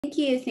Thank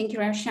you,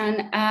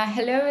 Roshan.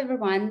 Hello,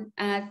 everyone.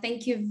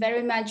 Thank you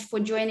very much for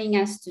joining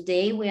us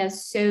today. We are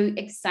so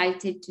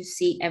excited to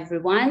see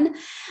everyone.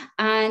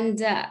 And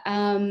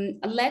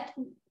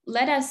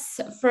let us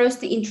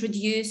first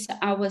introduce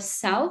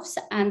ourselves,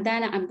 and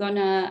then I'm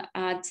gonna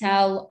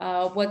tell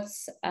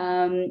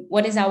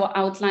what is our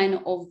outline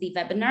of the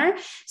webinar.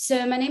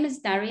 So my name is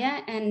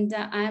Daria, and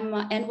I'm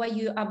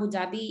NYU Abu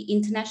Dhabi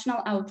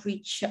International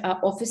Outreach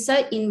Officer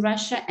in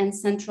Russia and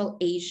Central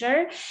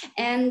Asia.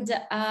 And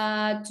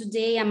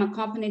today I'm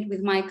accompanied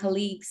with my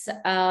colleagues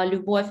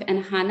Lyubov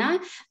and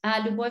Hannah.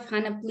 Lyubov,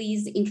 Hannah,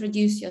 please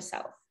introduce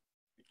yourself.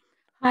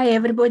 Hi,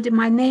 everybody.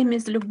 My name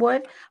is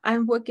Lyubov.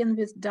 I'm working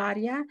with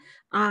Daria.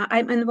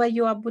 I'm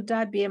NYU Abu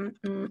Dhabi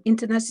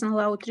International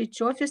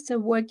Outreach Officer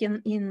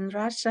working in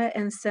Russia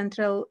and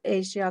Central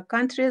Asia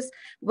countries.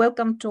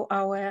 Welcome to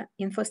our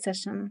info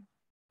session.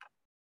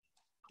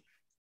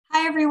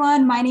 Hi,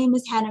 everyone. My name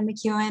is Hannah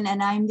McEwen,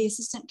 and I'm the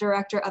Assistant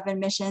Director of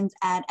Admissions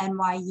at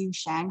NYU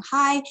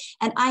Shanghai,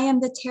 and I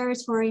am the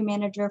Territory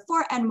Manager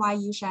for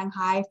NYU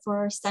Shanghai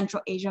for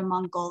Central Asia,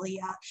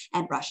 Mongolia,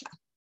 and Russia.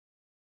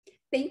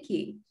 Thank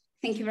you.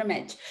 Thank you very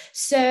much.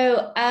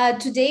 So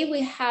today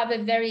we have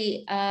a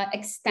very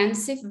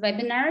extensive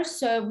webinar.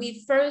 So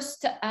we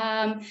first,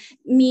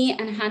 me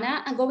and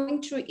Hannah are going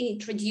to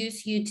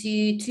introduce you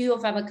to two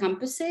of our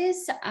campuses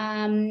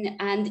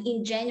and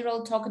in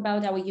general talk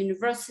about our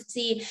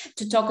university,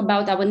 to talk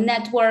about our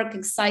network,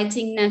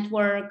 exciting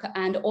network,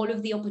 and all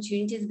of the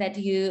opportunities that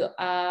you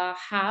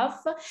have.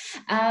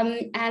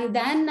 And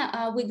then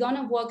we're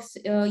gonna walk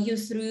you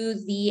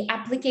through the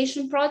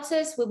application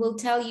process. We will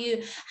tell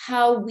you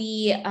how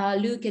we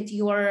look at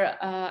your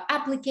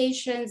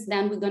applications.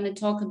 Then we're going to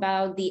talk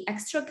about the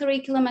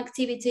extracurriculum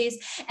activities,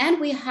 and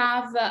we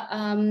have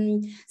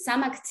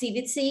some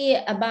activity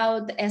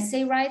about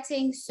essay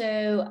writing.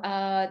 So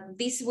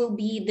this will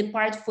be the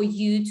part for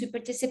you to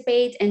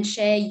participate and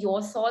share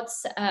your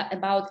thoughts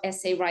about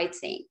essay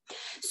writing.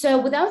 So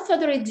without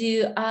further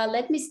ado,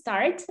 let me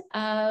start.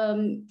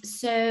 And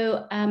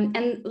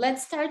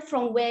let's start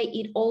from where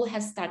it all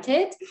has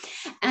started.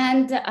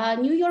 And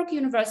New York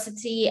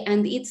University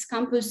and its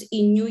campus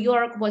in New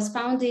York was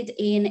founded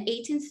in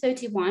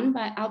 1831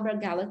 by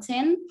Albert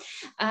Gallatin.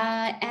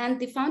 And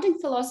the founding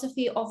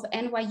philosophy of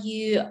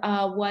NYU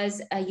was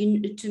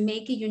to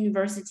make a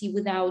university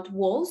without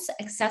walls,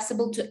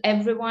 accessible to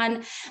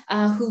everyone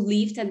who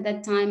lived at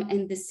that time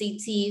in the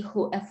city,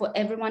 for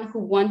everyone who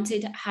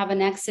wanted to have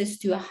an access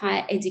to a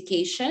higher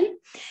education.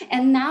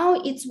 And now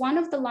it's one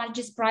of the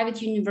largest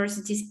private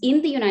universities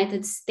in the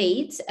United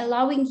States,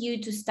 allowing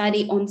you to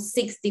study on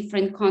 6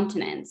 different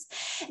continents.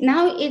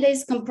 Now it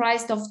is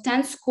comprised of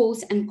 10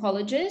 schools and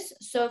colleges.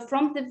 So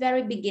from the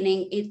very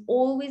beginning, it's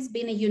always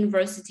been a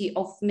university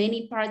of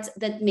many parts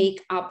that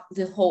make up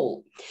the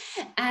whole.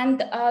 And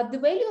the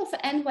value of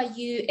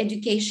NYU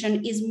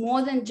education is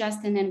more than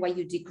just an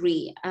NYU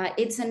degree.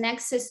 It's an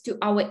access to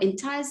our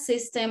entire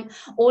system,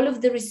 all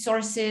of the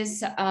resources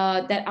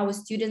that our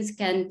students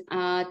can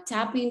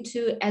tap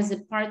into as a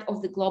part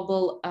of the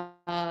global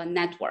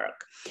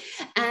network.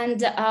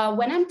 And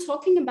when I'm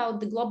talking about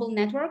the global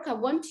network, I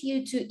want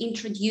you to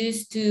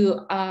introduce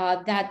to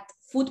that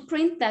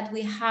footprint that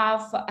we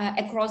have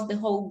across the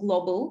whole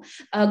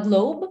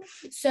globe.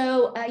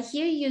 So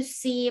here you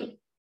see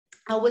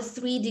our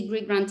 3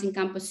 degree granting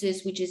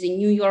campuses, which is in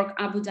New York,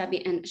 Abu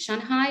Dhabi, and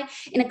Shanghai.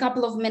 In a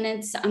couple of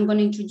minutes, I'm going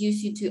to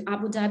introduce you to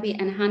Abu Dhabi,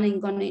 and Hannah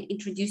is going to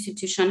introduce you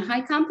to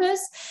Shanghai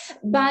campus.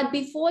 But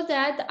before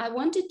that, I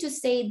wanted to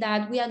say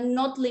that we are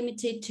not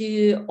limited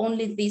to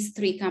only these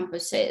 3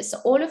 campuses.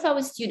 All of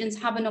our students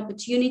have an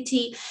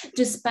opportunity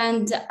to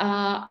spend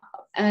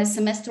a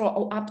semester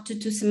or up to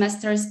 2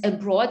 semesters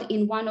abroad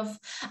in one of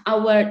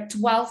our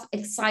 12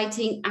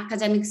 exciting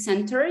academic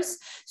centers.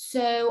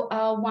 So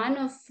one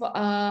of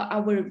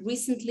our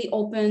recently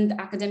opened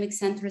academic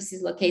centers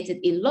is located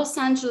in Los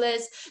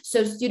Angeles.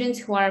 So students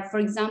who are, for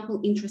example,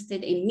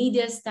 interested in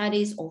media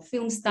studies or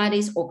film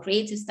studies or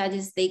creative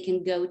studies, they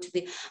can go to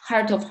the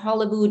heart of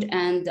Hollywood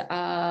and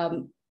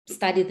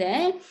study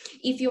there.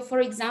 If you're, for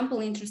example,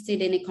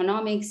 interested in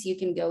economics, you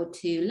can go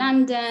to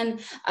London.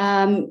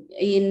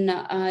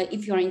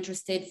 If you're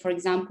interested, for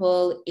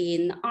example,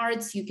 in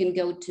arts, you can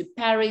go to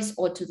Paris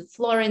or to the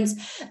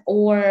Florence.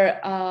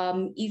 Or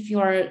if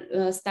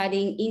you're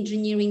studying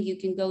engineering, you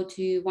can go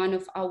to one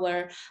of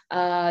our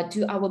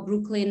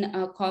Brooklyn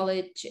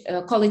college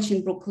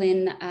in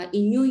Brooklyn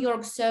in New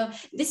York. So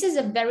this is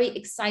a very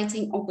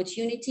exciting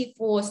opportunity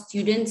for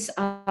students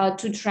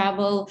to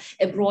travel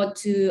abroad,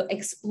 to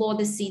explore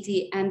the city.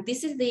 And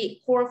this is the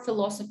core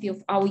philosophy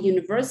of our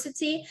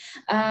university.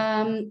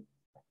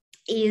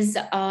 is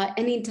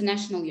an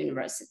international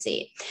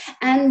university.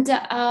 And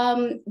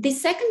the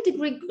second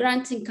degree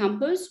granting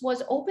campus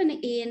was opened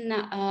in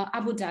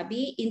Abu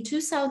Dhabi in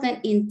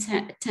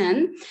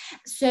 2010.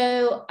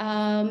 So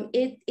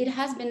it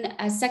has been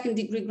a second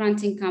degree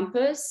granting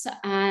campus,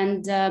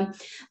 and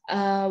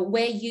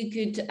where you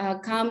could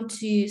come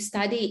to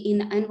study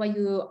in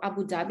NYU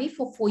Abu Dhabi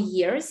for 4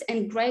 years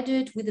and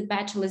graduate with a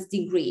bachelor's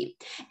degree.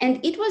 And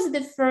it was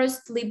the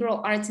first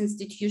liberal arts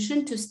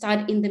institution to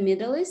start in the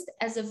Middle East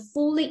as a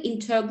fully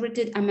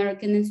integrated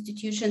American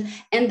institution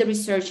and the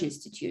research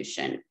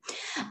institution.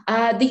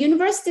 The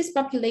university's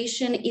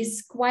population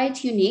is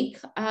quite unique.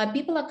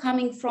 People are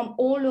coming from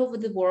all over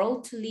the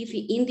world to live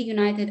in the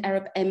United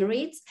Arab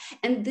Emirates,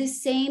 and the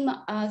same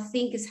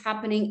thing is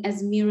happening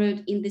as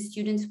mirrored in the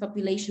students'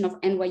 population of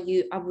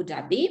NYU Abu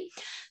Dhabi.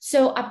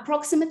 So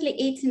approximately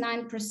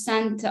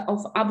 89%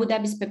 of Abu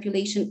Dhabi's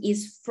population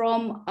is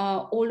from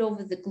all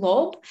over the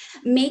globe,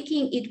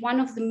 making it one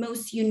of the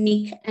most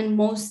unique and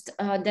most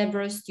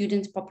diverse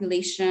student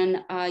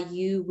population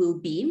you will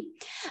be.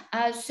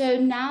 So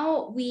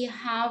now we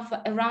have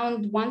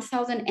around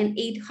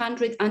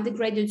 1,800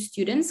 undergraduate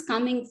students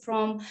coming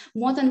from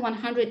more than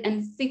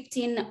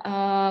 115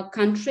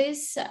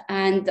 countries,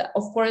 and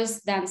of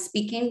course, then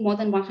speaking more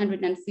than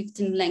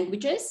 115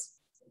 languages.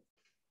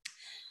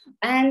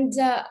 And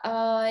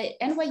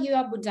NYU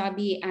Abu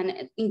Dhabi,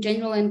 and in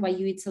general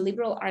NYU, it's a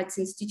liberal arts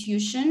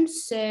institution.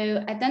 So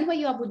at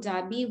NYU Abu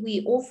Dhabi,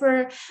 we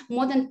offer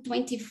more than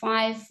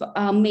 25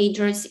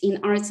 majors in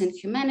arts and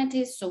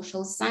humanities,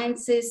 social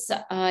sciences,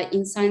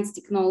 in science,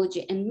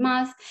 technology, and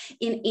math,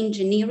 in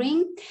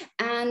engineering.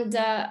 And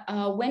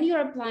when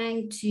you're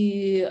applying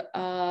to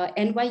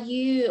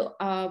NYU,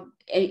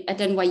 at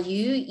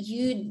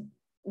NYU,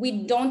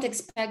 we don't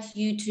expect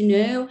you to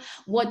know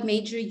what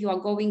major you are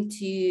going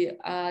to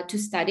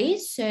study.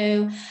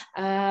 So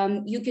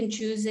you can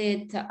choose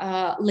it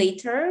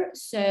later.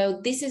 So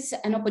this is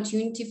an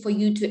opportunity for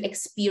you to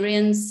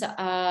experience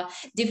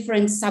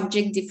different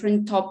subjects,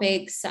 different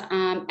topics.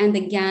 And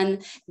again,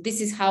 this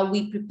is how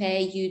we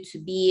prepare you to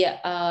be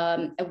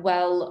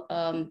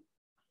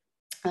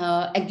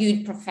a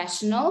good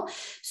professional.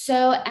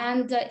 So,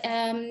 and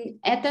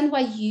at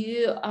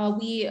NYU,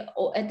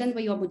 at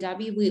NYU Abu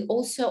Dhabi, we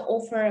also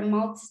offer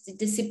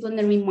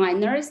multidisciplinary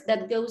minors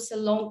that goes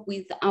along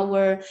with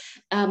our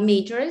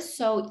majors.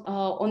 So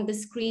on the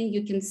screen,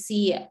 you can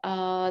see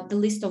the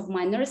list of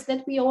minors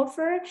that we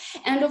offer.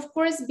 And of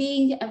course,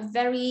 being a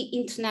very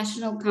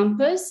international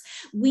campus,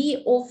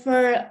 we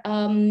offer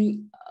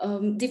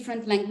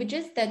different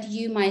languages that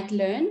you might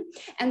learn.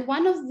 And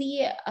one of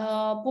the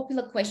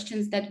popular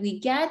questions that we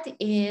get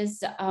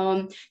is,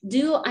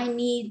 do I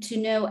need to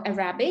know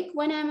Arabic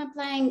when I'm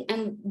applying,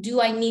 and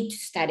do I need to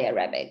study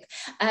Arabic?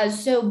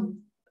 So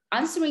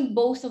answering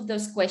both of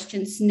those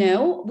questions,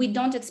 no, we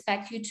don't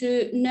expect you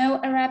to know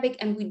Arabic,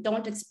 and we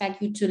don't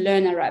expect you to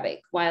learn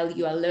Arabic while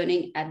you are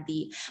learning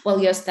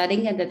while you're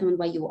studying at the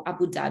NYU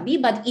Abu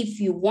Dhabi. But if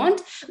you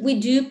want, we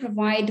do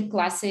provide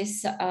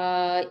classes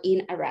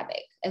in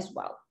Arabic as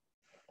well.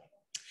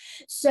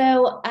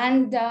 So,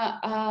 and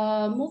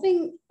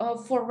moving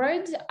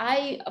forward,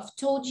 I have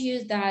told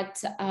you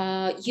that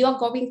you are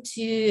going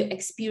to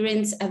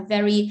experience a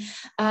very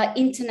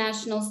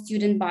international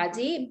student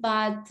body,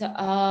 but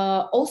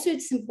also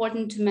it's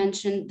important to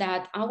mention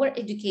that our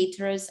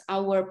educators,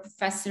 our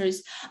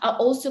professors are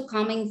also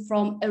coming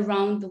from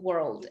around the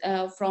world,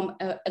 from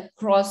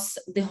across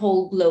the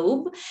whole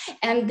globe,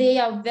 and they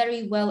are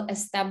very well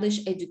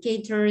established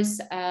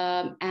educators,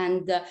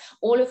 and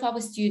all of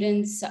our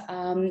students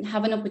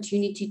have an opportunity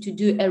to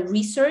do a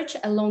research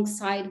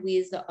alongside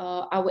with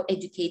our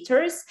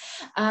educators,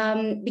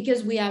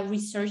 because we are a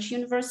research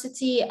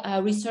university.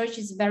 Research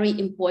is very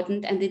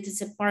important, and it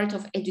is a part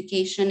of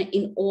education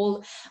in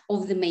all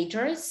of the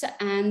majors,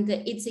 and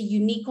it's a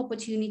unique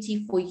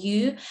opportunity for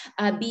you,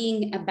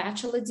 being a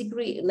bachelor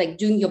degree, like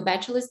doing your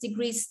bachelor's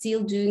degree,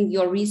 still doing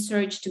your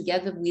research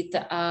together with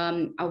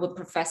our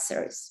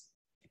professors.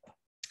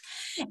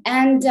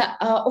 And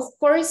of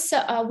course,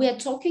 we are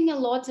talking a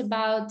lot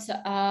about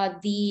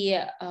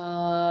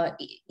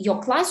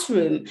your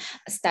classroom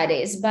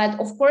studies, but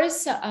of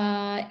course,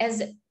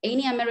 as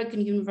any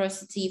American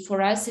university,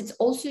 for us, it's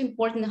also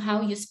important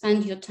how you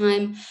spend your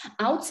time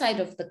outside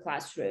of the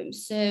classroom.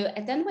 So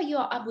at NYU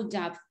Abu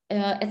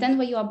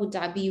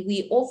Dhabi,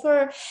 we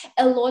offer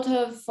a lot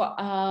of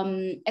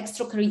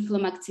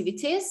extracurriculum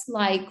activities,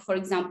 like, for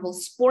example,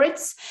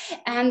 sports,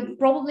 and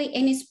probably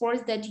any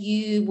sport that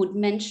you would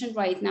mention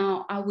right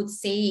now, I would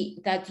say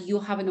that you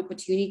have an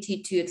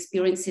opportunity to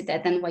experience it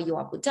at NYU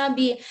Abu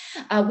Dhabi.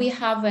 We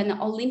have an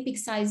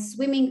Olympic-sized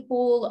swimming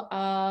pool,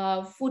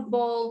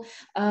 football,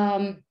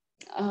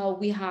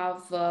 we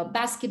have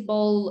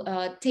basketball,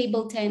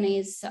 table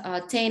tennis,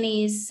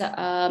 tennis,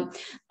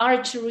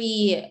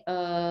 archery,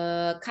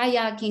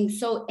 kayaking,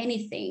 so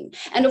anything.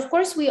 And of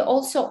course, we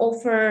also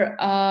offer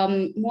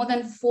more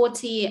than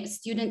 40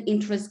 student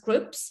interest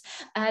groups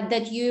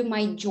that you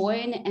might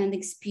join and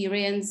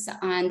experience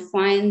and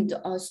find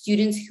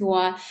students who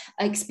are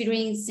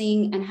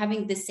experiencing and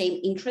having the same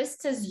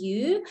interests as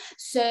you.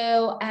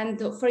 So, and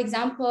for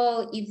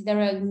example, if there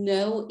are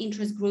no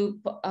interest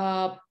group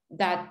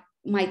that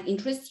might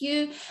interest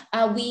you,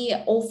 we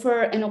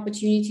offer an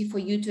opportunity for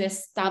you to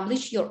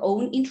establish your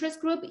own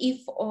interest group.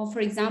 If, for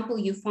example,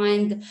 you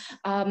find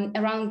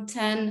around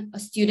 10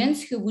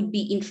 students who would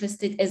be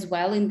interested as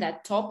well in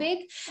that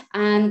topic,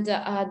 and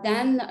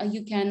then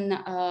you can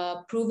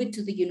prove it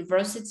to the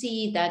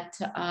university that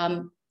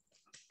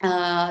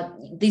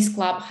this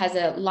club has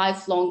a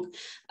lifelong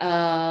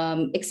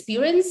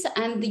experience,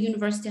 and the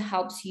university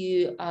helps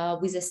you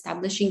with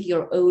establishing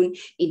your own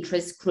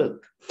interest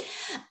group.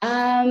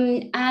 I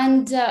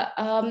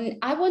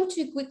want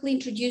to quickly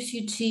introduce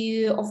you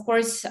to, of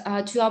course,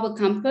 to our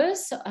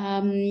campus.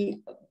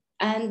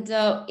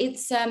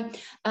 It's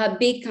a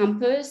big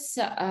campus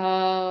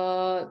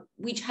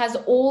which has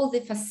all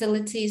the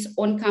facilities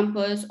on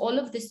campus. All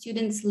of the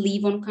students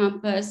live on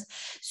campus.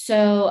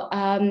 So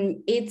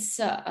it's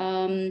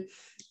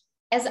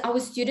as our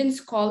students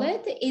call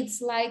it,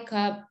 it's like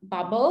a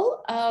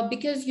bubble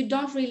because you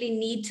don't really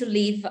need to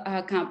leave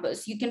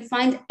campus. You can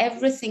find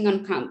everything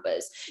on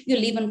campus. You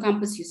live on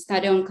campus, you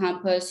study on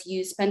campus,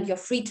 you spend your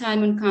free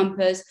time on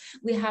campus.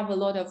 We have a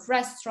lot of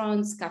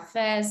restaurants,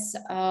 cafes,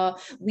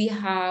 we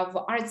have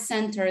art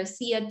center,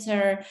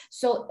 theater.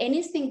 So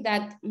anything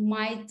that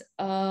might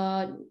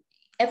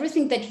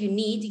everything that you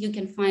need, you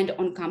can find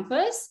on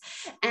campus.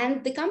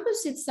 And the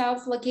campus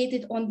itself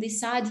located on the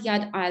Saad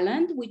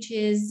Island, which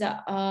is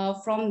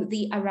from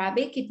the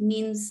Arabic, it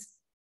means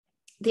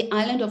the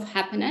island of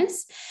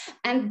happiness.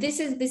 And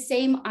this is the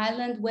same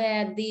island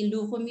where the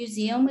Louvre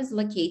Museum is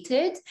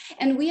located.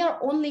 And we are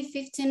only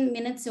 15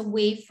 minutes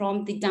away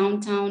from the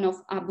downtown of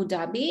Abu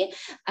Dhabi.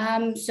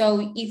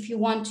 So if you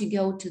want to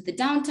go to the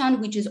downtown,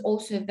 which is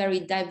also a very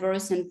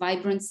diverse and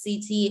vibrant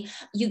city,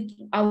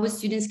 our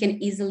students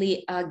can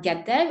easily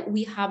get there.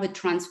 We have a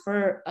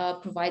transfer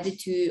provided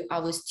to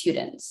our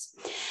students.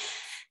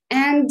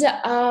 And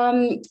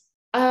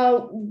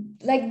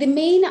like the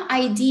main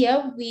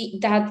idea we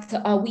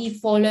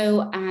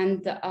follow and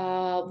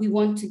we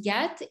want to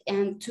get,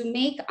 and to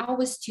make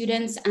our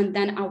students and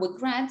then our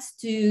grads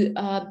to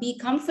be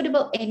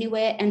comfortable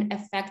anywhere and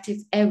effective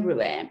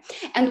everywhere.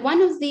 And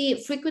one of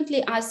the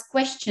frequently asked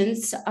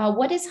questions,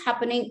 what is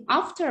happening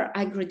after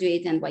I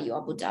graduate NYU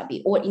Abu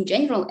Dhabi, or in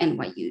general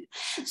NYU?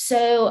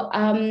 So,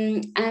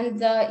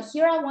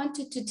 here I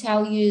wanted to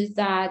tell you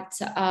that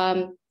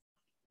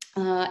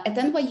at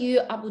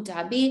NYU Abu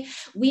Dhabi,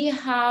 we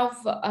have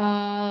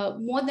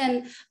more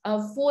than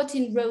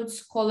 14 Rhodes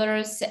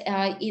Scholars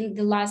in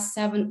the last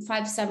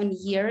 5-7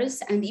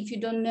 years. And if you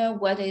don't know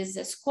what is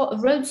a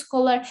Rhodes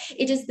Scholar,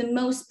 it is the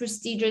most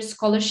prestigious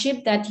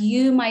scholarship that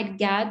you might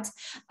get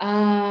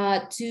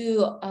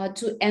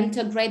to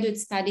enter graduate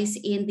studies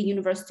in the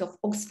University of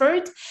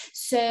Oxford.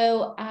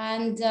 So,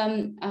 and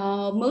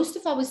most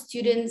of our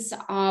students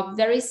are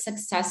very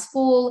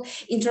successful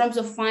in terms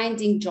of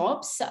finding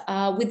jobs.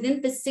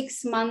 Within the 6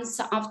 months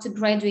after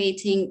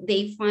graduating,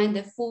 they find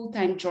their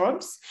full-time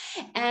jobs.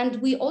 And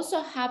we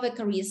also have a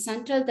career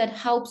center that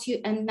helps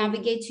you and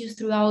navigates you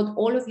throughout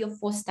all of your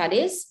 4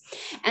 studies.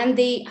 And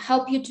they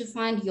help you to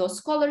find your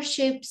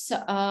scholarships.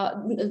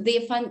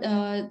 They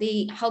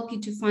help you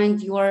to find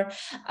your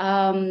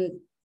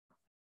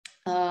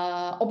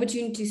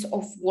opportunities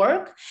of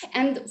work.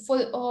 And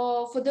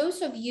for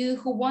those of you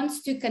who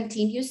wants to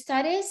continue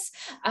studies,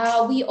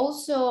 we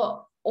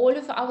also, all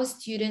of our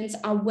students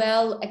are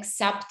well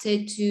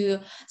accepted to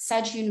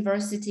such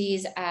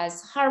universities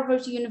as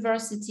Harvard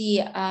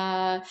University,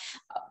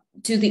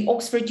 to the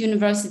Oxford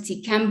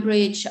University,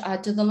 Cambridge,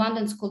 to the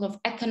London School of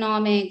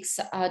Economics,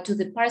 to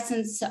the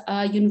Parsons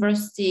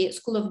University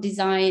School of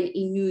Design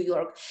in New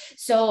York.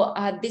 So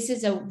this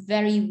is a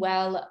very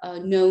well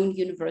known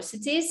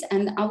universities,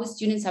 and our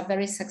students are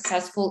very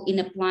successful in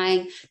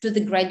applying to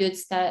the graduate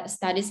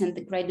studies and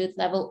the graduate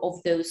level of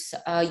those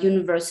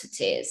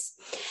universities.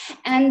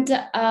 And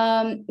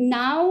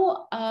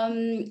now,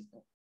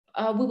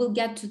 we will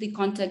get to the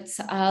contacts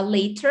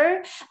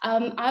later.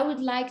 I would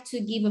like to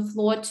give a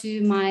floor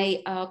to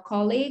my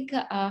colleague,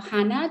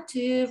 Hannah,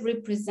 to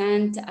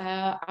represent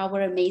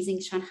our amazing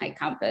Shanghai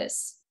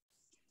campus.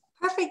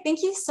 Perfect.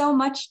 Thank you so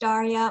much,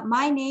 Daria.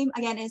 My name,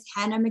 again, is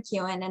Hannah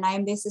McEwen, and I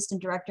am the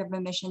Assistant Director of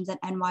Admissions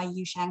at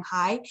NYU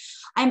Shanghai.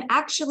 I'm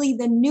actually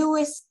the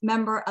newest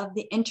member of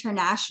the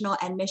international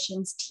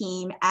admissions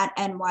team at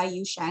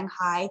NYU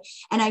Shanghai,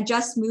 and I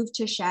just moved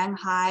to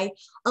Shanghai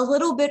a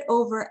little bit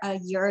over a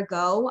year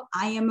ago.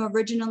 I am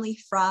originally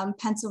from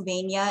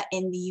Pennsylvania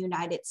in the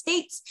United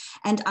States,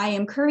 and I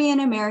am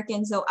Korean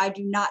American, so I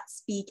do not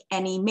speak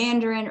any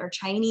Mandarin or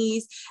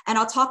Chinese. And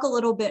I'll talk a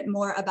little bit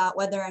more about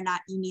whether or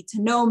not you need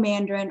to know Mandarin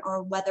Mandarin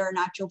or whether or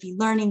not you'll be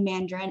learning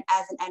Mandarin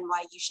as an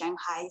NYU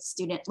Shanghai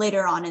student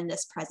later on in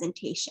this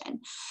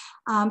presentation.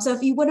 So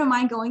if you wouldn't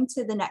mind going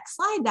to the next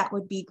slide, that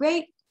would be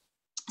great.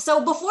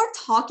 So before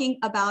talking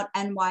about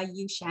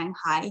NYU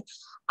Shanghai,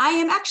 I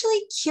am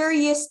actually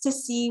curious to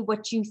see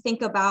what you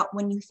think about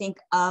when you think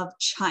of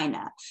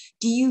China.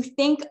 Do you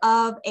think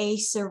of a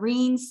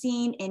serene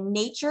scene in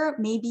nature,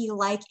 maybe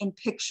like in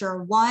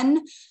picture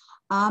 1?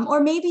 Or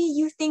maybe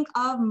you think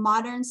of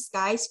modern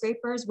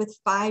skyscrapers with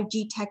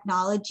 5G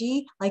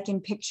technology, like in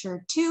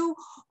picture 2,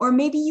 or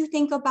maybe you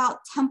think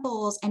about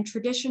temples and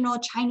traditional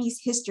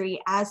Chinese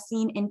history as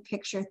seen in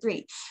picture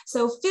 3.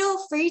 So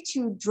feel free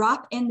to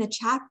drop in the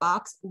chat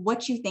box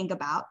what you think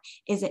about.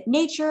 Is it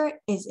nature?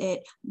 Is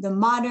it the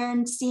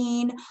modern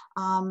scene?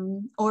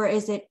 Or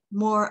is it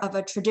more of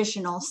a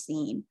traditional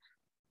scene?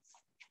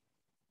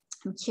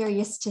 I'm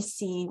curious to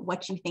see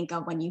what you think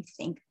of when you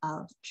think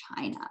of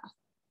China.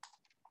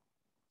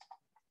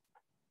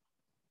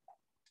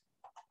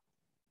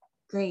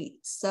 Great.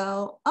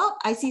 So, oh,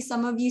 I see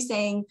some of you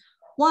saying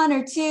 1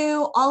 or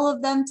 2, all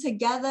of them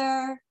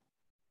together,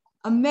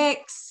 a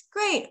mix.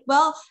 Great.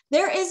 Well,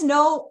 there is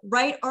no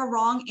right or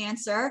wrong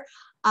answer.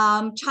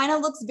 China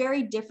looks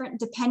very different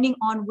depending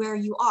on where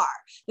you are.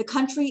 The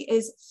country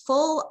is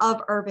full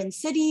of urban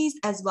cities,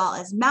 as well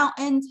as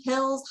mountains,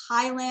 hills,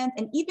 highlands,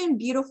 and even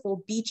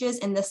beautiful beaches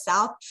in the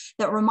south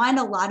that remind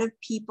a lot of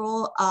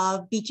people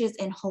of beaches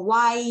in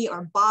Hawaii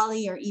or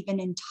Bali or even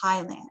in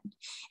Thailand.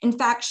 In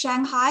fact,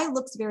 Shanghai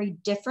looks very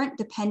different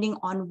depending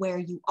on where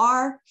you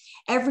are.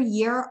 Every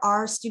year,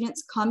 our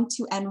students come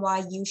to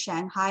NYU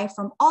Shanghai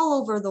from all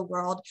over the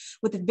world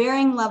with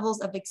varying levels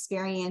of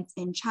experience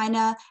in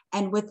China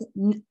and with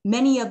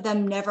many of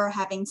them never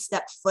having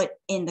stepped foot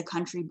in the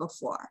country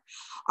before.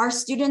 Our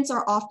students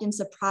are often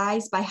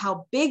surprised by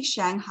how big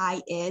Shanghai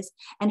is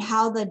and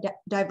how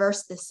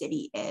diverse the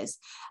city is.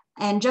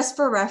 And just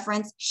for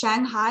reference,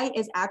 Shanghai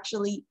is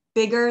actually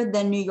bigger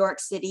than New York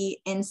City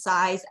in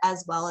size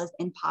as well as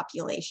in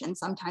population.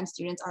 Sometimes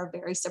students are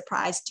very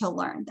surprised to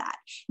learn that.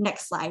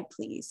 Next slide,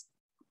 please.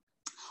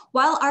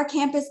 While our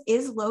campus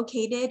is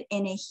located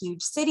in a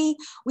huge city,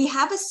 we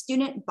have a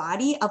student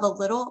body of a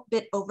little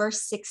bit over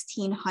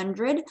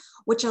 1,600,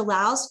 which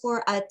allows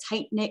for a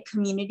tight-knit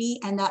community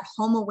and that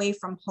home away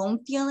from home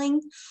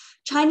feeling.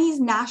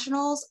 Chinese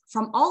nationals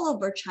from all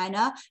over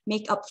China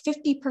make up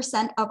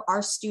 50% of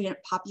our student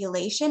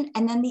population,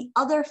 and then the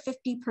other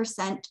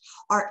 50%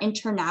 are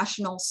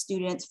international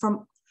students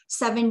from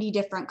 70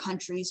 different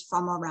countries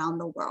from around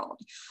the world.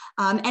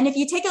 And if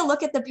you take a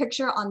look at the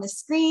picture on the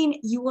screen,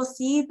 you will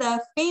see the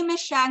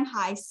famous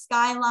Shanghai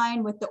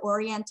skyline with the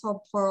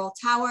Oriental Pearl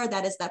Tower.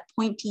 That is that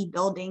pointy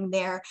building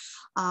there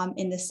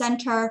in the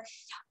center.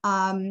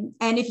 And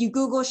if you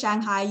Google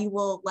Shanghai, you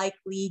will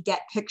likely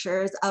get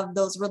pictures of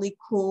those really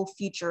cool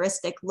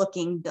futuristic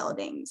looking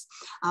buildings.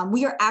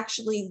 We are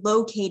actually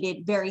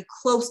located very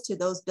close to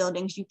those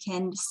buildings. You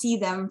can see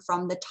them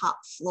from the top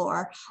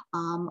floor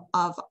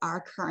of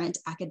our current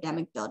academic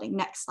building.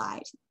 Next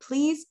slide,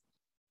 please.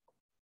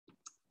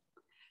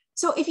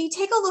 So if you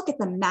take a look at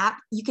the map,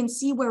 you can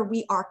see where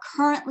we are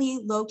currently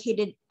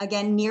located,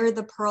 again, near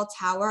the Pearl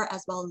Tower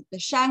as well as the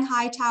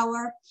Shanghai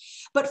Tower.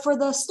 But for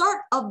the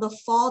start of the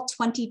fall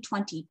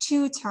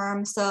 2022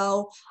 term,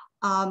 so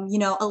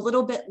a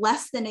little bit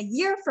less than a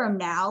year from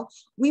now,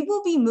 we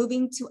will be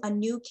moving to a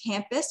new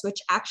campus,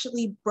 which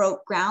actually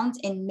broke ground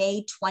in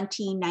May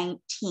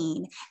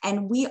 2019.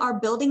 And we are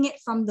building it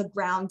from the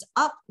ground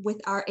up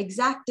with our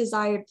exact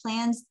desired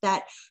plans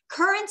that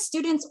current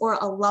students or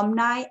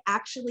alumni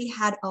actually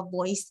had a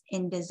voice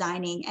in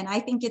designing. And I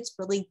think it's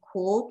really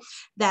cool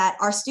that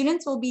our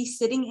students will be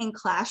sitting in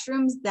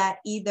classrooms that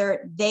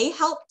either they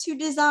helped to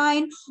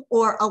design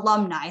or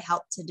alumni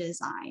helped to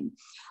design.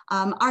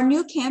 Our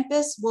new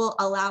campus will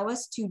allow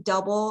us to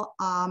double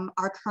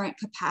our current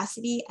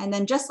capacity. And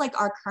then just like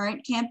our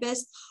current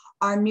campus,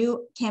 our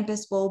new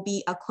campus will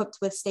be equipped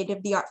with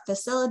state-of-the-art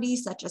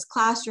facilities such as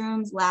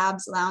classrooms,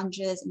 labs,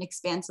 lounges, an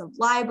expansive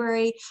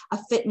library, a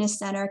fitness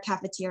center,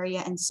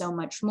 cafeteria, and so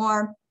much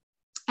more.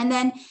 And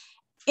then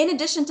in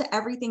addition to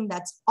everything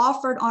that's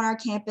offered on our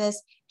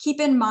campus, keep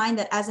in mind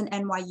that as an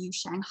NYU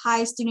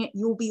Shanghai student,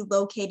 you'll be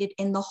located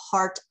in the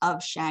heart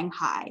of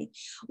Shanghai.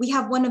 We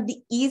have one of the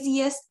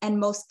easiest and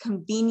most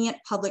convenient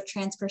public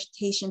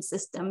transportation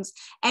systems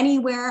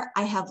anywhere.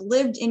 I have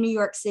lived in New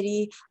York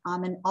City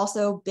and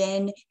also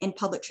been in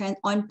public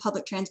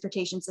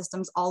transportation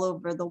systems all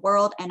over the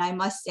world. And I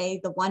must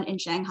say the one in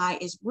Shanghai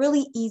is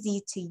really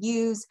easy to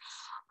use.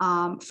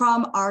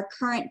 From our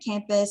current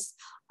campus,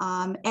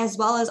 as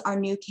well as our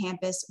new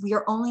campus, we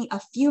are only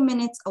a few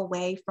minutes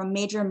away from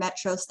major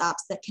metro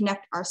stops that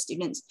connect our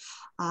students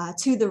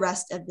to the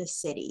rest of the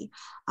city.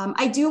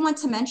 I do want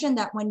to mention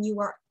that when you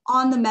are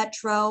on the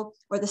metro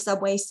or the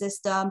subway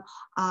system,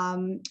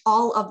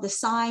 all of the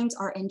signs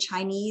are in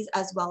Chinese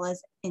as well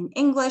as in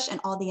English,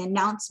 and all the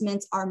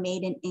announcements are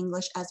made in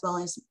English as well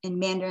as in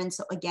Mandarin.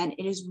 So again,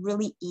 it is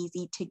really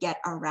easy to get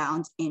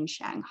around in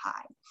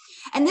Shanghai.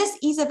 And this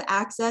ease of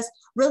access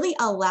really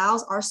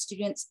allows our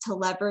students to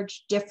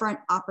leverage different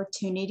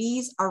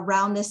opportunities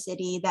around the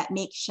city that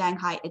make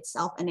Shanghai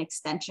itself an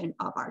extension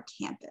of our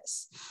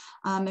campus.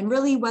 And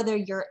really, whether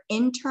you're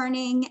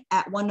interning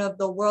at one of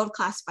the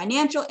world-class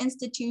financial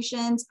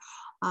institutions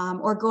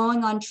or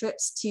going on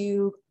trips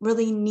to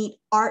really neat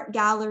art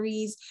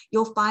galleries,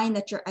 you'll find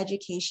that your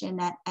education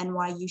at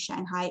NYU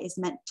Shanghai is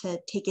meant to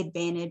take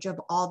advantage of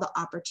all the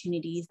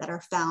opportunities that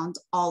are found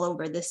all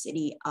over the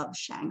city of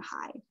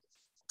Shanghai.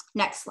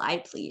 Next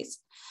slide, please.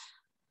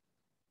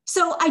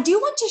 So I do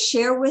want to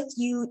share with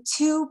you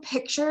two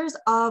pictures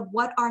of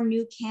what our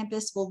new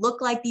campus will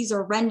look like. These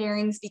are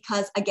renderings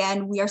because,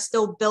 again, we are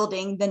still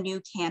building the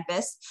new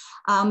campus.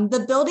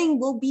 The building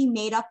will be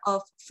made up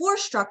of 4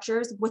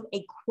 structures with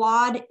a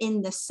quad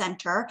in the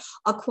center.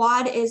 A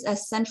quad is a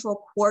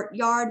central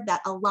courtyard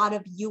that a lot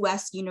of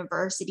US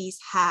universities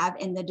have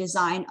in the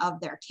design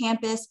of their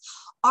campus.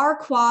 Our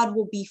quad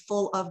will be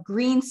full of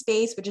green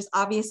space, which is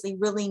obviously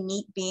really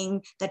neat,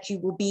 being that you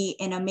will be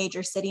in a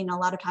major city, and a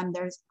lot of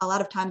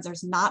times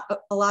there's not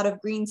a lot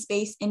of green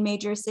space in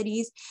major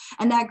cities.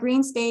 And that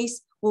green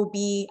space will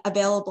be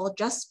available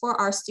just for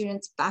our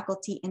students,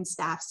 faculty, and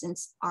staff,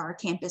 since our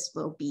campus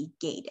will be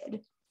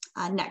gated.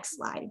 Next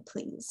slide,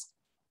 please.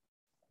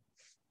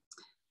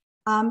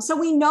 So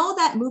we know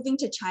that moving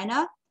to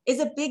China is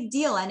a big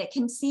deal and it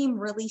can seem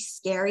really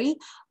scary,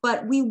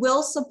 but we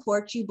will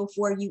support you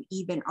before you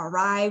even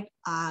arrive.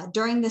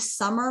 During the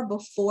summer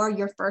before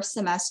your first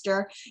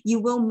semester, you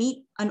will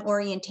meet an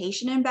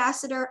orientation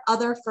ambassador,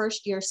 other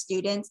first-year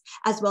students,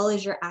 as well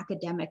as your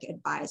academic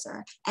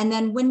advisor. And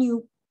then when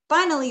you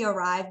finally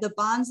arrive, the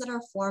bonds that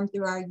are formed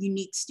through our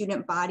unique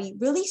student body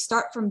really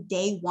start from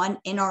day one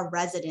in our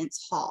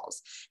residence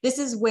halls. This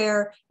is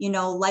where,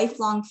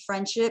 lifelong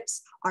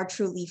friendships are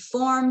truly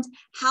formed.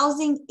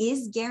 Housing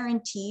is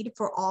guaranteed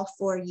for all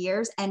 4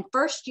 years, and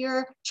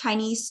first-year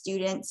Chinese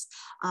students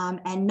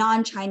and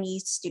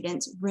non-Chinese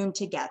students room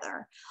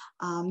together.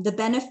 The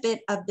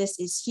benefit of this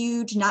is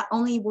huge. Not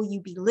only will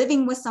you be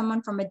living with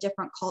someone from a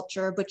different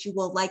culture, but you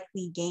will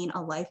likely gain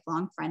a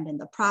lifelong friend in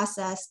the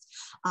process.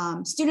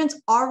 Students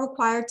are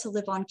required to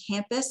live on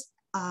campus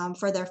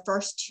for their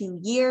first 2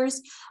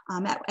 years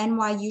at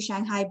NYU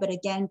Shanghai, but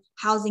again,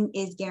 housing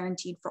is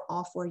guaranteed for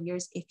all 4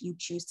 years if you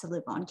choose to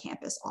live on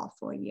campus all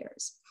 4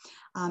 years.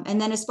 And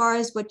then as far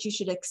as what you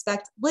should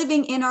expect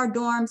living in our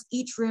dorms,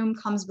 each room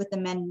comes with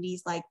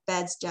amenities like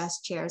beds,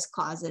 desks, chairs,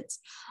 closets,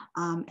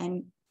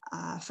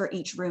 for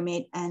each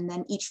roommate. And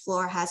then each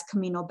floor has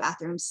communal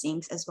bathrooms,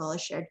 sinks, as well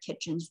as shared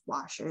kitchens,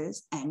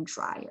 washers, and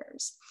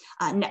dryers.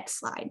 Next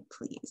slide,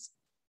 please.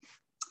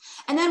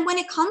 And then when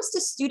it comes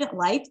to student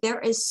life, there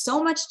is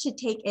so much to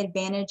take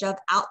advantage of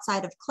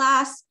outside of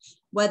class.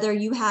 Whether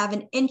you have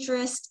an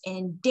interest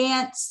in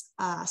dance,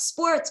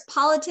 sports,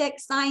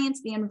 politics,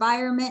 science, the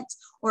environment,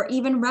 or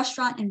even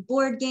restaurant and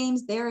board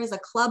games, there is a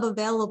club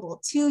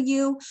available to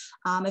you.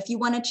 If you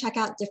want to check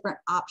out different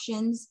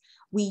options,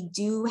 we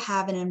do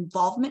have an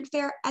involvement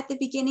fair at the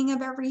beginning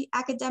of every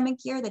academic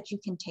year that you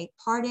can take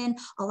part in.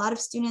 A lot of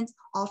students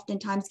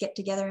oftentimes get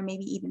together and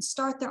maybe even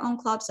start their own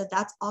club, so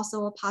that's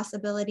also a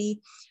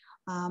possibility.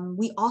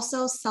 We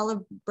also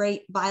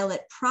celebrate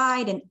Violet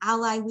Pride and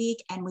Ally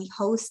Week, and we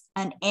host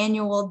an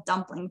annual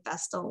dumpling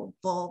festival,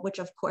 which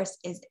of course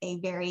is a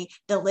very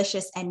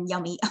delicious and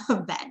yummy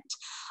event.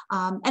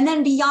 And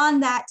then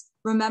beyond that,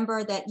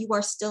 remember that you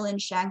are still in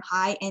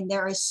Shanghai and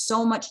there is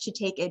so much to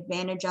take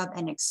advantage of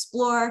and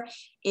explore.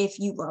 If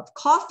you love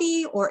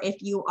coffee or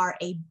if you are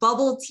a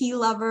bubble tea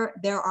lover,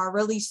 there are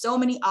really so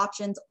many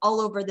options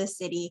all over the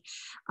city.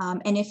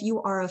 And if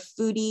you are a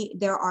foodie,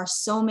 there are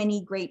so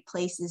many great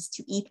places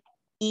to eat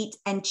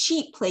and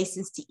cheap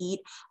places to eat.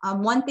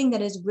 One thing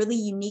that is really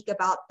unique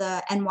about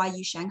the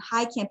NYU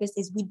Shanghai campus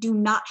is we do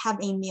not have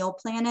a meal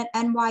plan at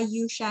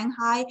NYU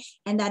Shanghai.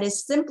 And that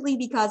is simply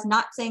because,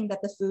 not saying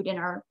that the food in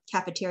our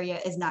cafeteria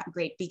is not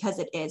great, because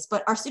it is,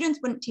 but our students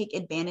wouldn't take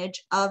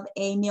advantage of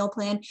a meal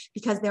plan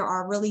because there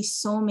are really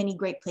so many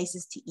great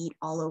places to eat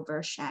all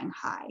over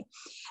Shanghai.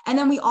 And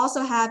then we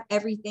also have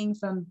everything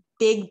from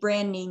big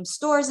brand name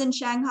stores in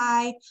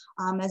Shanghai,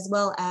 as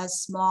well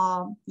as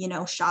small,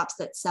 shops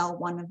that sell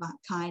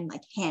one-of-a-kind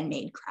like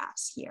handmade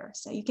crafts here.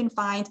 So you can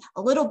find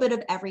a little bit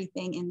of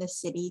everything in the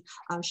city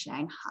of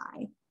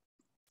Shanghai.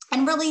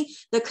 And really,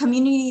 the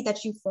community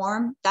that you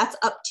form, that's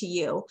up to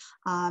you.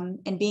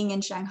 And being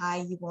in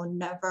Shanghai, you will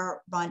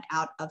never run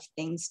out of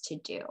things to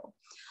do.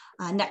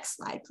 Next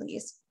slide,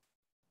 please.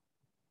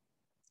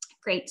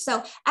 Great.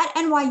 So at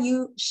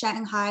NYU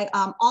Shanghai,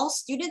 all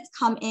students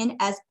come in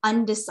as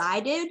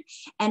undecided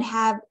and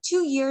have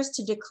 2 years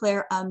to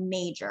declare a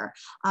major.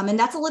 And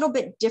that's a little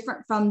bit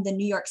different from the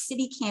New York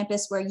City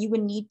campus, where you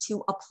would need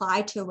to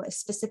apply to a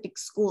specific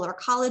school or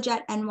college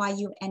at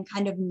NYU and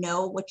kind of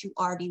know what you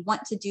already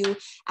want to do.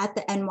 At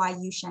the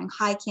NYU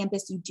Shanghai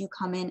campus, you do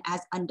come in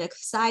as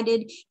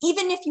undecided.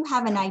 Even if you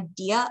have an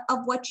idea of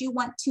what you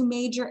want to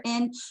major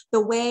in,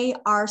 the way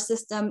our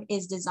system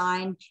is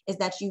designed is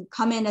that you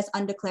come in as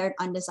undeclared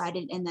declared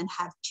undecided, and then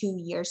have 2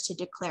 years to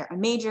declare a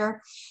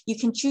major. You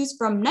can choose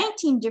from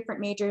 19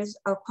 different majors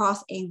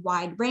across a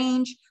wide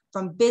range,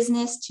 from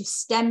business to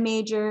STEM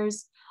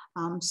majors,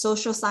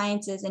 social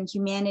sciences and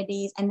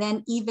humanities, and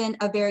then even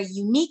a very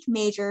unique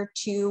major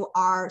to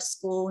our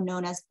school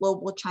known as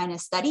Global China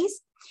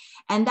Studies.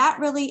 And that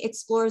really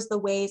explores the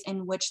ways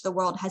in which the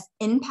world has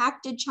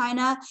impacted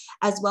China,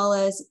 as well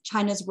as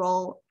China's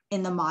role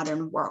in the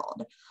modern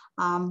world.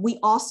 We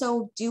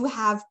also do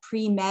have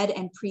pre-med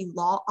and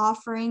pre-law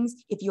offerings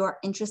if you are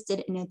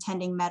interested in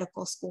attending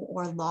medical school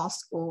or law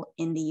school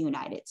in the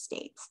United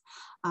States.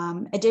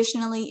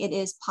 Additionally, it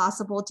is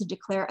possible to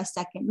declare a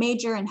second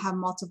major and have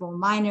multiple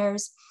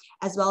minors,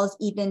 as well as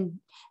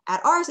even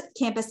at our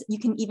campus, you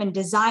can even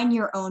design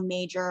your own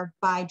major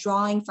by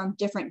drawing from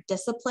different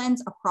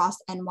disciplines across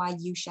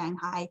NYU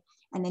Shanghai.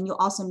 And then you'll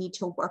also need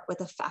to work with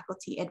a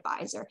faculty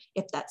advisor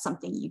if that's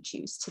something you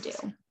choose to do.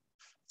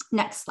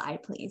 Next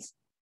slide, please.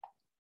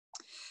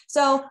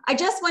 So I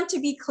just want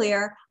to be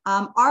clear,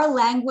 our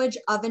language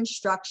of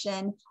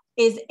instruction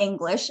is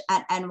English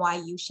at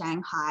NYU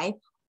Shanghai.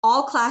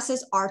 All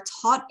classes are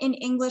taught in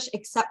English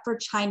except for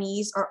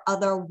Chinese or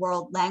other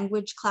world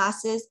language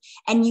classes,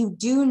 and you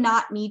do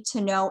not need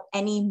to know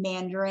any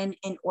Mandarin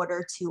in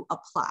order to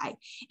apply.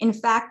 In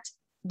fact,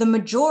 the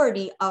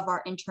majority of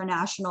our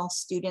international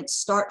students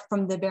start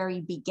from the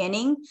very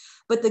beginning,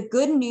 but the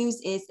good news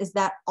is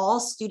that all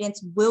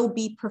students will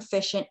be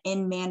proficient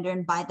in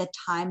Mandarin by the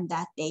time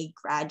that they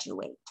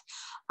graduate.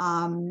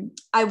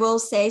 I will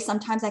say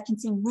sometimes that can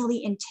seem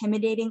really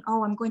intimidating.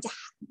 Oh, I'm going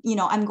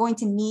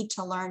to need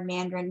to learn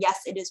Mandarin.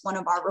 Yes, it is one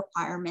of our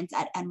requirements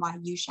at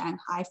NYU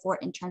Shanghai for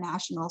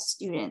international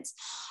students.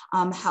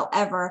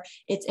 However,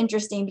 it's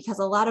interesting because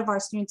a lot of our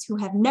students who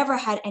have never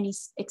had any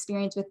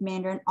experience with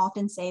Mandarin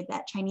often say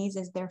that Chinese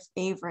is their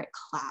favorite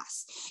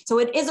class. So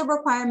it is a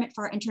requirement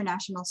for our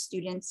international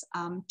students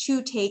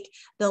to take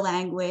the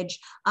language.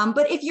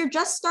 But if you're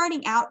just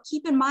starting out,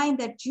 keep in mind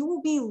that you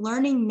will be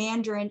learning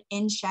Mandarin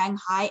in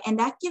Shanghai, and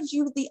that gives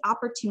you the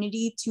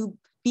opportunity to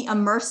be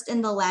immersed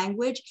in the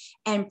language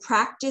and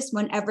practice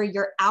whenever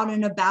you're out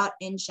and about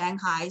in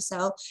Shanghai.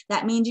 So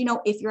that means,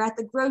 if you're at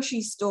the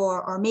grocery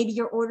store, or maybe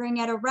you're ordering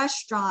at a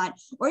restaurant,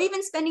 or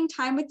even spending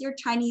time with your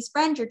Chinese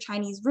friends, your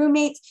Chinese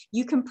roommates,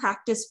 you can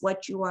practice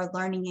what you are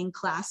learning in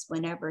class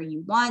whenever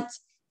you want.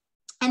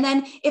 And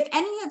then if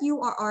any of you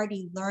are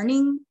already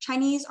learning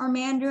Chinese or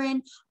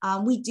Mandarin,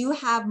 we do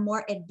have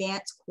more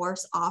advanced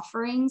course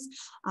offerings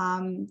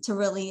to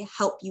really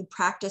help you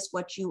practice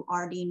what you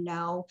already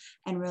know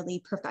and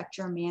really perfect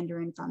your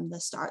Mandarin from the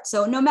start.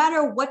 So no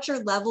matter what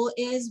your level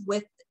is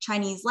with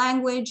Chinese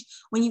language,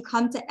 when you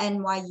come to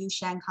NYU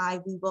Shanghai,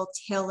 we will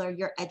tailor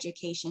your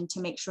education to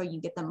make sure you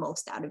get the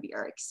most out of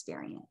your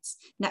experience.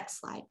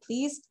 Next slide,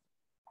 please.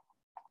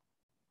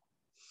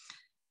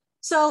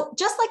 So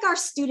just like our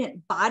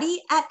student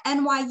body at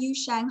NYU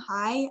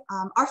Shanghai,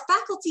 our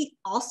faculty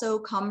also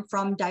come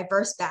from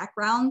diverse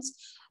backgrounds.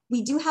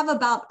 We do have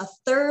about a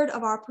third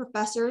of our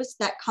professors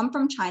that come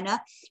from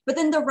China, but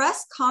then the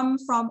rest come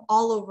from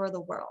all over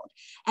the world.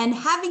 And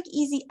having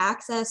easy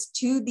access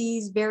to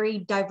these very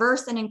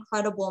diverse and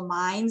incredible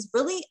minds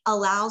really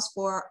allows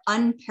for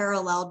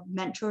unparalleled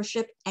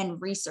mentorship and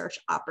research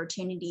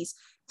opportunities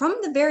from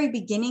the very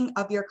beginning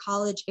of your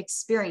college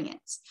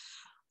experience.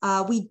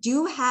 We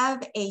do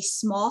have a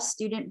small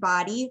student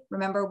body.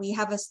 Remember, we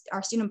have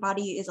our student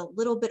body is a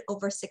little bit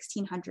over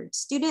 1,600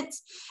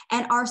 students,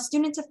 and our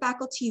student to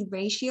faculty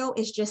ratio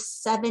is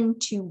just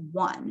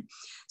 7:1.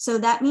 So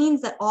that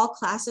means that all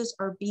classes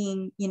are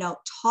being,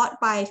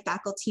 taught by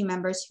faculty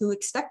members who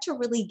expect to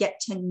really get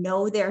to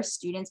know their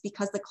students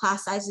because the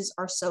class sizes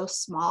are so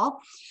small,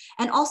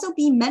 and also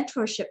be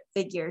mentorship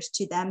figures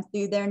to them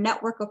through their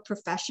network of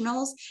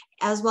professionals,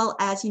 as well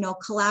as,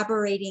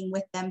 collaborating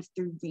with them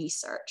through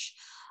research.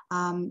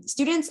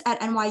 Students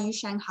at NYU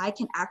Shanghai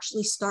can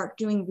actually start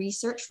doing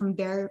research from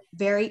very,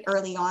 very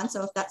early on.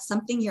 So if that's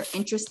something you're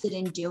interested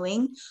in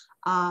doing,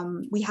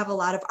 we have a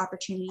lot of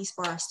opportunities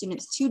for our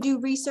students to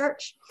do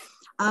research.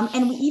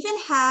 And we even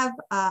have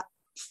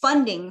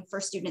funding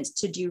for students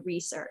to do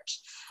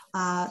research.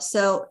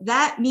 So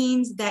that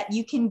means that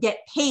you can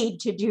get paid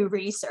to do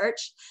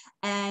research,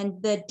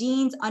 and the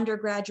Dean's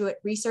Undergraduate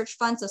Research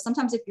Fund. So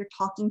sometimes if you're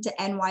talking to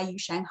NYU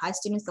Shanghai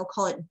students, they'll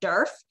call it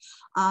DERF.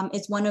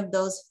 It's one of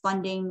those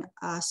funding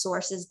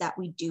sources that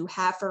we do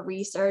have for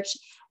research.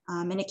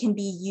 And it can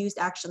be used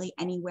actually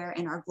anywhere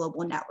in our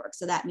global network.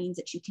 So that means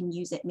that you can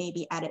use it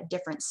maybe at a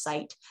different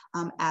site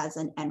as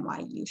an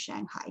NYU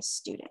Shanghai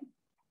student.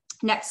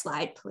 Next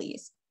slide,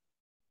 please.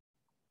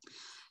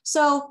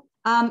 So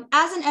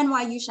as an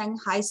NYU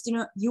Shanghai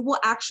student, you will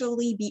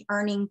actually be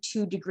earning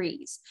 2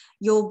 degrees.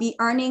 You'll be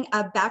earning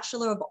a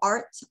Bachelor of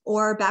Arts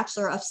or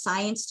Bachelor of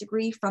Science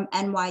degree from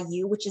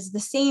NYU, which is the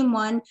same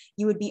one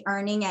you would be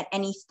earning at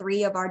any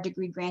 3 of our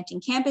degree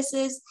granting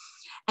campuses.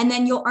 And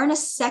then you'll earn a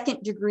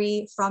second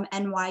degree from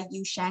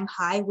NYU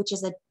Shanghai, which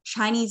is a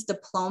Chinese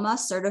diploma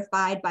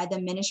certified by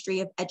the Ministry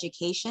of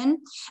Education.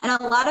 And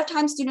a lot of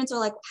times students are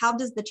like, how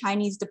does the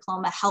Chinese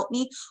diploma help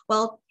me?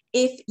 Well,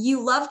 If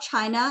you love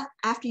China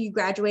after you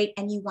graduate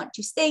and you want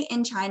to stay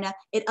in China,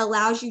 it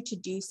allows you to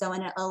do so,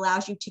 and it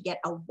allows you to get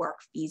a work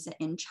visa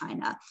in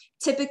China.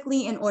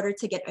 Typically, in order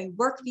to get a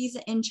work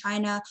visa in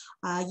China,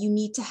 you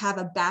need to have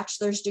a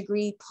bachelor's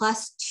degree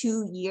plus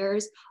 2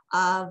 years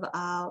of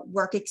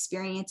work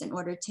experience in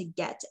order to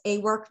get a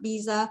work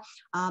visa.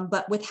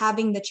 But with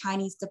having the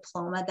Chinese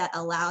diploma, that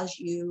allows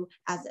you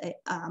as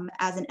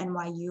an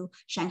NYU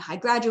Shanghai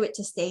graduate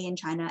to stay in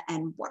China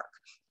and work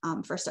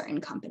for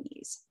certain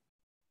companies.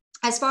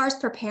 As far as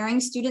preparing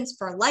students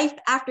for life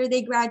after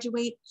they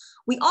graduate,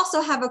 we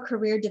also have a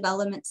career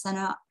development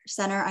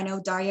center. I know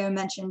Daria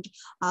mentioned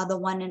the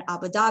one in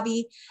Abu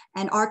Dhabi,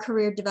 and our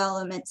career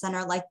development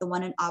center, like the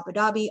one in Abu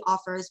Dhabi,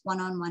 offers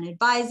one-on-one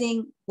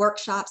advising,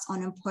 workshops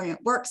on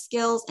important work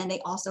skills, and they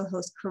also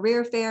host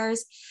career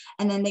fairs.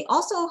 And then they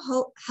also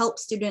help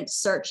students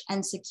search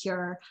and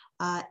secure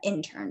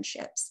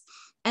internships.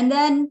 And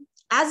then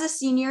as a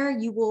senior,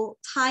 you will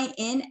tie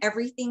in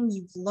everything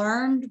you've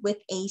learned with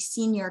a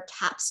senior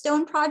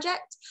capstone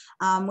project,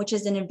 which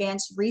is an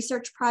advanced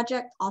research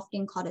project,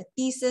 often called a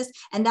thesis,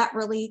 and that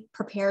really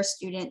prepares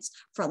students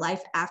for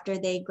life after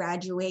they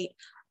graduate,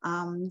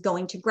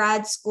 going to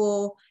grad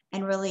school,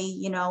 and really,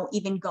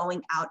 even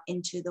going out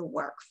into the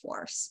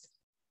workforce.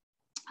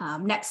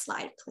 Next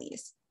slide,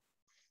 please.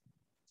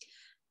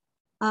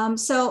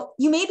 So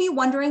you may be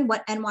wondering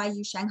what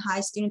NYU Shanghai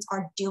students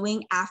are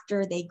doing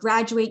after they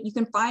graduate. You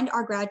can find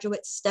our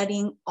graduates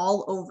studying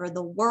all over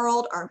the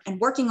world and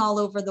working all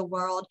over the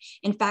world.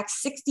 In fact,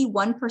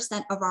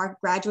 61% of our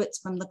graduates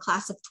from the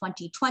class of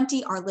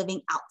 2020 are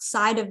living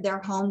outside of their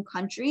home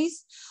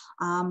countries,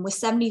 with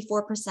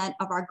 74%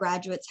 of our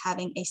graduates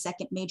having a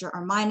second major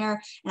or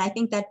minor. And I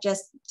think that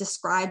just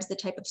describes the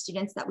type of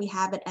students that we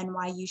have at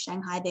NYU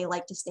Shanghai. They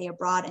like to stay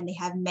abroad and they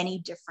have many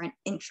different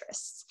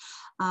interests.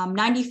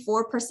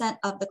 94%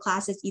 of the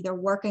class is either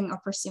working or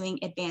pursuing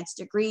advanced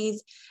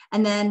degrees.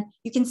 And then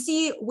you can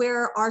see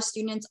where our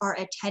students are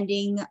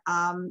attending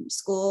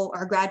school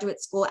or graduate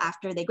school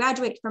after they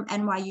graduate from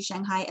NYU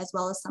Shanghai, as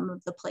well as some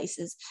of the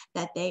places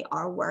that they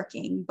are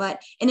working.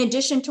 But in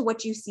addition to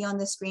what you see on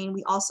the screen,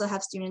 we also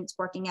have students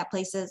working at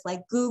places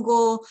like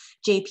Google,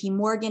 JP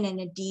Morgan, and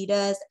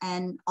Adidas,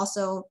 and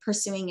also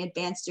pursuing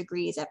advanced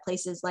degrees at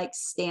places like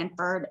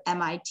Stanford,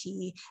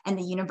 MIT, and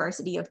the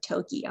University of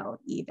Tokyo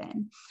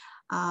even.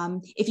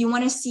 If you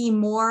want to see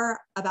more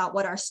about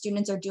what our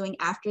students are doing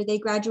after they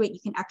graduate, you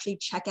can actually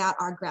check out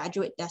our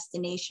graduate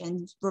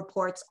destinations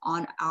reports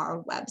on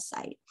our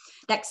website.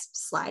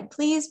 Next slide,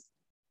 please.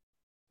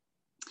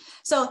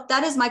 So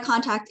that is my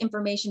contact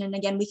information. And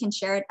again, we can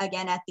share it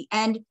again at the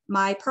end.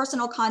 My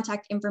personal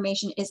contact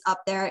information is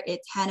up there.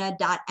 It's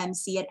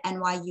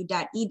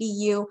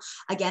hannah.mc@nyu.edu.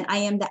 Again, I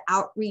am the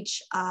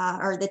outreach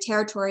or the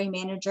territory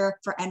manager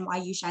for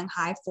NYU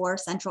Shanghai for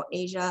Central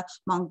Asia,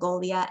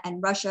 Mongolia,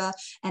 and Russia.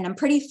 And I'm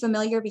pretty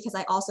familiar because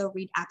I also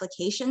read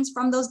applications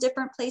from those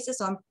different places.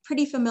 So I'm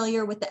pretty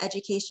familiar with the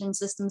education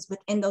systems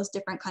within those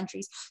different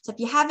countries. So if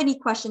you have any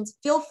questions,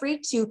 feel free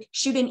to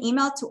shoot an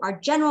email to our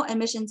general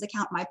admissions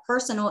account, my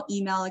personal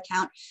email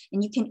account,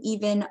 and you can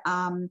even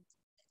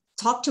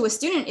talk to a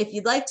student if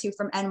you'd like to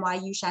from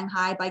NYU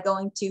Shanghai by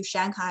going to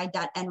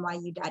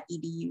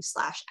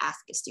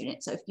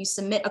shanghai.nyu.edu/ask-a-student. So if you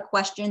submit a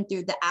question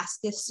through the Ask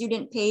a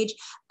Student page,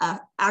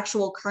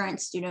 actual current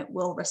student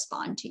will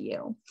respond to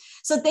you.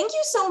 So thank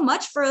you so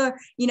much for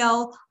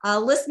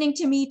listening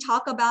to me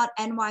talk about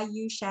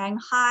NYU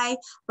Shanghai,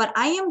 but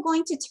I am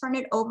going to turn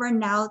it over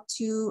now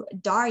to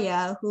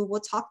Daria, who will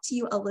talk to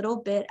you a little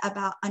bit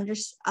about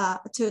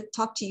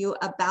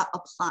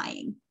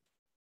applying.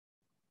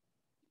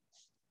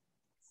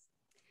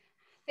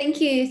 Thank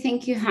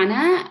you,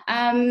 Hannah.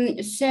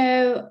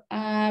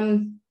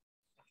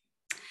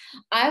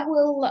 I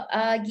will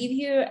give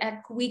you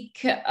a quick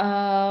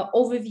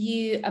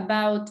overview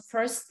about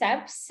first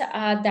steps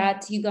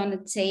that you're going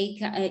to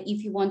take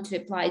if you want to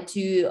apply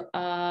to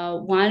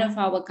one of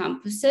our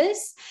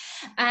campuses.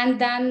 And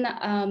then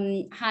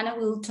Hannah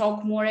will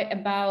talk more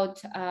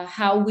about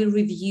how we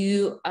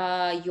review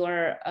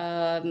your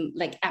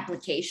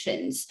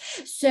applications.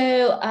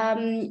 So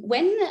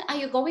when are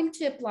you going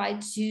to apply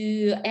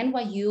to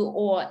NYU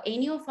or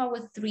any of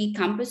our 3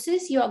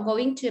 campuses? You are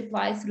going to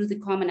apply through the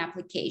Common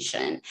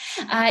Application.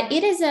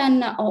 It is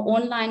an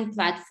online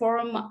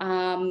platform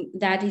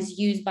that is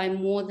used by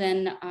more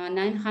than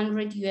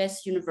 900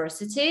 US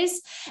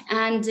universities.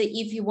 And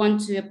if you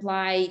want to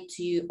apply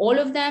to all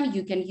of them,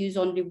 you can use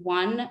only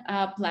one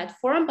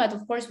platform. But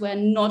of course, we're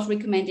not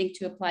recommending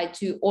to apply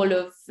to all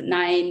of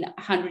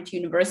 900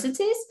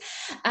 universities.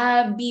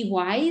 Be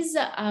wise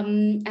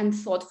and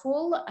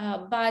thoughtful.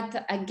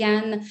 But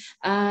again,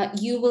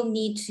 you will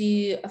need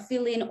to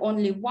fill in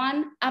only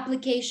one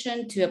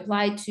application to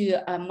apply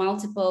to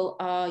multiple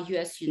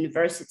US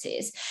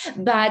universities.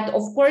 But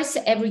of course,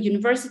 every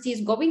university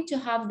is going to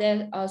have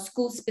their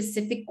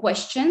school-specific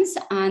questions,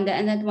 and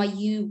at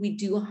NYU we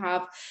do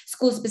have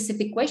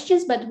school-specific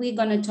questions, but we're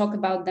going to talk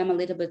about them a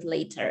little bit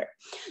later.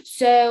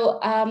 So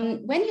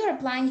when you're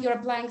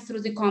applying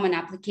through the Common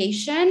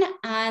Application,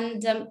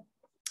 and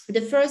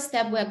the first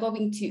step we're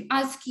going to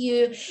ask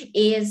you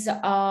is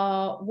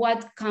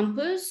what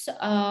campus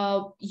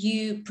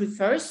you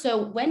prefer.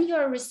 So when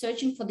you're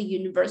researching for the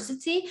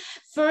university,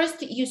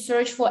 first you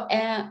search for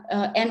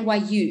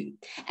NYU,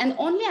 and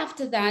only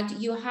after that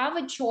you have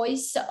a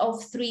choice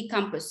of 3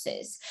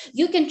 campuses.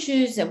 You can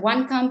choose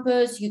one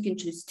campus, you can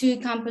choose 2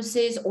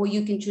 campuses, or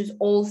you can choose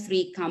all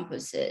 3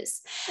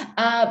 campuses.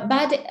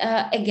 But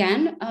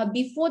again,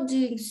 before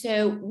doing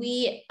so,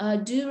 we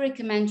do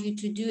recommend you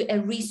to do a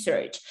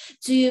research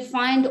to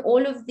find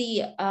all of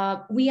the,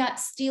 we are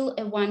still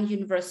a one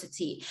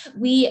university.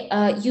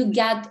 You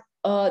get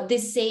the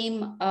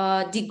same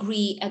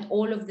degree at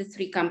all of the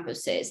 3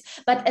 campuses,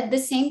 but at the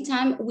same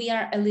time, we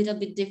are a little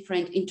bit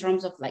different in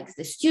terms of like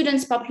the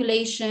students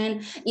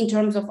population, in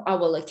terms of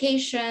our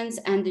locations,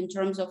 and in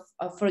terms of,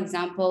 for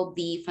example,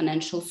 the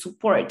financial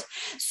support.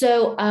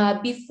 So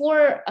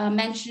before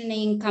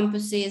mentioning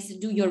campuses,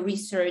 do your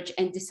research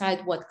and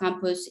decide what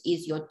campus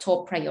is your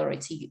top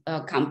priority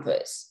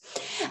campus.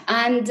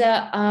 And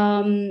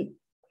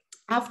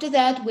after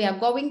that, we are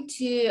going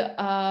to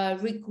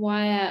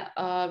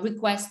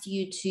request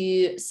you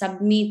to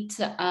submit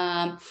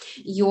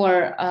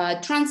your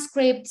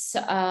transcripts,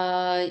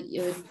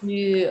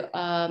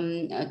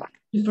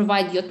 to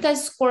provide your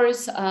test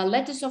scores,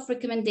 letters of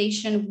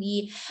recommendation.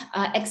 We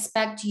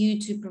expect you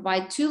to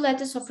provide 2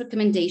 letters of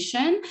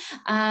recommendation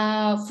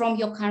from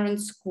your current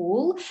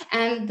school.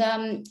 And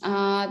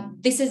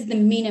this is the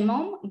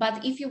minimum,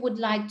 but if you would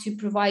like to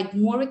provide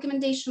more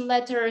recommendation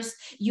letters,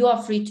 you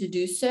are free to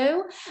do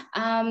so.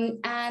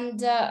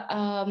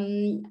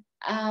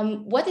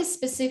 What is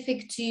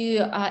specific to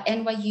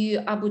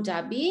NYU Abu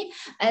Dhabi,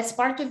 as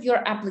part of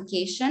your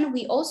application,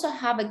 we also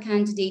have a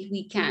candidate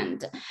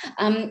weekend.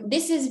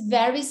 This is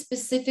very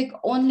specific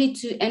only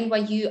to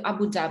NYU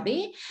Abu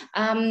Dhabi.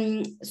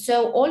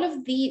 So all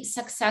of the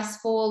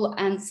successful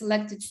and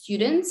selected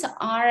students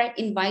are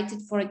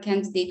invited for a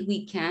candidate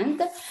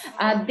weekend.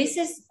 This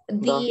is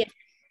the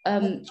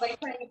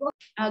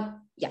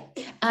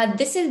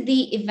this is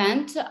the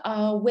event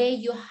where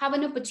you have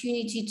an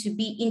opportunity to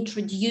be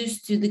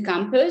introduced to the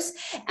campus,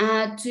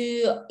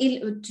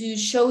 to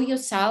show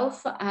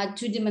yourself,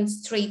 to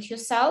demonstrate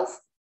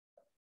yourself.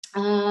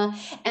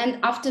 And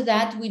after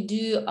that, we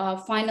do a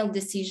final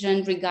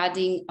decision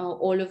regarding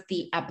all of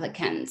the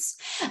applicants.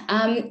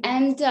 Then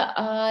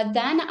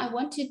I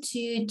wanted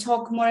to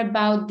talk more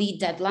about the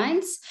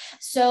deadlines.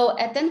 So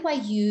at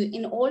NYU,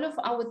 in all of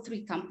our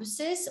 3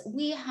 campuses,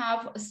 we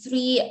have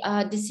 3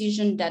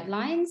 decision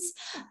deadlines.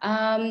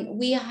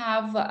 We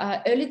have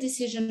early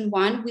decision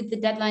 1 with the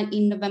deadline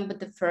in November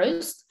the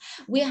 1st.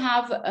 We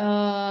have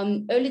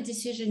early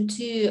decision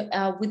 2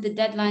 with the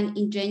deadline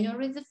in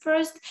January the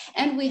 1st,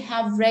 and we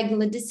have regular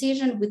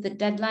decision with the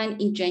deadline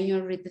in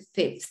January the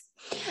 5th.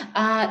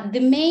 The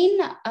main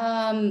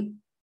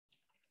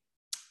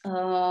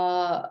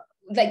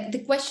like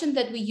the question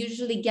that we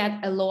usually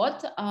get a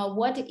lot,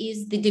 what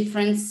is the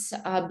difference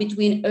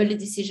between early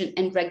decision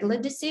and regular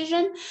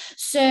decision?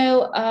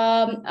 So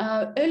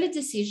early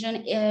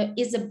decision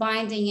is a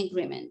binding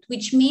agreement,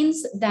 which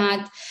means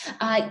that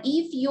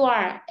if you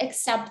are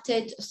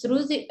accepted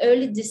through the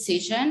early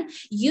decision,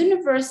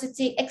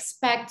 university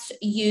expects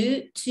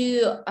you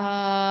to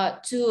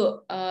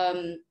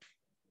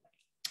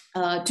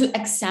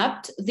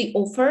accept the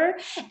offer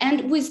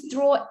and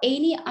withdraw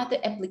any other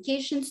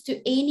applications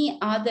to any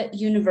other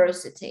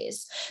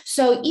universities.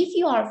 So if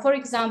you are, for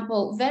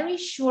example, very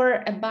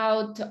sure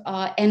about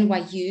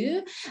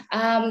NYU,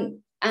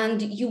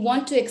 and you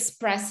want to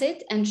express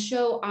it and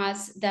show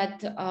us that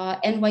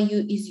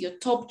NYU is your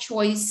top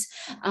choice,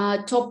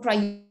 top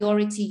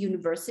priority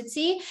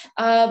university,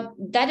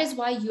 that is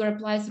why you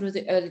apply through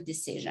the early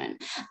decision.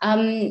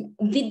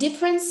 The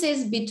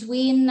differences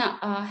between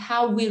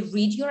how we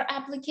read your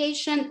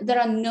application, there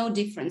are no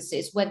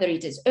differences, whether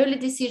it is early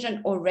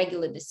decision or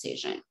regular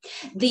decision.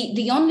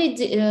 The only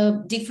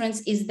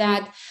difference is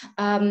that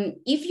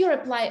if you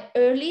apply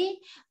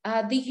early,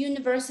 the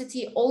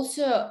university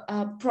also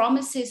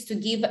promises to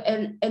give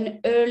an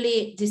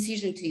early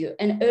decision to you,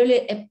 an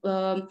early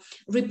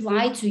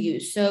reply to you.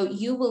 So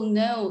you will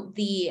know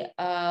the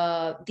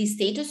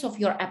status of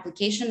your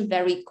application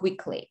very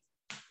quickly.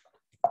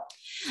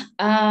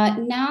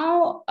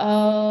 Now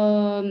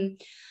I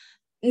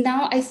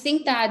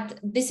think that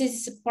this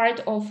is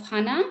part of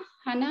Hannah.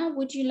 Hannah,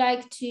 would you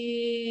like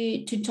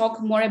to talk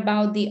more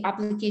about the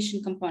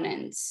application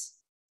components?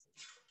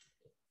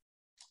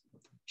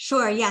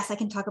 Sure, yes, I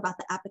can talk about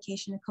the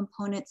application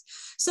components.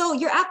 So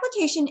your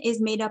application is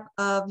made up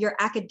of your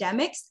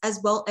academics as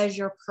well as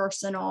your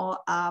personal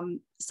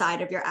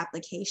side of your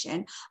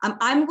application.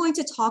 I'm going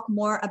to talk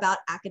more about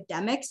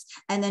academics,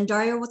 and then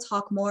Daria will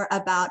talk more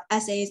about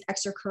essays,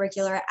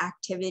 extracurricular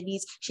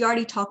activities. She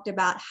already talked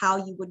about how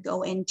you would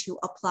go in to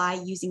apply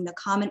using the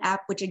Common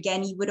App, which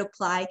again, you would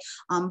apply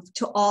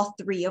to all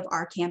 3 of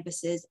our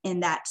campuses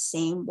in that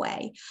same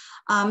way.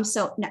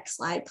 So next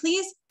slide,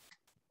 please.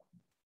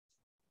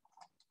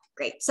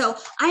 Great. So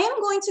I am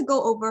going to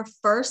go over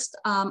first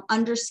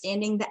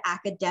understanding the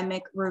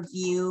academic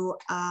review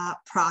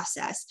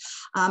process.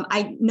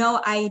 I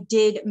know I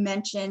did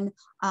mention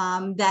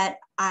that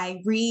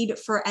I read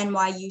for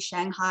NYU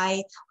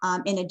Shanghai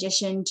in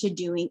addition to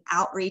doing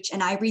outreach,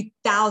 and I read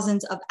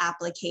thousands of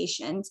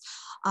applications.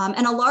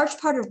 And a large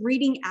part of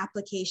reading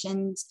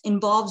applications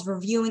involves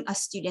reviewing a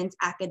student's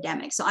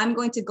academics. So I'm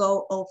going to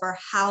go over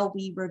how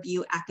we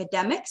review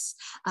academics.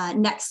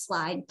 Next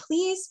slide,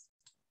 please.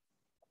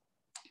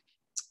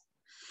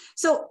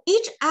 So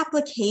each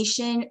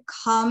application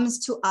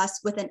comes to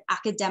us with an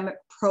academic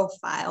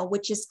profile,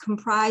 which is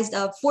comprised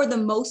of, for the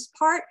most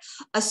part,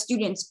 a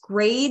student's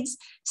grades,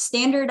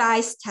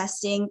 standardized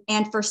testing,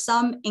 and for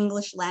some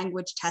English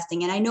language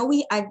testing. And I know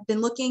I've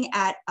been looking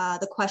at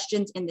the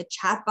questions in the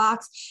chat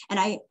box, and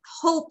I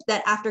hope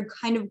that after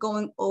kind of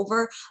going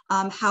over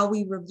how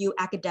we review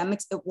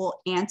academics, it will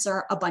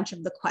answer a bunch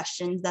of the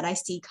questions that I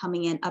see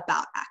coming in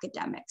about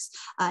academics.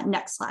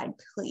 Next slide,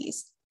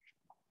 please.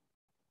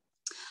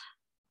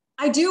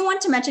 I do want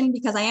to mention,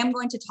 because I am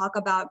going to talk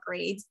about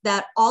grades,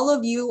 that all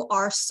of you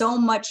are so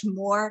much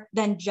more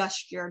than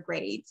just your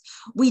grades.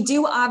 We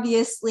do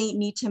obviously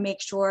need to make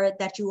sure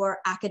that you are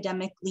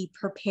academically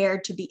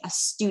prepared to be a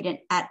student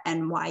at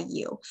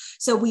NYU.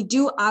 So we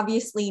do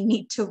obviously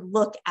need to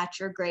look at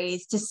your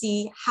grades to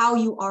see how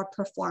you are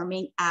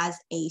performing as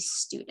a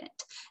student.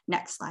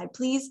 Next slide,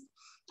 please.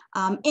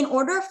 In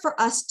order for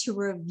us to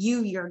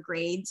review your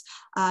grades,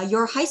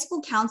 your high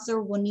school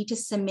counselor will need to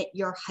submit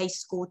your high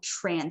school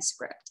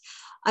transcript.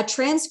 A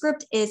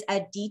transcript is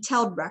a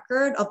detailed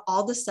record of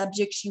all the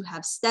subjects you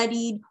have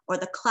studied or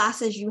the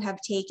classes you have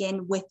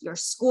taken with your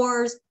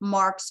scores,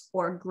 marks,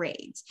 or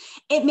grades.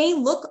 It may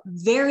look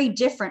very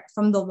different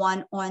from the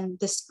one on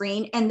the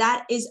screen, and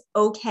that is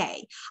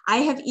okay. I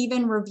have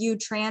even reviewed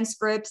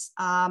transcripts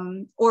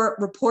or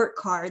report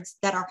cards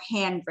that are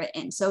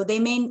handwritten. So they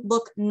may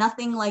look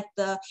nothing like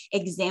the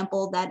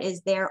example that is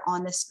there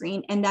on the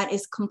screen, and that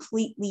is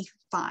completely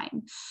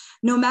fine.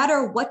 No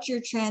matter what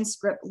your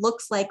transcript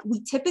looks like, we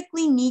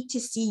typically need to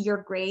see your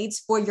grades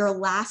for your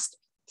last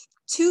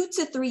 2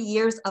 to 3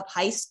 years of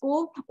high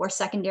school or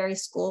secondary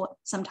school,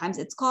 sometimes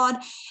it's called,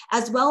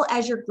 as well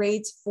as your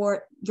grades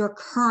for your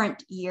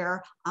current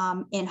year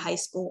in high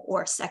school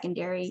or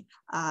secondary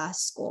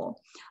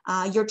school.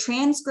 Your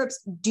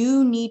transcripts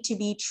do need to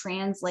be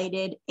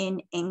translated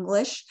in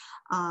English,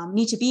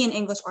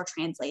 or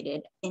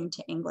translated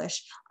into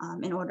English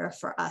in order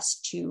for us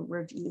to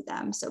review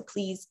them. So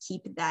please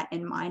keep that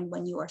in mind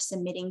when you are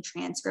submitting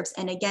transcripts.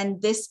 And again,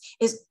 this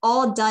is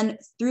all done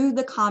through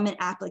the Common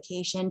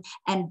Application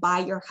and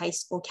by your high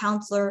school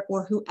counselor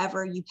or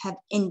whoever you have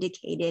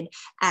indicated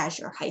as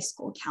your high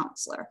school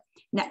counselor.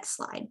 Next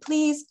slide,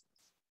 please.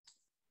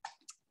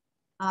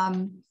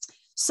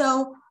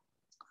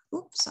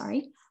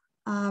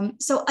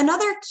 So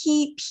another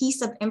key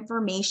piece of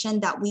information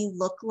that we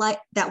look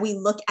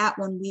at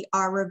when we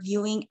are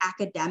reviewing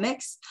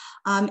academics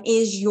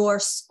is your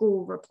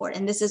school report.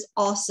 And this is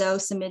also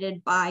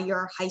submitted by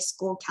your high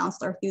school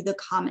counselor through the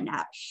Common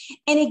App.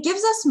 And it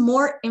gives us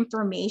more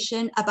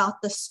information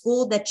about the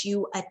school that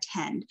you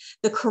attend,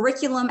 the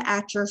curriculum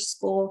at your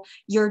school,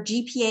 your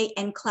GPA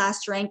and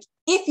class rank,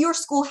 if your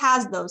school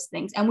has those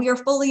things. And we are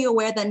fully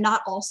aware that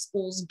not all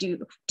schools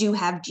do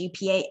have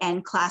GPA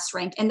and class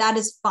rank, and that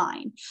is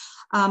fine.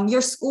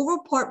 Your school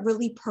report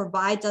really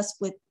provides us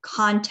with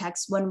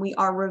context when we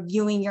are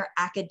reviewing your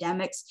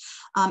academics,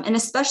 and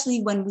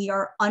especially when we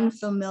are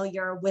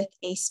unfamiliar with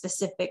a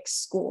specific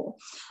school.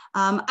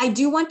 I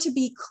do want to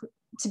be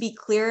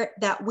clear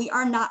that we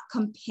are not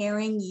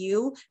comparing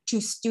you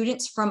to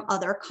students from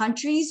other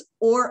countries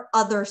or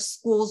other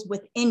schools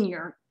within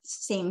your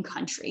same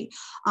country.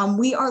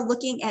 We are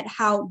looking at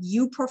how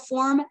you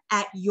perform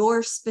at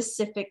your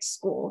specific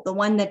school, the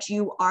one that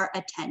you are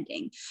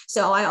attending.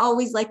 So I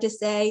always like to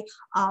say,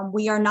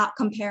 we are not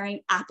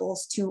comparing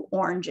apples to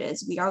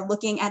oranges. We are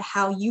looking at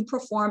how you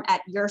perform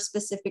at your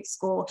specific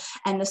school,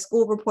 and the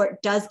school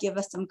report does give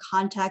us some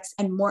context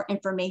and more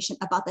information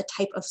about the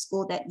type of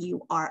school that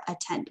you are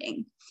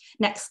attending.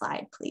 Next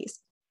slide, please.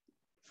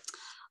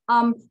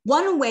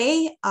 One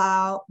way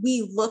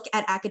we look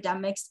at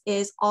academics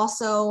is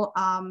also,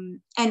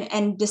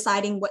 and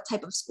deciding what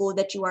type of school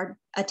that you are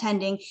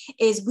attending,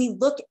 is we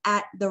look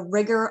at the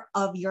rigor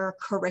of your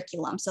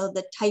curriculum. So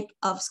the type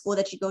of school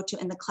that you go to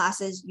and the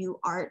classes you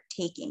are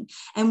taking.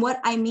 And what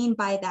I mean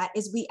by that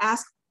is we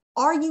ask,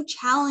 are you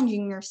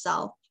challenging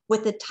yourself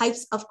with the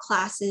types of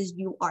classes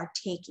you are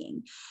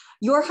taking?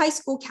 Your high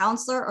school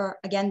counselor, or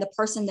again, the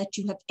person that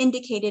you have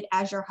indicated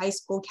as your high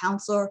school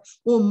counselor,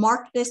 will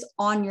mark this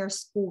on your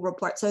school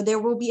report. So there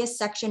will be a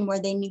section where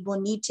they will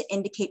need to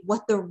indicate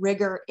what the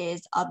rigor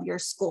is of your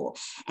school.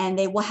 And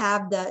they will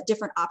have the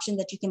different options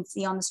that you can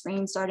see on the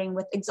screen, starting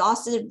with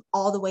exhaustive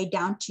all the way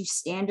down to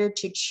standard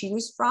to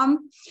choose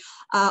from.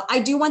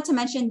 I do want to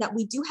mention that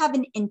we do have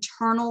an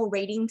internal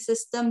rating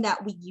system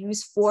that we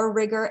use for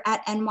rigor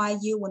at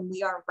NYU when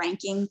we are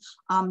ranking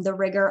the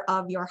rigor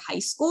of your high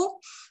school.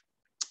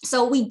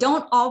 So we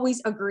don't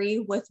always agree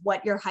with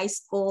what your high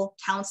school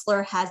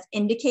counselor has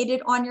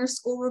indicated on your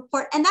school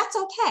report, and that's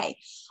okay.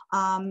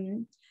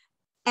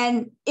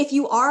 And if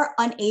you are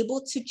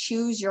unable to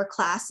choose your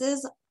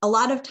classes, a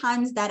lot of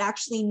times that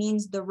actually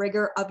means the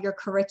rigor of your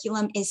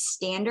curriculum is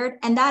standard,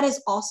 and that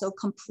is also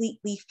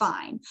completely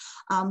fine.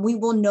 We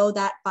will know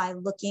that by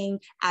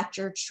looking at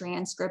your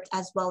transcript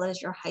as well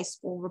as your high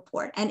school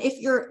report. And if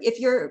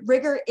your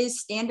rigor is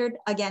standard,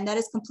 again, that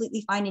is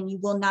completely fine, and you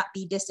will not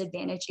be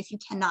disadvantaged if you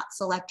cannot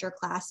select your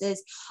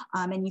classes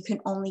and you can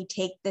only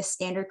take the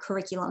standard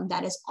curriculum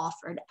that is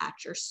offered at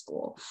your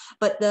school.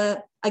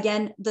 But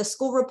again, the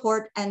school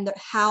report and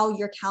how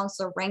your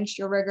counselor ranks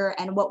your rigor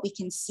and what we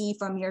can see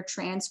from your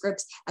transcripts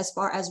as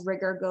far as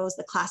rigor goes,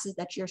 the classes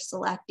that you're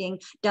selecting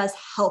does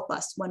help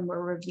us when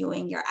we're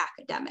reviewing your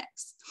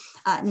academics.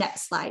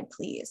 Next slide,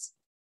 please.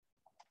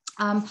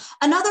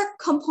 Another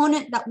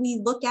component that we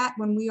look at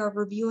when we are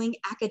reviewing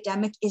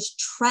academic is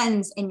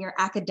trends in your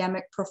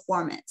academic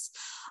performance.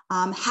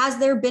 Has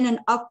there been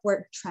an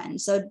upward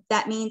trend? So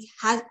that means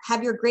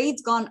have your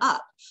grades gone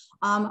up?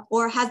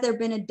 Or has there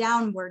been a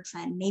downward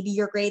trend? Maybe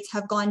your grades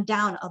have gone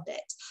down a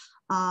bit.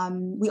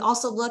 We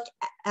also look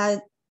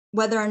at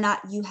whether or not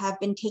you have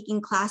been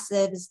taking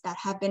classes that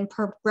have been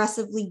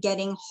progressively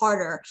getting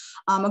harder.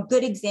 A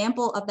good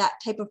example of that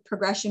type of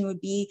progression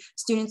would be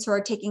students who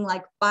are taking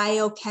like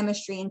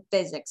biochemistry and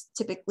physics.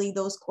 Typically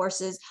those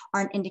courses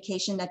are an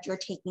indication that you're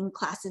taking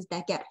classes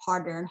that get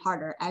harder and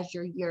harder as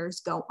your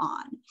years go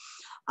on.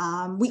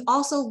 We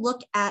also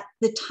look at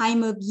the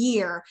time of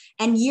year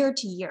and year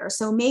to year.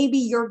 So maybe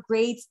your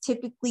grades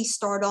typically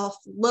start off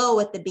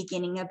low at the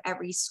beginning of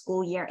every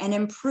school year and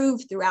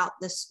improve throughout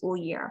the school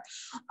year.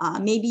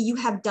 Maybe you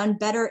have done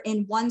better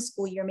in one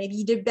school year. Maybe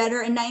you did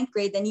better in 9th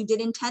grade than you did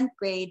in 10th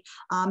grade.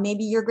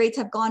 Maybe your grades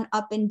have gone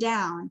up and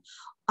down.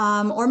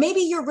 Or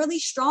maybe you're really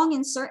strong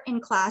in certain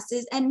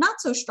classes and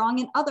not so strong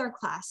in other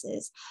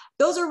classes.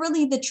 Those are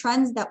really the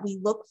trends that we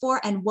look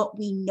for and what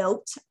we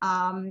note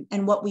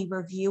and what we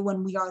review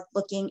when we are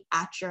looking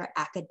at your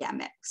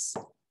academics.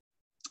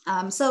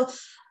 So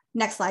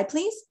next slide,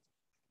 please.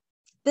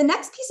 The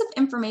next piece of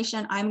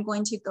information I'm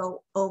going to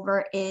go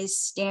over is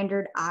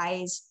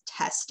standardized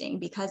testing,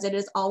 because it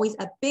is always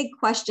a big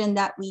question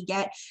that we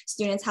get.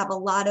 Students have a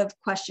lot of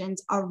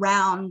questions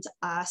around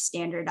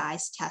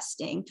standardized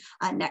testing.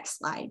 Next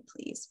slide,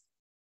 please.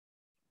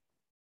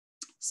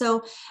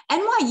 So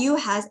NYU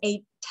has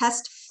a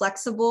test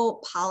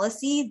flexible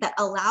policy that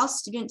allows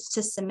students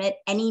to submit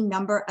any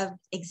number of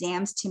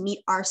exams to meet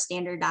our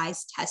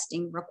standardized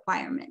testing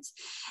requirements.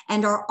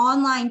 And our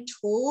online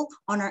tool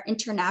on our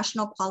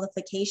international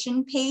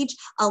qualification page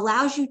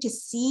allows you to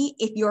see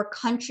if your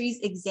country's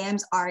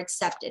exams are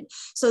accepted.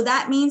 So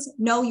that means,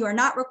 no, you are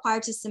not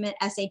required to submit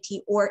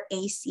SAT or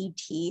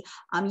ACT.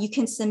 You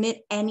can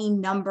submit any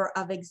number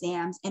of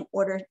exams in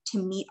order to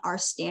meet our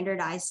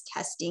standardized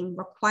testing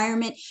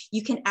requirement.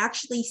 You can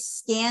actually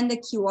scan the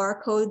QR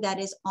code that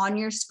is on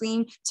your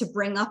screen to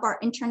bring up our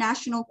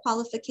international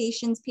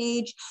qualifications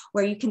page,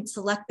 where you can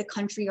select the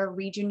country or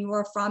region you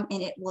are from,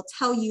 and it will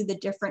tell you the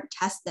different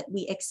tests that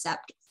we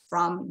accept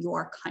from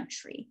your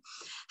country.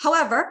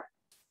 However,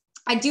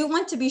 I do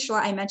want to be sure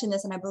I mentioned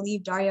this, and I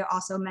believe Daria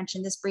also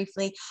mentioned this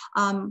briefly.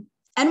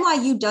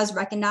 NYU does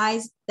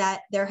recognize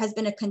that there has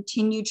been a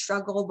continued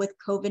struggle with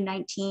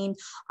COVID-19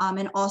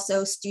 and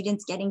also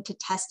students getting to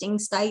testing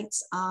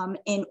sites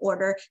in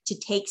order to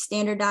take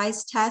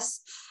standardized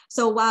tests.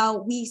 So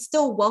while we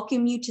still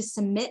welcome you to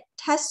submit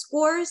test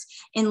scores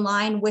in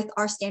line with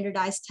our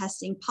standardized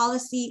testing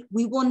policy,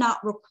 we will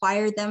not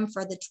require them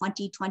for the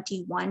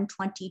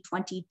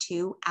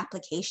 2021-2022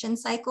 application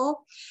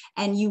cycle.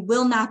 And you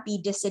will not be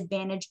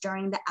disadvantaged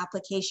during the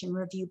application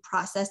review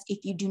process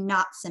if you do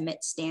not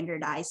submit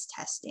standardized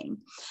testing.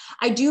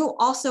 I do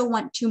also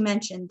want to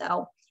mention,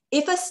 though,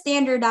 if a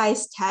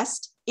standardized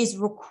test is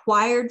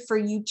required for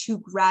you to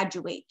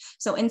graduate.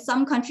 So in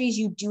some countries,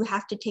 you do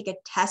have to take a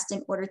test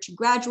in order to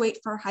graduate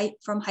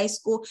from high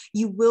school.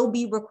 You will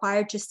be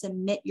required to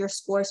submit your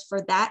scores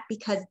for that,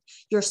 because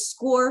your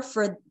score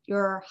for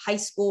your high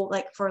school,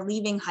 like for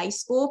leaving high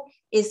school,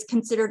 is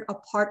considered a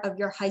part of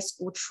your high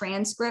school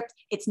transcript.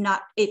 It's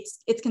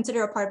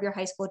considered a part of your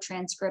high school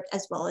transcript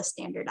as well as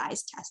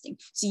standardized testing.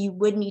 So you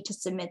would need to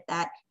submit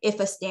that if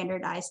a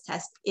standardized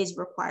test is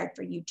required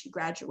for you to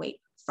graduate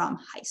from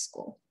high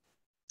school.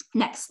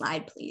 Next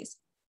slide, please.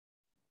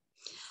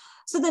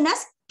 So the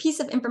next piece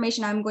of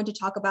information I'm going to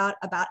talk about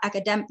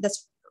academic,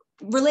 that's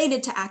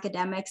related to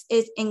academics,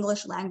 is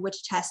English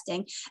language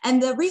testing.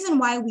 And the reason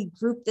why we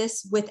group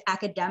this with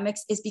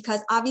academics is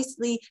because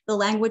obviously the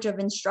language of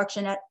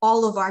instruction at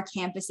all of our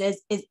campuses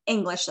is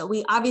English. So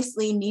we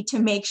obviously need to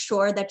make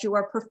sure that you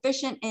are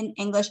proficient in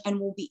English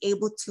and will be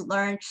able to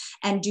learn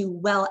and do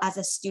well as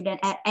a student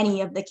at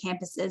any of the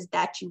campuses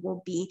that you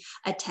will be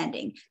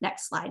attending.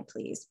 Next slide,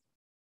 please.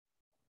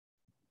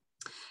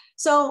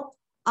 So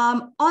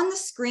on the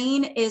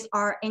screen is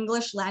our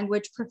English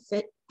language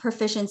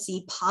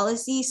proficiency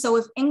policy. So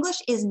if English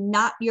is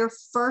not your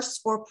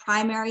first or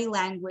primary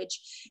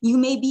language, you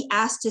may be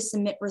asked to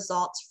submit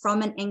results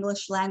from an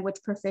English language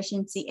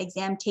proficiency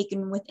exam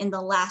taken within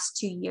the last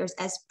 2 years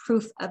as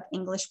proof of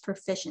English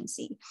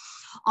proficiency.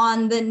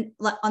 On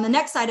the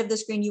next side of the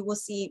screen, you will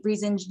see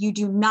reasons you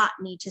do not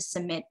need to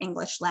submit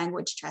English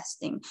language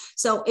testing.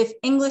 So if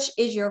English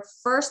is your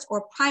first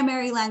or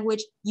primary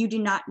language, you do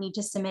not need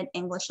to submit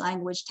English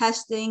language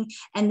testing.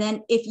 And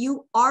then if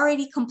you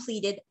already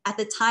completed at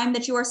the time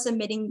that you are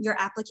submitting your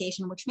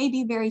application, which may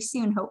be very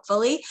soon,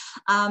 hopefully,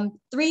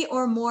 3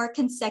 or more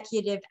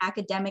consecutive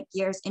academic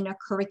years in a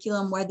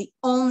curriculum where the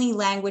only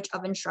language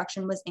of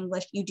instruction was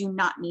English, you do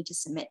not need to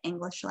submit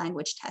English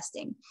language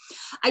testing.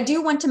 I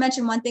do want to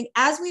mention one thing.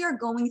 As we are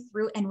going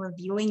through and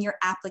reviewing your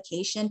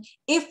application,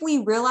 if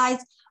we realize,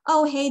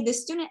 oh, hey, the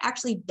student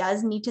actually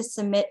does need to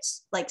submit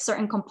like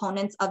certain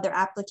components of their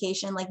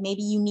application, like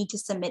maybe you need to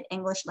submit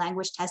English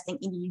language testing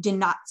and you did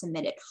not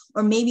submit it,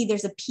 or maybe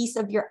there's a piece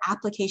of your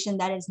application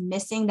that is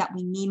missing that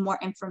we need more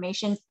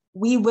information,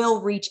 we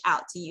will reach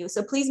out to you.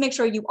 So please make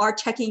sure you are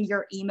checking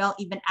your email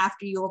even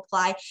after you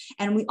apply.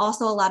 And we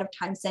also a lot of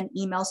times send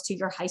emails to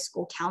your high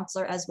school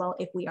counselor as well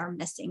if we are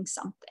missing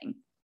something.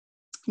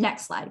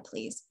 Next slide,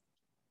 please.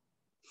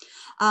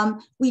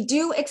 We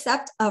do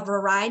accept a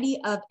variety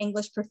of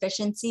English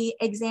proficiency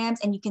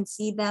exams, and you can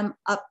see them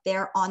up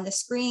there on the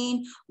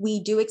screen. We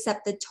do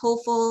accept the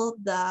TOEFL,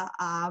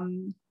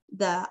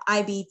 the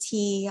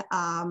IBT.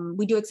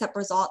 We do accept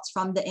results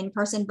from the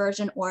in-person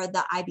version or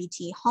the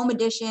IBT home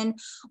edition.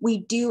 We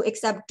do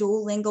accept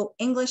Duolingo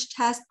English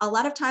test. A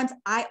lot of times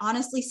I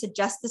honestly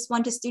suggest this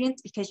one to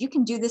students because you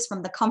can do this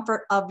from the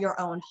comfort of your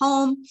own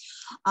home.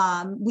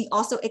 We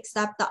also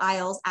accept the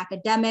IELTS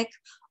academic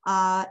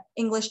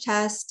English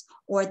test,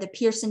 or the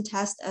Pearson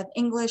test of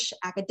English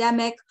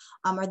academic,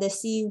 or the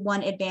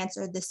C1 advanced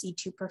or the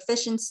C2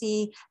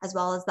 proficiency, as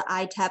well as the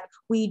ITEP.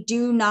 We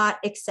do not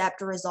accept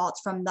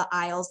results from the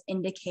IELTS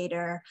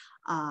indicator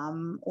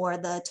or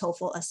the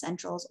TOEFL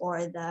essentials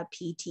or the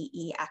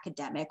PTE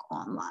academic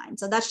online.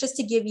 So that's just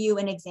to give you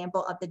an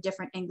example of the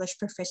different English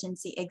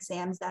proficiency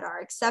exams that are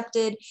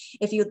accepted.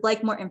 If you'd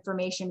like more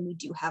information, we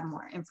do have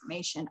more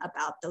information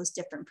about those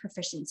different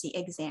proficiency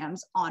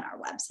exams on our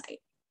website.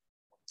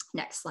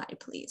 Next slide,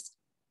 please.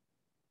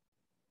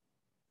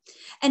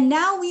 And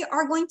now we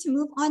are going to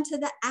move on to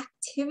the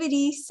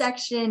activity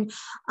section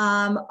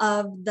of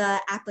the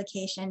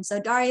application. So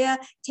Daria,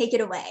 take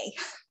it away.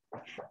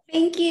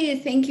 Thank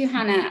you,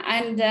 Hannah.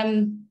 And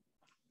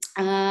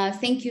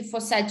thank you for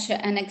such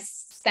an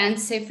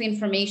extensive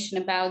information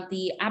about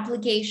the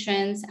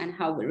applications and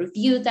how we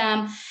review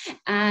them.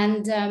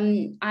 And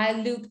I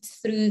looked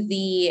through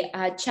the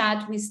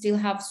chat. We still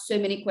have so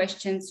many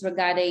questions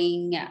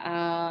regarding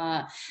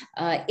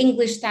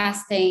English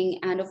testing.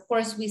 And of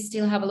course, we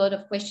still have a lot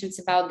of questions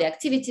about the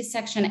activity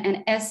section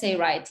and essay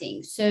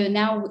writing. So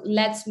now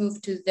let's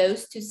move to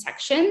those two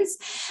sections.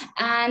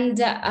 And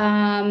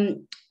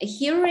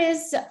here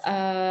is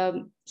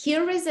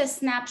a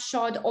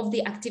snapshot of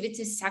the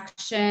activities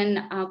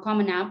section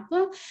coming up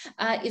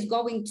is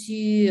going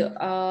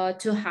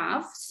to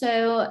have.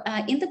 So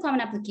in the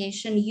common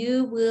application,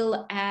 you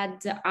will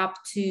add up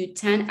to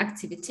 10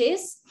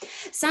 activities.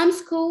 Some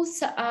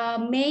schools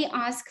may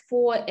ask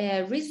for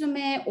a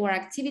resume or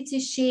activity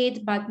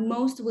sheet, but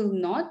most will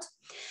not.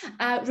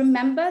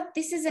 Remember,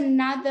 this is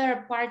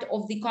another part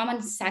of the common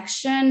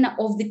section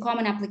of the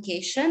common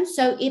application.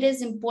 So it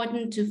is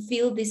important to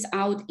fill this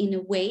out in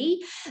a way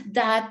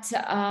that,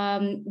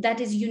 that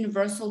is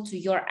universal to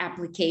your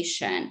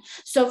application.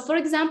 So for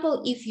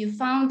example, if you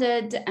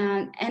founded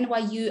an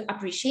NYU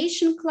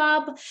Appreciation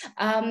Club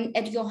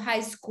at your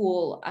high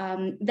school,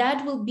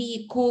 that will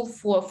be cool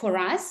for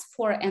us,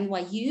 for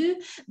NYU.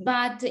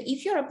 But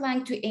if you're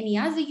applying to any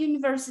other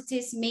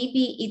universities,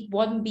 maybe it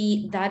won't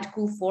be that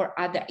cool for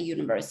other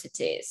universities.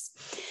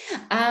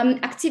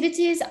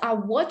 Activities are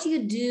what you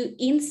do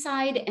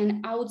inside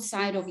and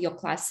outside of your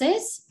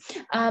classes,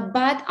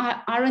 but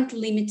aren't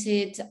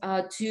limited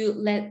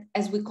to,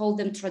 as we call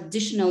them,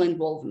 traditional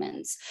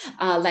involvements,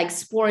 like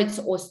sports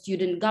or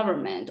student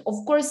government.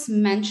 Of course,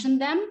 mention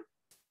them,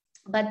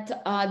 but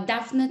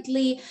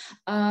definitely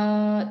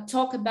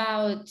talk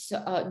about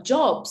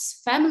jobs,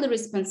 family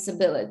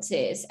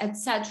responsibilities,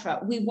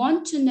 etc. We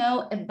want to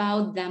know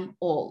about them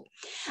all.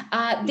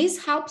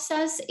 This helps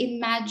us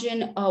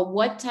imagine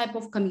what type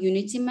of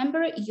community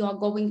member you are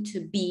going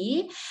to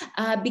be,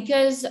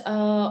 because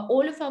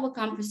all of our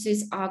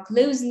campuses are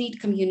close-knit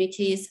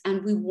communities,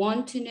 and we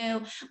want to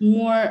know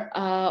more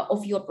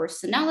of your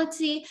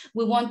personality.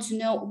 We want to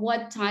know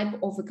what type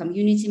of a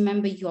community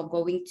member you are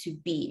going to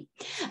be.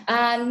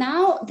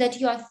 Now that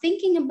you are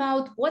thinking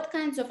about what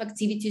kinds of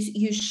activities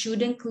you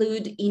should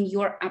include in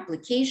your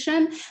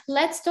application,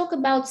 let's talk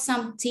about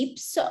some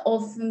tips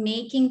of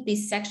making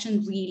this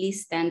section really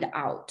stand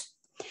out.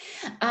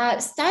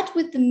 Start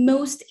with the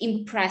most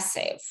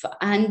impressive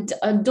and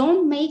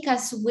don't make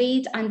us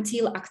wait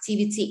until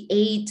activity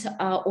 8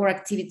 or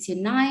activity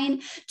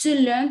 9 to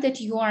learn that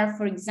you are,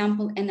 for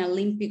example, an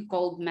Olympic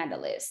gold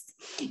medalist.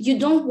 You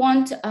don't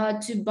want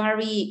to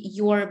bury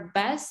your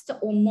best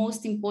or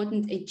most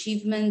important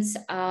achievements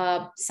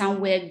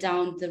somewhere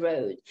down the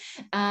road.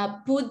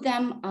 Put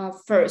them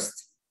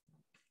first.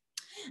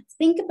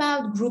 Think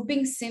about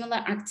grouping similar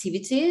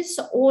activities,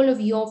 all of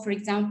your, for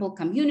example,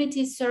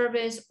 community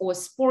service or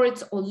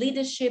sports or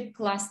leadership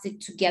clustered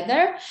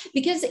together,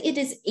 because it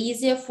is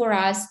easier for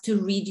us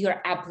to read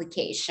your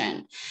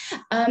application.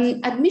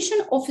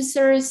 Admission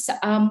officers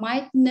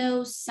might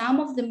know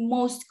some of the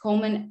most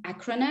common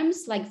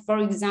acronyms, like, for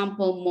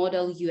example,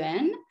 Model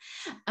UN,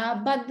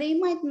 but they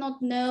might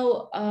not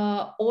know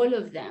all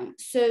of them.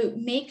 So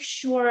make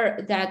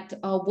sure that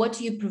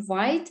what you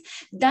provide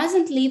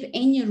doesn't leave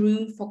any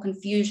room for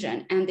confusion,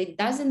 and it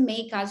doesn't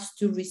make us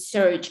to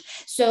research.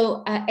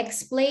 So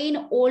explain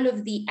all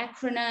of the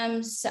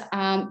acronyms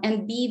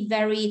and be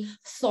very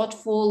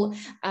thoughtful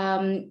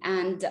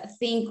and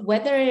think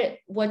whether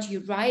what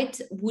you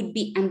write would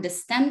be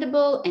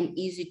understandable and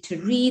easy to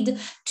read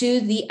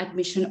to the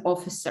admission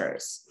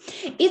officers.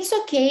 It's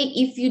okay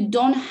if you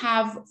don't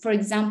have, for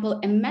example,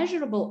 a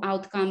measurable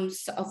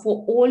outcomes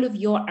for all of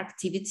your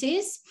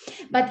activities,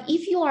 but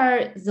if you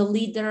are the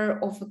leader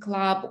of a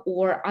club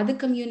or other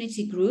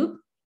community group,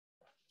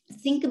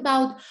 think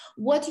about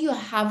what you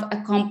have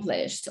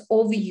accomplished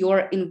over your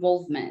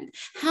involvement.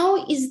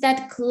 How is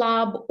that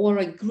club or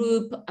a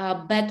group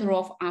better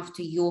off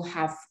after you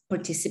have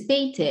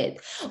participated?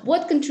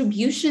 What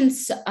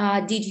contributions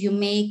did you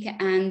make,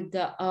 and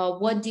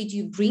what did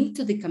you bring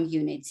to the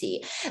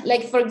community?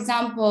 Like, for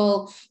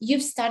example,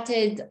 you've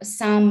started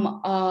some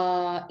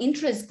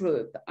interest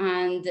group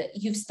and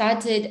you've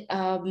started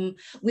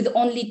with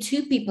only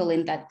 2 people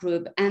in that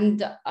group,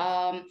 and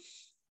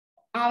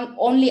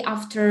only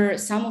after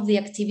some of the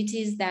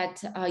activities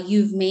that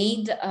you've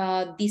made,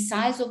 the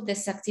size of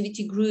this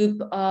activity group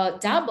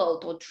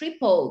doubled or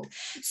tripled.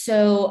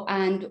 So,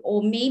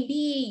 or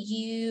maybe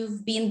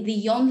you've been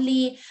the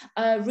only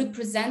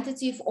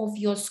representative of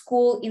your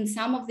school in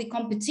some of the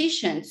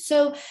competitions.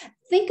 So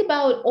think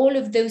about all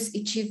of those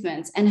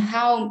achievements and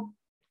how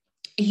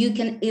you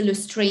can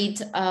illustrate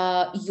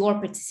your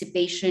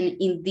participation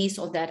in this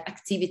or that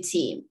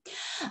activity.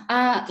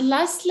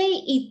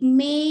 Lastly, it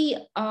may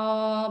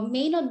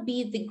not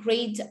be the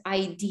great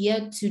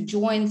idea to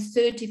join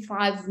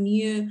 35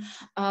 new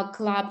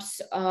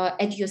clubs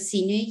at your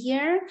senior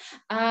year.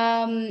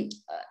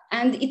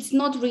 And it's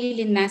not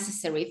really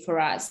necessary for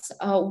us.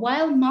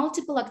 While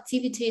multiple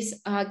activities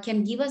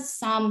can give us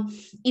some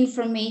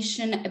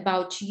information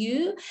about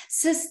you,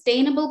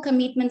 sustainable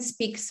commitment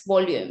speaks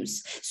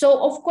volumes.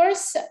 So of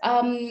course,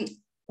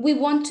 we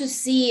want to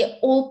see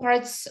all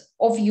parts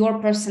of your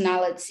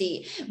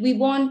personality. We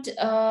want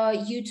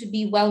you to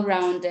be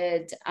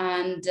well-rounded,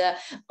 and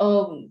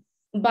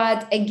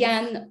but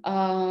again,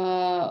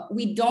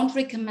 we don't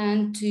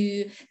recommend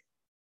to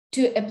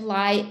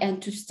apply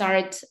and to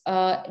start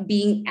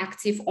being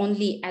active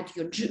only at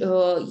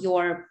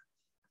your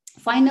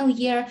final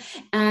year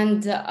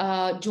and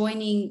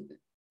joining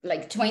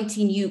like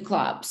 20 new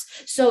clubs.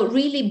 So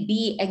really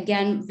be,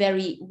 again,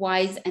 very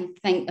wise and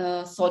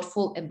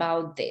thoughtful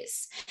about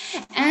this.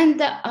 And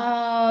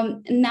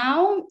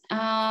now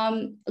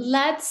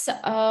let's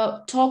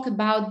talk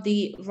about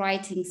the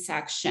writing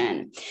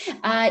section.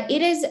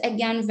 It is,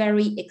 again,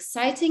 very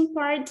exciting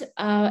part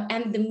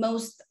and the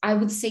most, I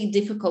would say,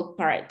 difficult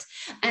part.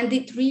 And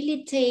it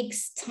really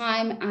takes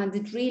time, and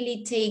it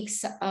really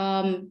takes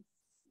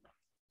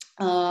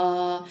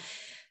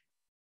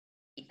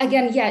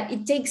again, yeah,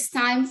 it takes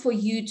time for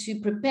you to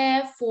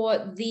prepare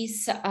for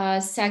this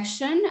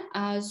section.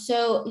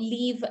 So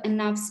leave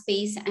enough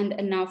space and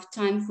enough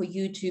time for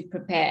you to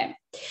prepare.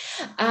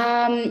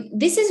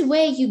 This is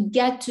where you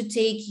get to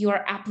take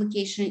your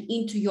application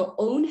into your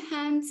own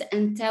hands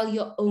and tell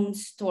your own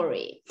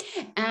story.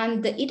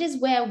 And it is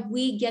where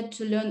we get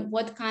to learn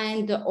what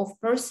kind of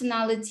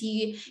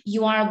personality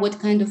you are, what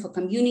kind of a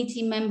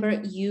community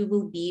member you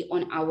will be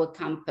on our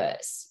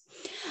campus.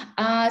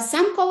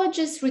 Some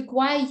colleges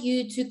require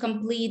you to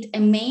complete a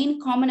main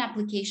common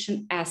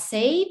application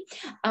essay,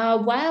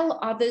 while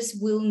others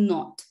will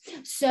not.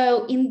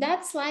 So in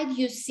that slide,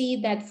 you see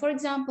that, for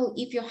example,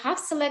 if you have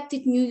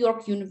selected New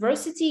York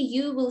University,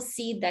 you will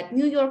see that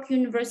New York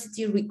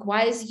University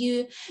requires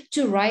you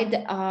to write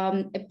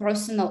a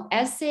personal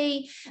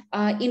essay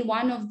in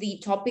one of the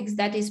topics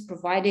that is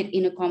provided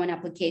in a common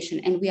application.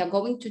 And we are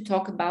going to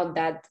talk about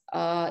that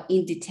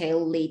in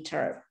detail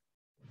later.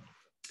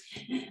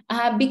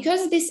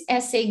 Because this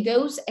essay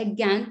goes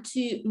again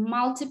to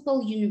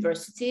multiple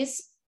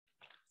universities,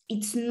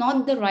 it's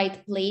not the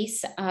right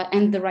place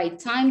and the right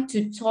time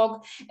to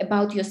talk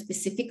about your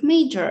specific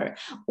major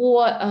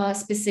or a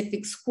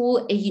specific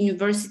school, a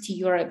university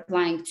you're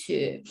applying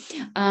to.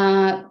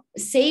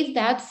 Save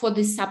that for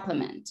the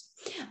supplement.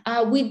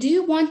 We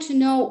do want to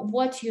know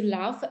what you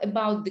love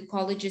about the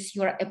colleges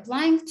you're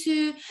applying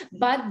to,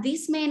 but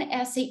this main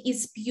essay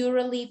is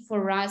purely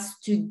for us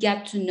to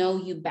get to know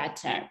you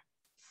better.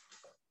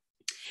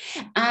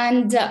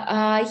 And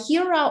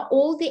here are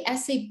all the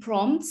essay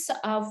prompts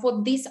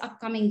for this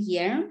upcoming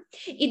year.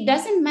 It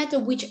doesn't matter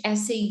which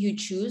essay you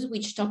choose,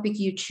 which topic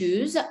you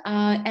choose,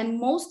 and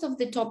most of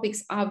the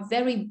topics are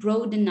very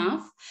broad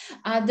enough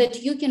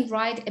that you can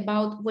write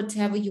about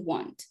whatever you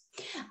want.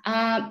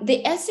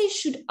 The essay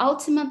should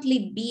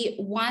ultimately be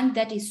one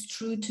that is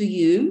true to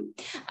you.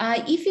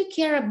 If you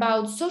care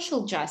about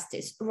social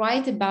justice,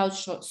 write about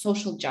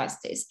social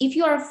justice. If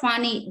you are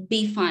funny,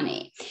 be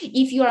funny.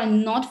 If you are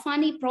not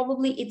funny,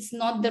 probably it's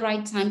not the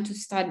right time to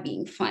start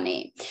being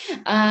funny.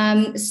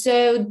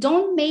 So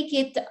don't make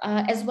it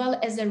as well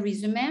as a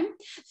resume.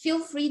 Feel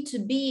free to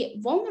be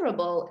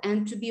vulnerable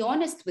and to be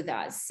honest with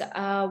us.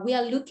 We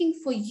are looking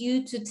for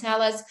you to tell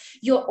us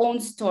your own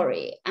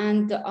story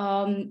and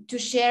to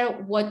share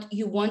what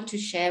you want to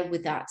share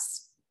with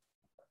us.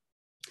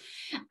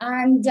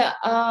 And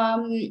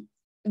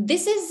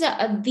this is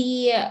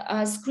the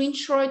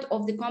screenshot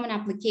of the common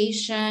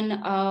application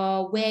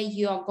where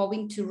you are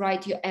going to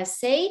write your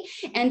essay.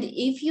 And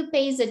if you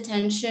pay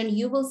attention,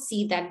 you will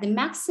see that the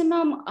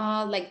maximum,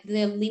 like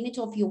the limit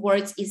of your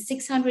words is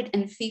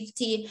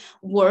 650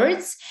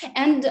 words.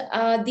 And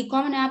the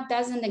Common App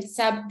doesn't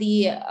accept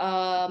the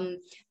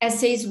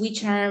essays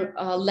which are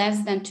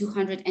less than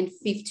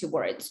 250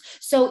 words.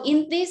 So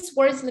in this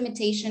words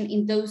limitation,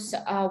 in those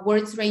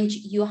words range,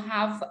 you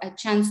have a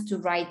chance to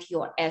write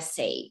your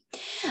essay.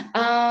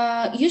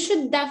 You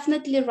should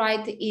definitely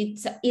write it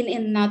in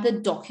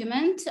another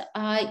document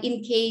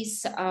in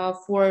case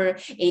for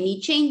any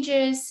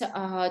changes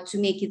to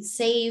make it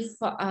safe.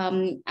 But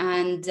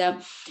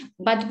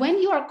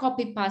when you are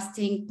copy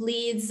pasting,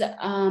 please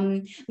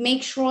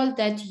make sure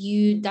that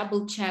you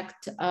double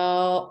checked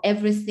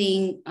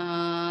everything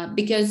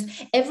because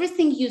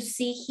everything you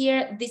see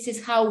here, this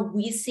is how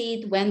we see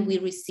it when we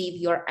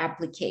receive your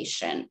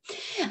application.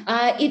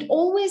 It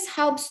always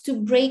helps to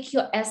break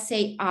your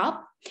essay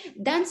up.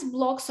 Dense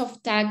blocks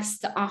of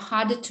text are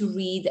harder to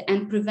read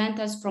and prevent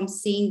us from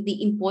seeing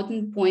the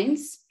important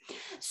points.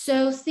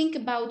 So think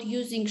about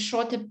using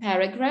shorter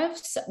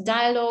paragraphs,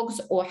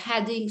 dialogues, or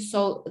headings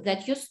so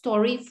that your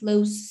story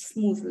flows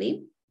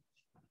smoothly.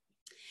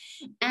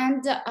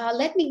 And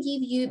let me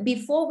give you,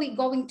 before we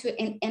go into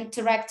an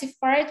interactive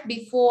part,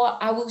 before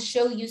I will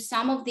show you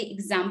some of the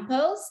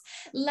examples,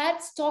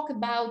 let's talk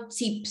about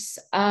tips.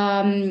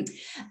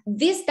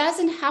 This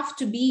doesn't have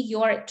to be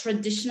your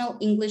traditional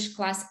English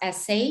class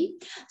essay.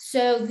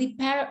 So the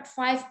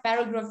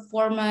 5-paragraph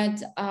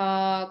format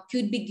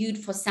could be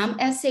good for some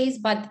essays,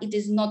 but it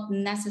is not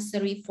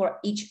necessary for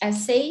each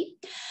essay.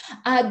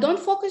 Don't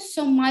focus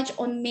so much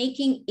on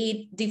making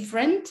it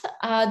different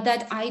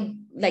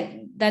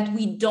that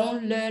we don't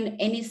learn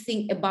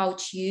anything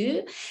about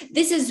you.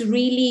 This is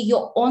really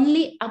your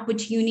only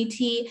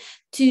opportunity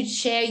to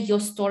share your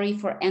story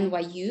for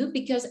NYU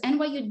because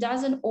NYU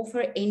doesn't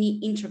offer any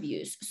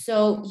interviews.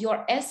 So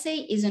your essay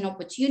is an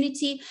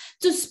opportunity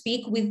to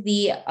speak with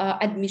the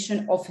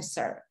admission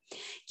officer.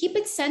 Keep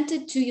it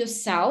centered to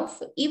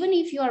yourself, even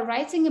if you are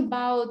writing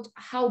about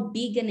how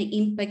big an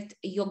impact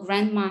your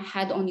grandma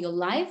had on your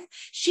life.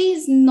 She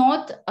is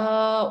not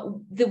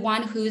the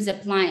one who is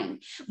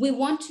applying. We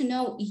want to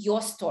know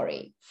your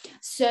story.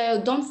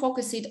 So don't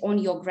focus it on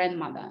your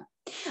grandmother.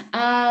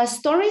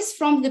 Stories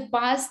from the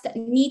past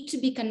need to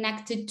be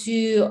connected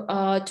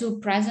to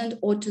present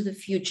or to the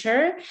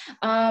future.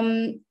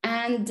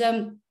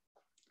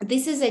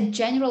 This is a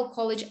general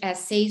college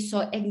essay.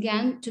 So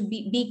again, to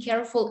be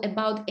careful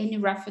about any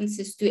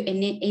references to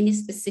any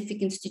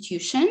specific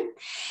institution.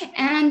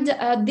 And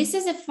this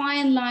is a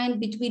fine line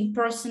between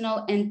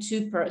personal and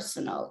too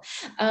personal.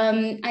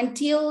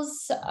 Until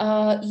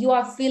you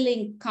are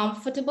feeling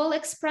comfortable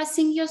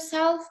expressing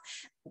yourself,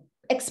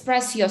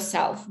 express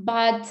yourself.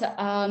 But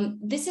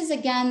this is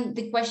again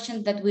the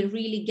question that we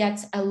really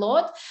get a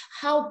lot,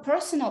 how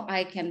personal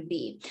I can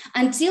be.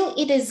 Until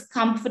it is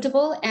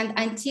comfortable and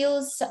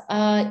until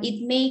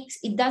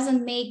it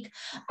doesn't make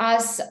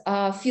us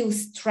feel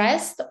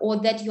stressed or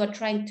that you are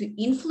trying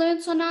to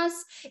influence on us,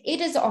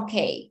 it is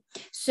okay.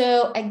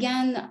 So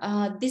again,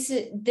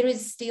 there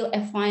is still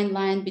a fine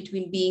line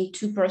between being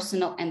too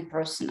personal and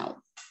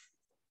personal.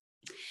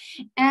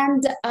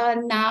 And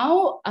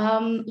now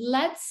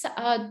let's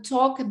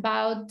talk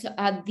about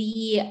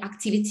the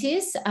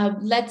activities.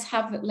 Let's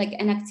have like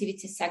an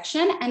activity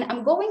section, and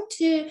I'm going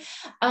to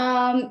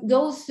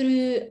go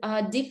through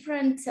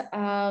different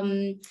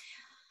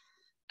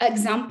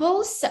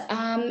examples,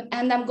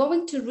 and I'm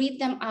going to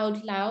read them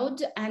out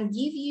loud and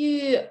give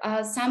you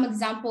some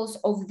examples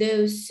of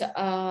those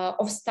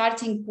of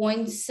starting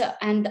points.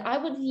 And I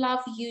would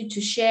love you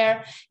to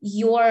share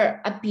your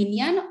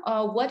opinion.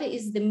 What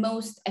is the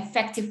most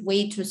effective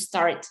way to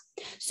start?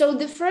 So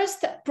the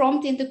first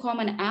prompt in the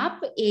Common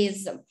App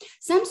is,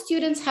 some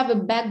students have a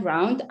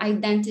background,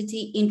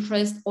 identity,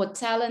 interest, or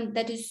talent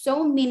that is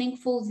so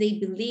meaningful they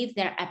believe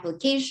their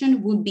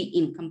application would be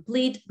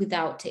incomplete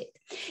without it.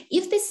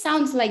 If this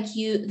sounds like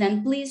you,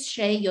 then please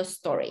share your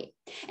story.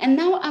 And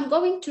now I'm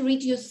going to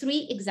read you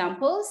 3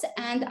 examples,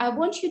 and I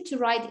want you to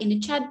write in the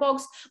chat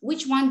box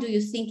which one do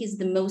you think is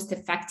the most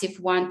effective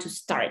one to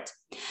start.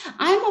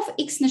 I'm of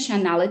X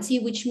nationality,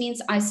 which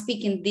means I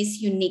speak in this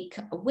unique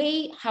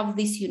way, have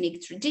these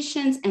unique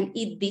traditions, and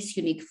eat these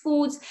unique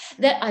foods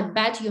that I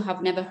bet you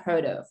have never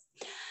heard of.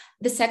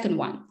 The second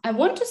one, I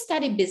want to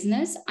study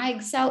business, I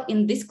excel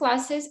in these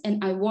classes,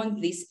 and I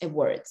want these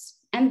awards.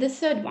 And the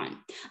third one,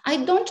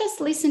 I don't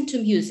just listen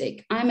to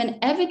music. I'm an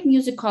avid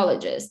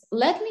musicologist.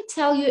 Let me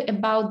tell you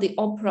about the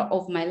opera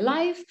of my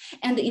life,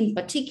 and in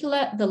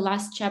particular, the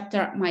last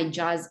chapter, my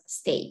jazz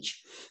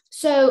stage.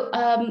 So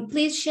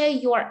please share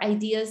your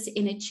ideas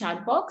in a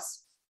chat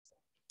box.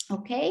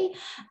 Okay,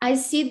 I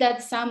see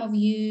that some of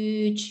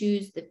you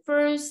choose the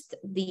first,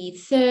 the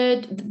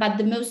third, but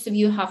the most of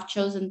you have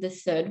chosen the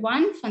third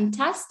one.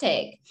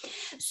 Fantastic.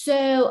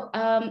 So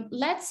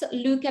let's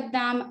look at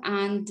them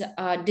and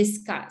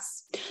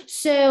discuss.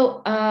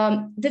 So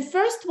the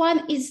first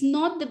one is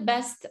not the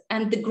best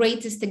and the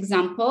greatest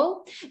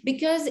example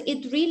because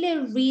it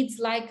really reads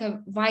like a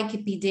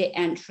Wikipedia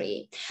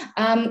entry.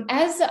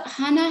 As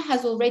Hannah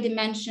has already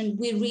mentioned,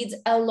 we read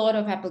a lot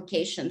of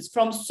applications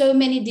from so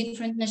many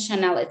different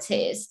nationalities.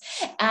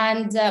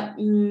 And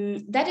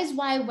that is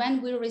why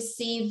when we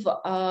receive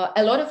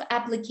a lot of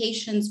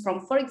applications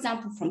from, for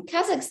example, from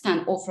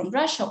Kazakhstan or from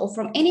Russia or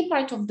from any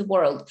part of the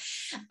world,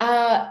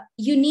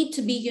 you need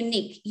to be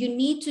unique. You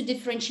need to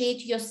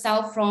differentiate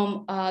yourself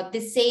from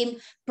the same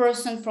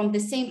person, from the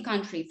same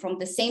country, from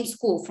the same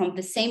school, from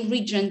the same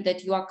region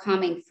that you are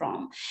coming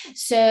from.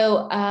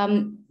 So,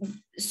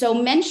 so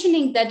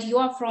mentioning that you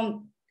are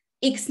from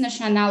X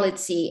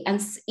nationality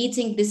and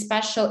eating the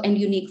special and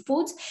unique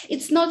foods,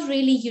 it's not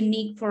really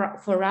unique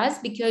for us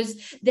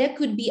because there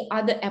could be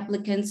other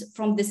applicants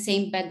from the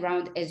same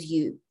background as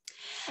you.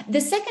 The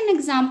second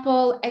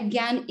example,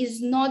 again,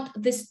 is not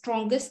the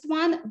strongest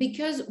one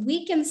because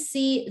we can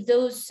see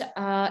those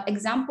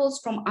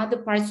examples from other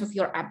parts of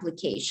your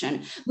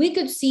application. We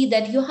could see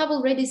that you have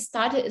already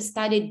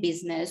studied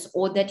business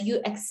or that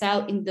you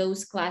excel in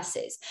those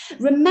classes.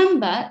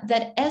 Remember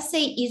that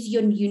essay is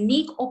your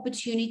unique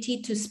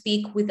opportunity to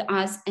speak with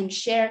us and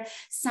share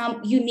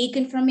some unique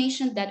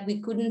information that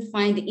we couldn't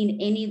find in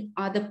any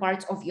other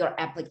parts of your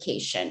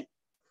application.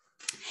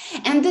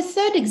 And the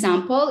third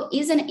example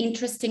is an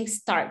interesting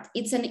start.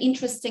 It's an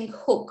interesting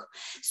hook.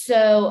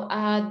 So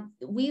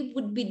we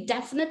would be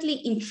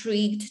definitely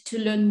intrigued to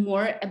learn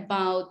more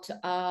about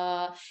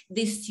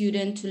this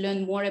student, to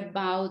learn more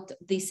about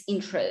these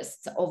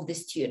interests of the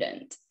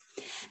student.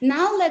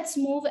 Now let's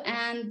move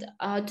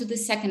to the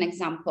second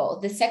example.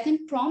 The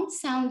second prompt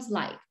sounds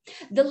like,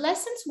 the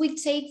lessons we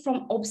take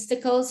from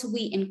obstacles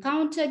we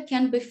encounter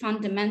can be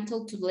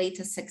fundamental to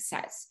later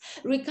success.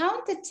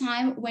 Recount a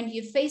time when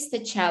you faced a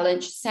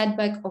challenge,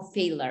 setback, or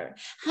failure.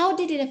 How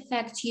did it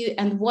affect you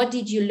and what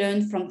did you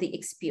learn from the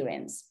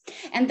experience?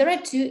 And there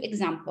are 2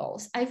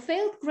 examples. I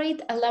failed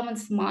grade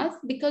 11th math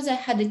because I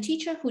had a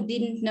teacher who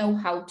didn't know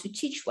how to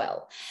teach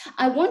well.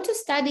 I want to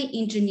study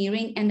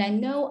engineering and I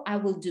know I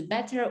will do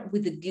better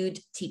with a good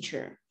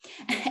teacher.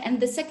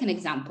 And the second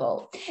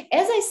example,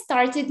 as I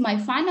started my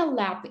final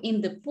lap in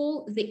the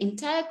pool, the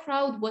entire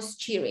crowd was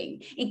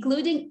cheering,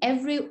 including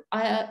every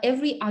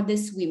other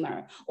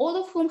swimmer, all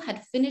of whom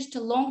had finished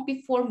long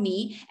before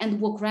me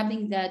and were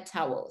grabbing their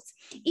towels.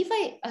 If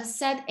I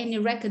set any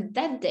record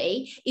that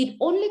day, it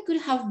only could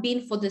have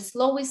been for the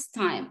slowest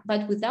time,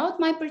 but without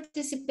my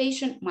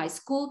participation, my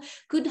school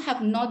could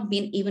have not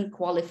been even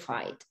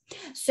qualified.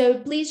 So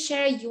please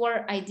share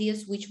your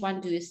ideas. Which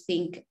one do you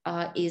think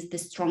is the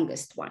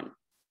strongest one?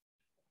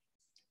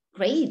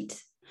 Great,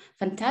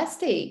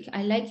 fantastic.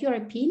 I like your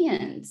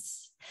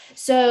opinions.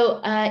 So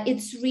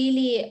it's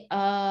really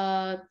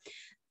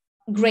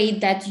great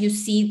that you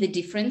see the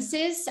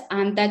differences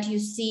and that you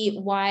see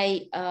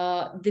why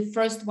the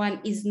first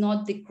one is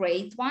not the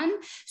great one.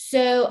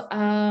 So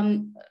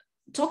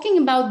talking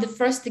about the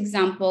first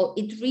example,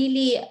 it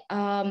really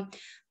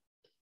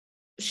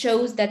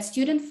shows that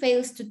student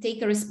fails to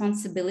take a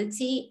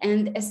responsibility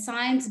and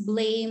assigns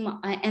blame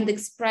and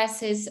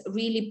expresses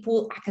really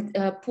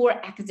poor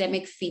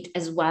academic fit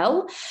as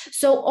well.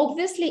 So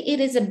obviously it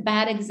is a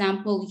bad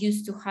example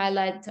used to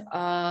highlight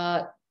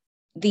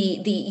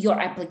your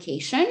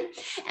application.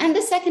 And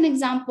the second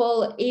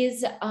example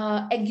is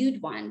a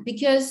good one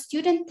because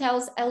student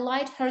tells a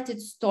light-hearted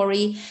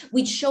story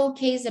which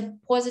showcases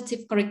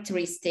positive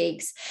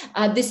characteristics.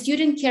 The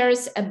student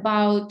cares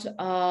about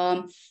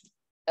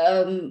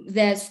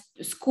their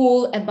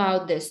school,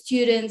 about the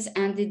students,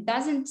 and it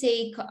doesn't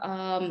take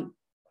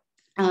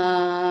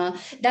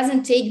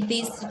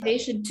this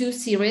situation too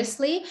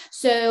seriously.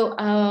 So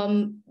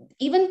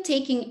even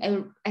taking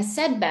a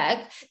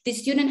setback, the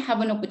student have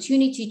an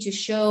opportunity to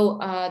show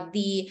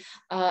the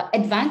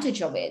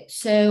advantage of it.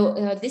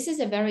 So this is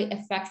a very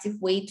effective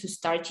way to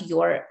start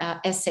your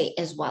essay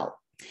as well.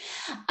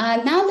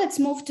 Now let's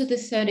move to the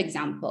third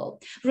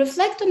example.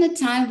 Reflect on a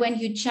time when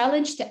you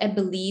challenged a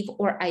belief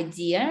or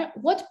idea.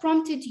 What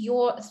prompted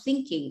your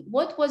thinking?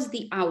 What was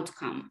the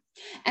outcome?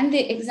 And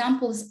the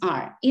examples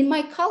are, in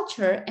my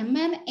culture, a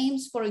man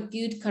aims for a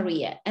good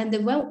career and the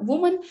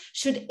woman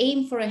should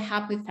aim for a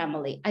happy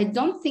family. I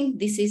don't think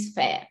this is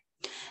fair.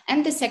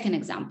 And the second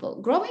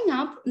example, growing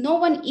up, no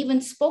one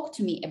even spoke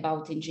to me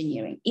about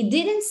engineering. It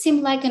didn't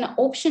seem like an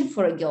option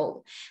for a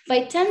girl.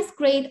 By 10th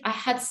grade, I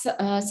had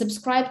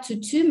subscribed to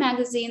 2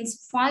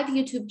 magazines, 5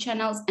 YouTube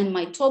channels, and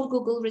my top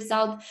Google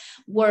result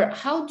were,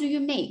 how do you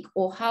make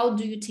or how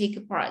do you take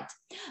apart?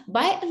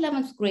 By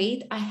 11th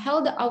grade, I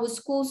held our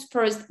school's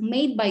first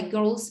Made by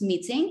Girls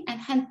meeting and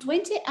had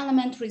 20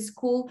 elementary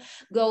school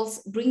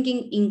girls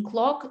bringing in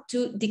clock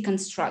to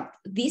deconstruct.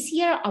 This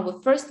year,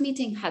 our first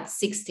meeting had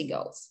 60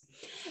 girls.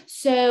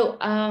 So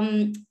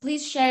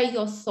please share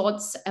your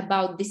thoughts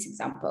about these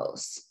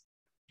examples.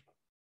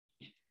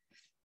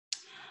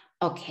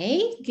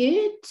 Okay,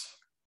 good.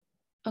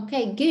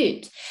 Okay,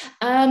 good.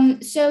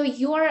 So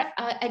you're,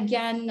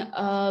 again,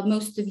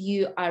 most of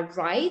you are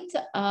right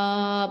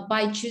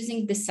by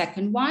choosing the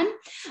second one.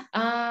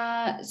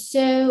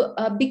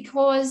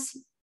 Because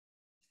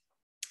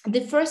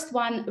the first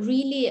one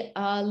really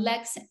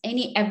lacks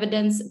any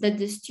evidence that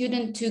the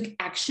student took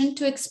action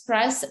to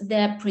express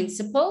their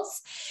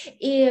principles.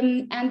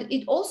 And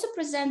it also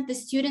presents the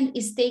student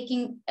is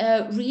taking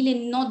a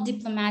really not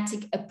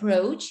diplomatic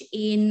approach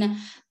in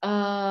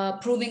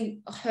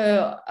proving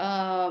her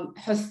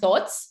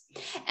thoughts.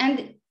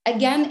 And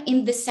again,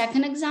 in the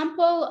second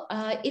example,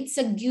 it's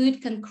a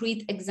good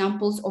concrete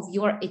examples of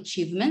your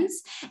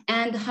achievements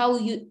and how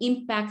you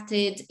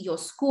impacted your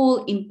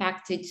school,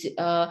 impacted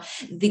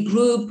the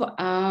group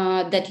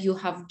that you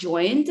have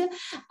joined.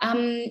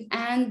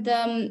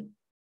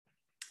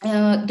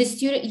 The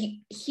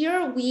student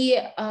here, we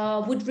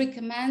would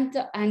recommend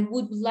and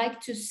would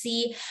like to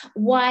see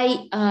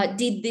why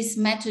did this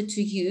matter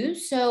to you.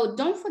 So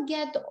don't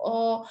forget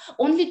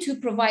only to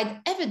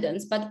provide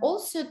evidence, but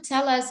also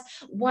tell us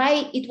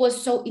why it was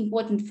so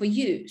important for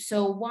you.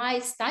 So why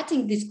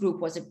starting this group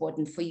was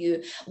important for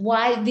you,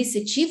 why this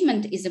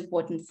achievement is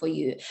important for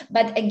you.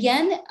 But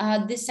again,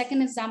 the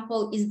second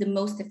example is the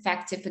most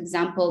effective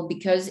example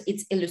because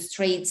it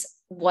illustrates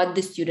what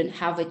the student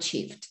have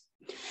achieved.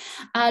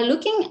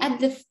 Looking at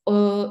the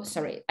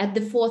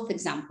fourth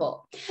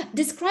example,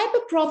 describe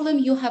a problem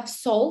you have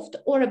solved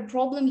or a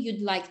problem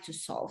you'd like to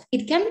solve.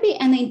 It can be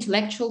an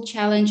intellectual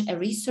challenge, a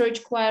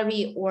research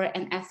query, or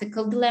an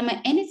ethical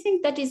dilemma,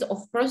 anything that is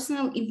of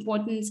personal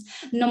importance,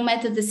 no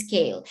matter the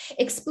scale.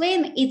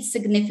 Explain its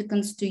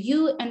significance to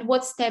you and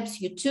what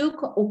steps you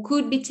took or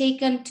could be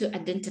taken to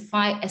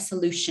identify a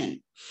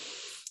solution.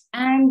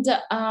 And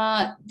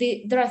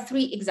there are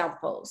 3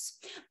 examples.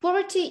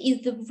 Poverty is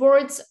the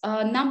world's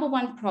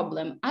 #1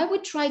 problem. I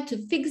would try to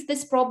fix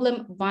this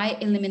problem by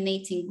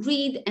eliminating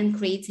greed and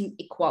creating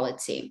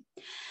equality.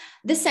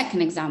 The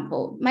second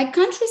example, my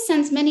country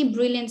sends many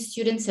brilliant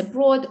students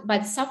abroad,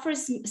 but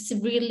suffers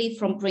severely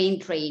from brain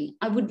drain.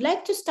 I would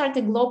like to start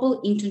a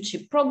global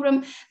internship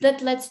program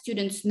that lets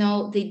students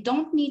know they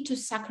don't need to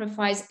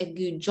sacrifice a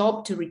good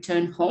job to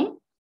return home.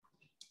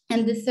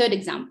 And the third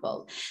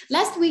example,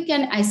 last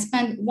weekend, I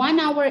spent 1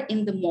 hour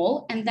in the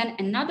mall and then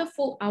another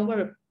full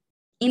hour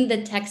in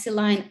the taxi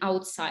line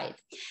outside.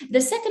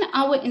 The second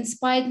hour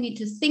inspired me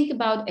to think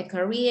about a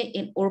career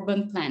in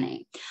urban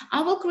planning.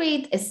 I will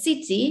create a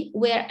city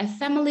where a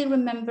family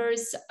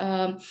remembers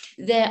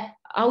their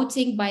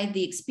outing by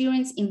the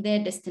experience in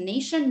their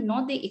destination,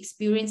 not the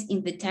experience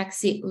in the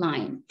taxi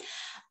line.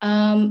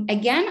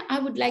 Again, I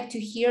would like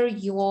to hear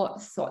your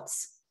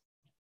thoughts.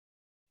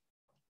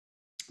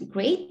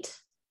 Great.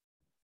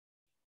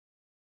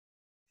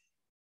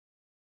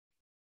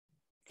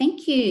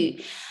 Thank you.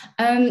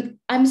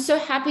 I'm so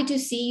happy to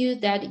see you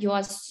that you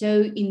are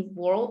so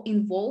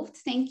involved.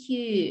 Thank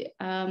you.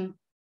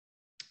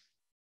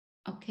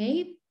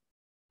 Okay,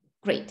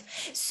 great.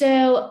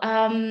 So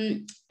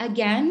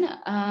again,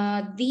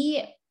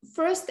 the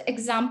first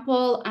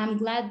example, I'm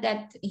glad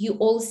that you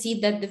all see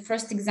that the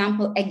first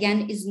example,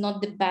 again, is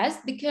not the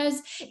best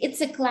because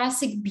it's a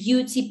classic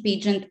beauty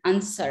pageant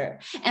answer.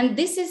 And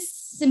this is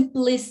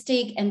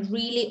simplistic and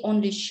really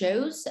only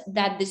shows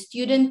that the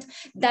student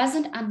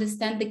doesn't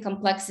understand the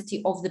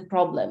complexity of the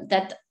problem,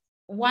 that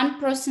one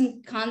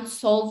person can't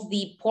solve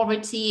the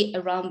poverty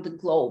around the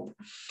globe.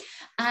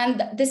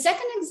 And the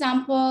second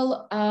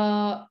example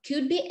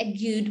could be a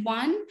good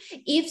one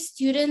if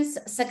students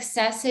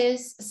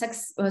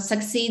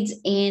succeeds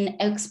in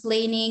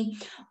explaining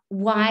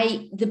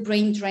why the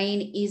brain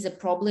drain is a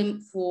problem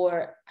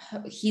for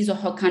his or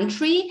her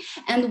country,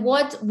 and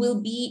what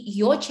will be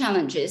your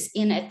challenges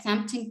in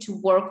attempting to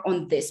work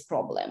on this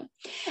problem.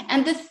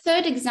 And the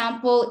third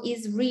example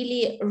is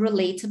really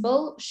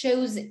relatable,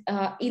 shows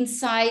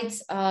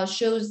insights,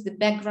 shows the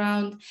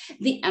background.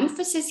 The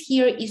emphasis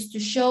here is to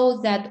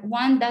show that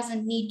one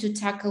doesn't need to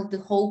tackle the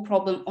whole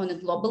problem on a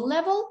global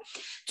level,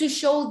 to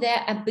show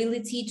their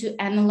ability to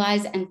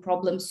analyze and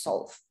problem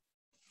solve.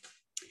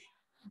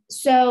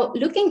 So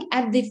looking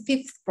at the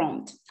fifth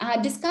prompt,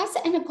 discuss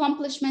an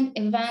accomplishment,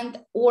 event,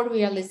 or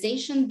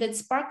realization that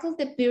sparkled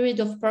a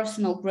period of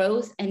personal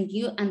growth and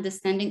new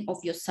understanding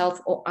of yourself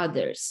or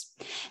others.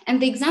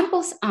 And the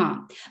examples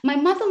are, my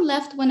mother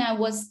left when I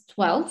was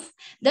 12.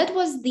 That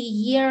was the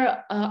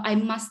year I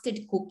mastered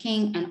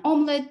cooking an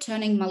omelette,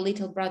 turning my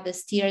little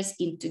brother's tears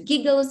into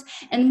giggles,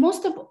 and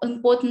most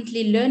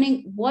importantly,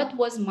 learning what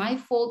was my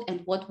fault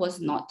and what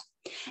was not.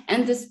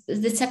 And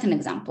the second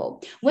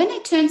example, when I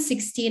turned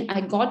 16,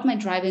 I got my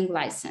driving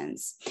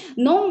license.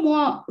 No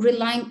more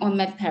relying on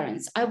my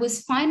parents. I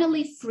was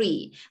finally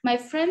free. My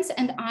friends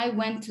and I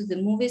went to the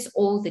movies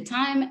all the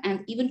time and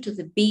even to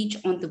the beach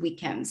on the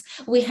weekends.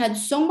 We had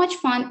so much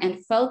fun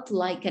and felt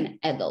like an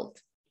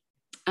adult.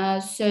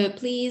 So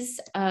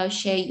please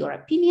share your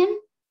opinion.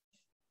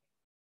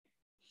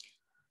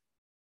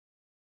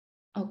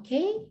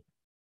 Okay.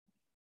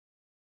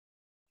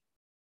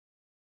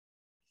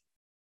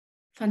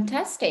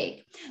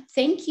 Fantastic.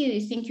 Thank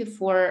you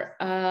for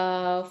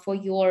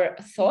your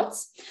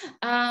thoughts.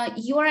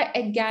 You are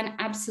again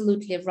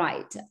absolutely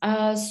right.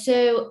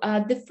 So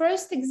the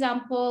first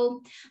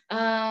example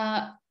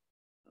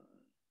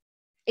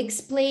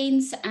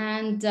explains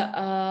and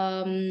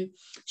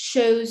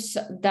shows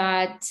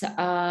that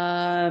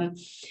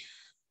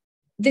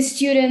the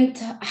student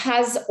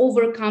has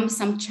overcome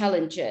some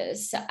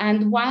challenges.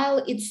 And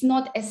while it's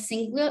not a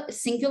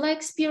singular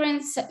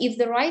experience, if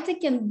the writer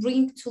can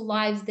bring to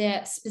life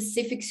their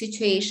specific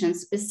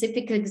situations,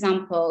 specific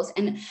examples,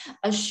 and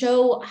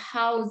show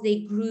how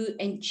they grew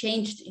and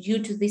changed due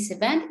to this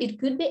event, it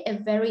could be a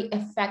very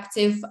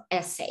effective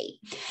essay.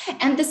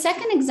 And the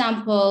second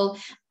example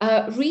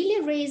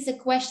really raised the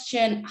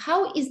question,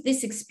 how is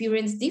this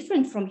experience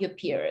different from your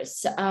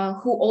peers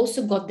who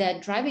also got their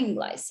driving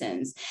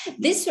license?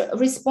 This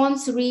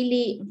response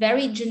really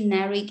very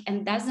generic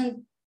and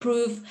doesn't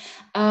prove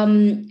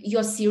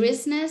your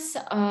seriousness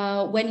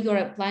when you're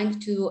applying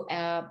to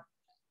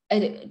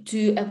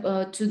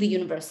the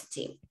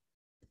university.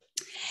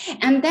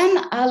 And then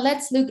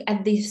let's look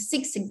at the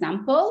sixth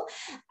example.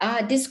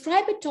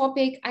 Describe a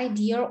topic,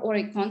 idea, or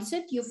a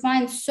concept you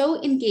find so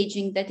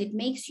engaging that it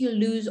makes you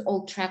lose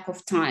all track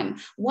of time.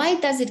 Why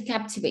does it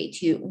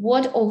captivate you?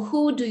 What or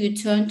who do you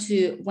turn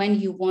to when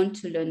you want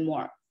to learn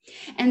more?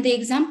 And the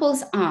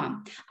examples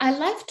are, I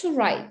like to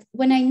write.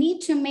 When I need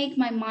to make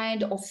my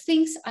mind of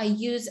things, I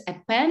use a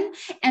pen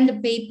and a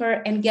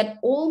paper and get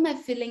all my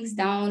feelings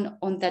down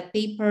on that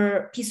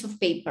piece of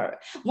paper.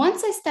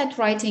 Once I start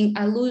writing,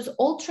 I lose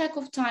all track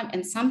of time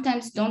and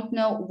sometimes don't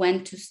know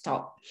when to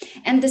stop.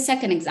 And the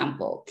second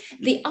example,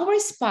 the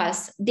hours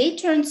pass, day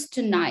turns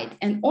to night,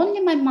 and only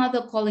my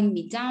mother calling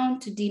me down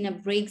to dinner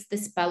breaks the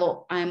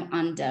spell I'm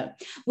under.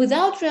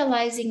 Without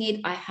realizing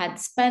it, I had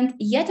spent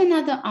yet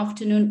another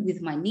afternoon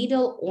with my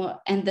needle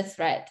and the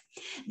thread.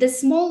 The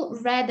small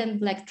red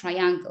and black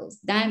triangles,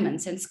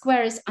 diamonds, and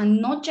squares are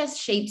not just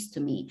shapes to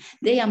me.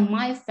 They are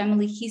my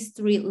family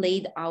history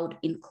laid out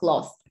in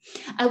cloth.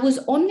 I was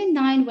only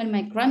 9 when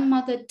my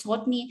grandmother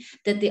taught me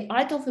that the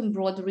art of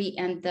embroidery,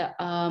 and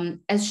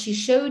as she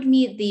showed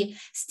me the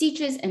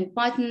stitches and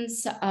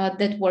patterns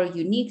that were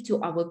unique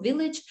to our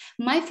village,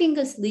 my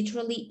fingers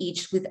literally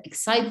itched with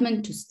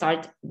excitement to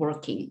start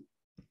working.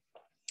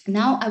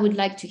 Now I would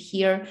like to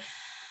hear.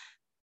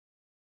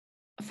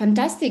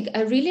 Fantastic.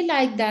 I really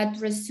like that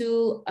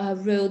Rasul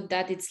wrote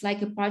that it's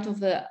like a part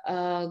of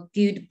a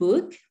good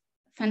book.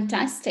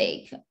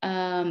 Fantastic.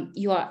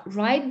 You are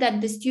right that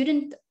the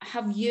student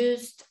have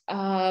used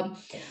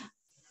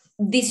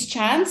this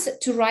chance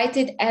to write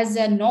it as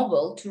a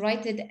novel, to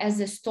write it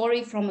as a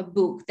story from a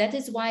book. That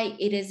is why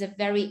it is a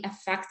very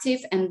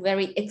effective and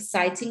very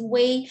exciting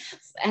way,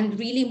 and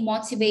really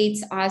motivates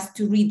us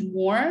to read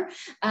more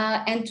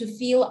and to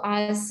feel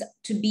us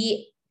to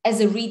be as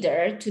a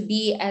reader, to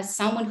be as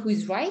someone who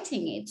is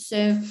writing it.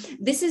 So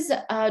this is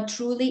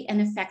truly an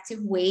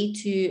effective way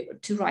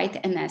to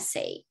write an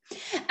essay.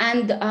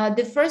 And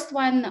the first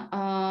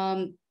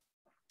one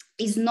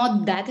is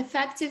not that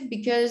effective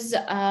because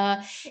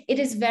it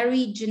is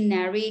very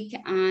generic,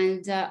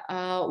 and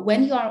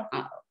when you are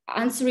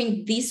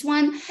answering this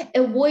one,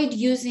 avoid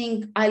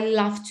using I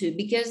love to,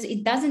 because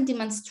it doesn't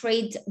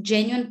demonstrate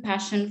genuine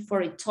passion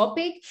for a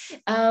topic,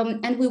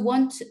 and we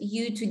want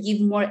you to give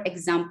more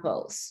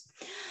examples.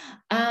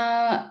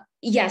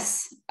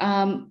 Yes,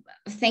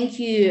 thank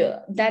you.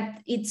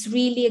 That it's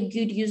really a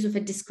good use of a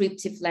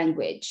descriptive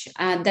language.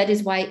 That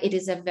is why it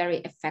is a very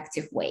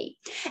effective way.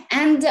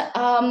 And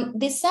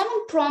the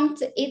seventh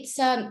prompt, it's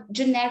a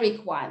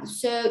generic one.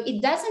 So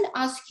it doesn't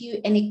ask you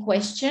any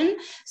question.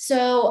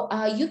 So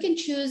you can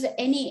choose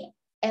any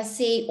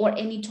essay or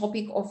any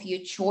topic of your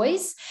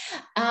choice,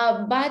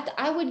 but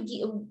I would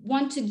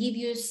want to give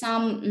you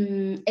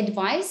some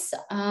advice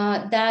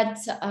that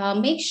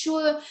make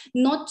sure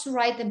not to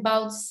write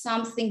about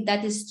something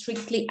that is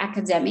strictly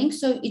academic.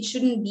 So it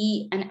shouldn't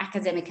be an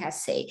academic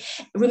essay.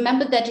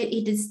 Remember that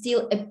it is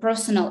still a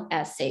personal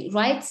essay.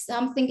 Write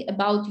something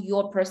about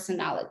your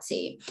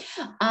personality.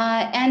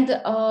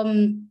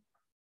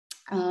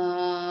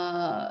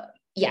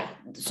 Yeah,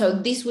 so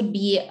this would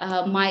be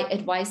my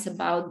advice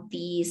about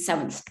the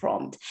 7th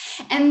prompt.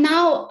 And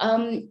now,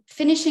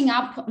 finishing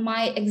up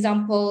my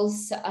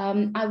examples,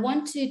 I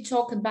want to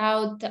talk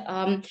about,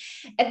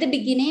 at the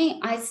beginning,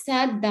 I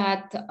said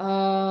that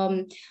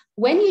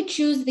when you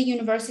choose the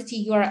university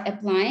you are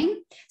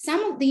applying,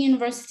 some of the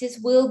universities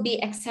will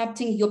be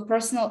accepting your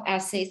personal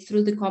essays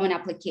through the common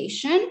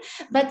application,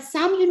 but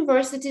some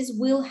universities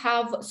will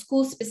have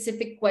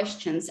school-specific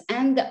questions.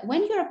 And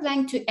when you're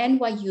applying to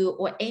NYU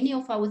or any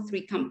of our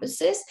 3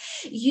 campuses,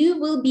 you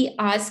will be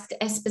asked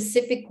a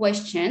specific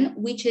question,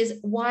 which is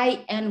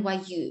why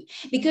NYU?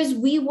 Because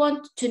we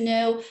want to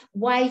know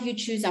why you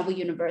choose our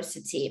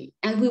university,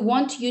 and we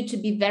want you to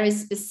be very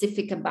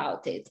specific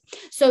about it.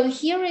 So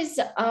here is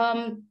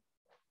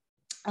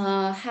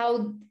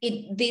how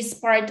this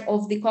part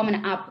of the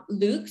Common App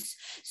looks.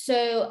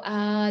 So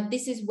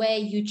this is where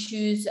you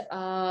choose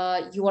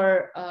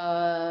your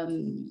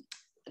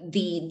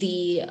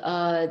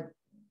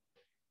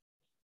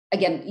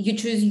again, you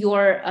choose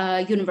your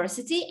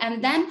university,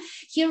 and then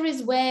here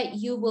is where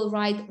you will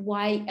write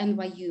why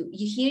NYU.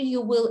 Here you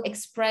will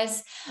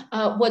express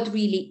what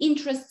really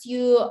interests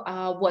you,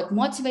 what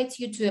motivates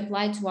you to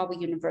apply to our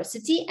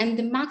university, and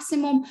the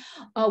maximum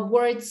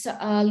words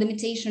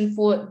limitation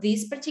for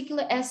this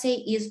particular essay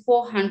is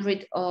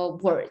 400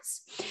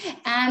 words.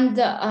 And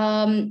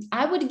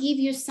I would give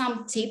you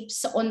some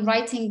tips on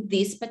writing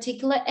this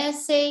particular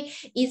essay.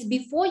 Is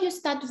before you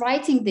start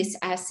writing this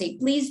essay,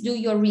 please do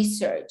your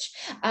research.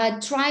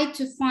 Try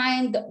to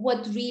find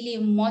what really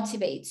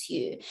motivates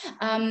you.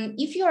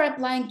 If you're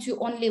applying to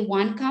only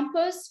one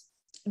campus,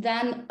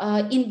 then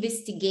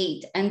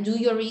investigate and do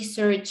your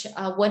research,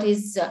 what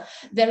is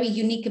very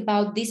unique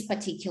about this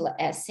particular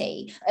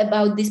essay,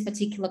 about this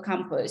particular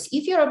campus.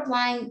 If you're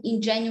applying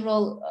in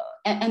general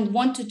and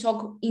want to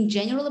talk in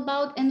general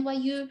about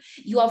NYU,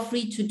 you are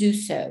free to do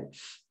so.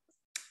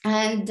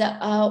 And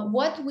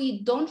what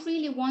we don't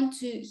really want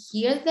to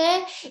hear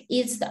there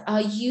is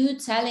you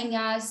telling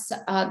us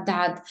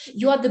that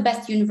you are the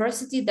best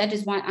university, that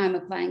is why I'm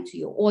applying to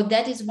you, or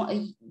that is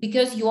why,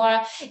 because you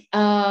are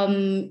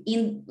in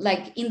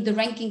the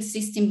ranking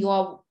system, you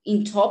are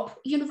in top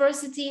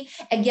university.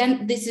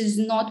 Again, this is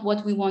not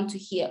what we want to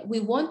hear. We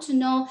want to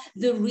know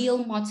the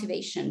real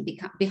motivation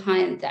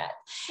behind that.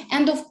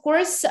 And of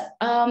course,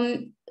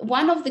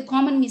 one of the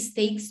common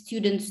mistakes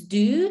students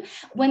do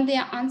when they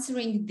are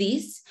answering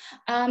this,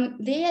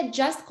 they are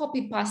just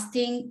copy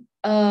pasting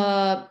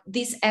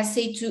this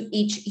essay to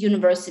each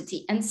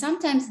university. And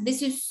sometimes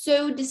this is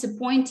so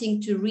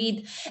disappointing to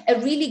read a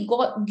really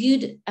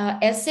good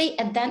essay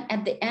and then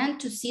at the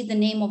end to see the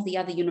name of the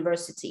other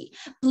university.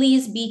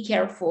 Please be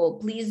careful.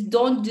 Please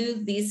don't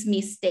do this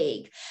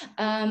mistake.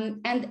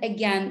 And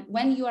again,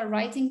 when you are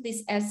writing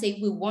this essay,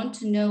 we want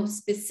to know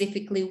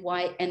specifically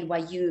why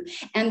NYU.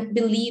 And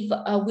believe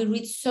we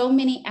read so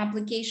many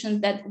applications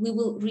that we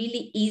will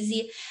really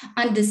easy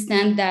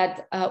understand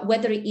that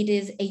whether it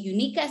is a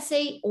unique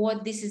essay or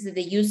this is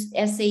the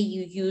essay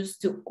you use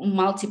to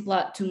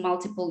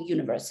multiple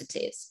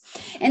universities.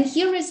 And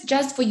here is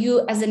just for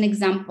you as an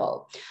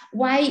example,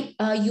 why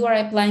you are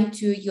applying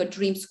to your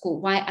dream school.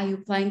 Why are you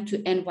applying to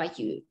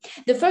NYU?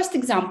 The first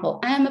example,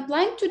 I am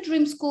applying to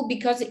dream school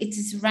because it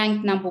is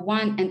ranked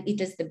 #1 and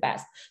it is the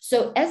best.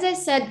 So as I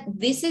said,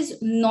 this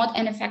is not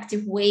an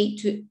effective way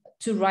to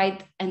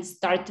write and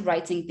start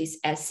writing this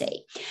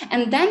essay.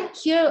 And then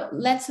here,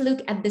 let's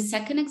look at the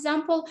second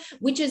example,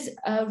 which is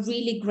a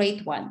really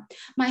great one.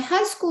 My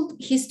high school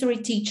history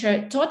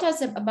teacher taught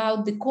us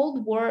about the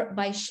Cold War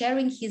by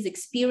sharing his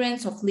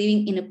experience of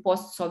living in a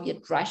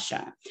post-Soviet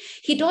Russia.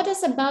 He taught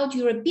us about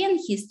European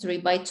history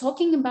by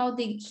talking about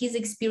his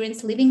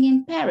experience living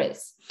in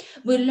Paris.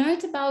 We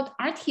learned about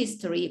art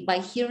history by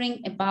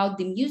hearing about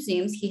the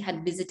museums he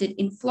had visited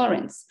in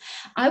Florence.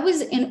 I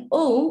was in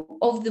awe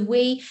of the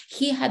way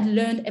he had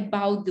learned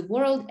about the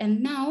world,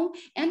 and now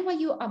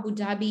NYU Abu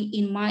Dhabi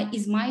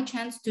is my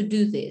chance to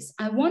do this.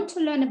 I want to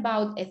learn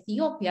about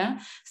Ethiopia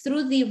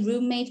through the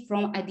roommate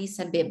from Addis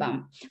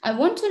Ababa. I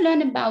want to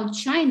learn about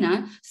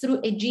China through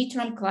a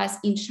G-term class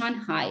in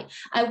Shanghai.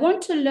 I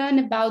want to learn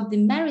about the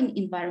marine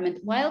environment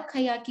while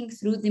kayaking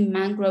through the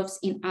mangroves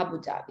in Abu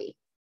Dhabi.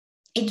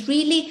 It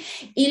really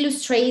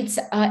illustrates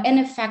an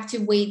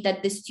effective way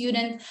that the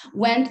student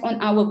went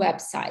on our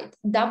website,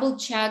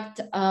 double-checked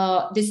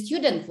the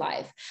student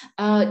life,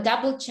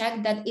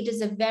 double-checked that it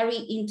is a very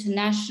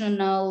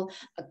international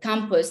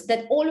campus,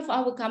 that all of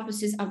our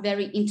campuses are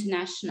very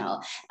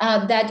international,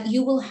 that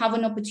you will have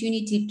an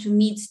opportunity to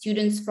meet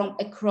students from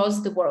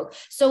across the world.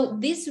 So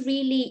this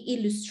really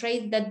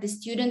illustrates that the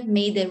student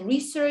made a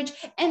research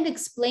and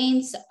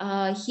explains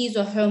his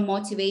or her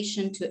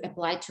motivation to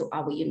apply to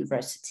our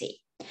university.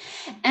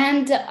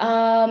 And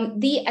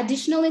the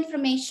additional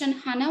information,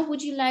 Hannah,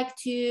 would you like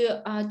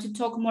to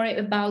talk more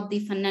about the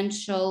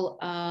financial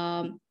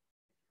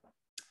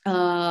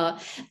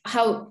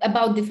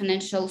about the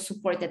financial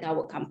support at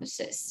our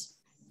campuses?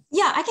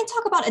 Yeah, I can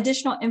talk about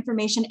additional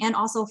information and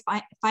also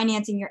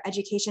financing your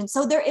education.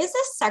 So there is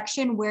a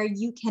section where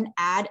you can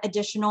add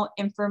additional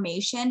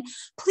information.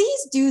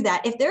 Please do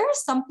that. If there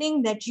is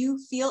something that you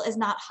feel is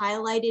not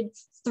highlighted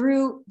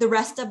through the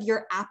rest of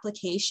your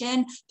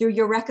application, through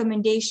your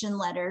recommendation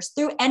letters,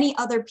 through any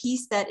other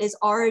piece that is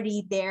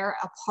already there,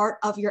 a part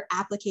of your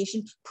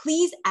application,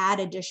 please add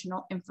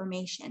additional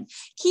information.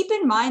 Keep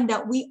in mind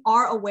that we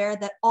are aware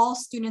that all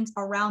students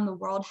around the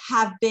world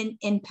have been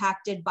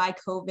impacted by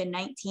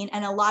COVID-19,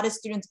 and a lot of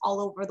students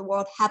all over the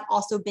world have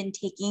also been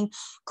taking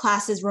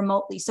classes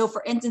remotely. So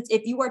for instance,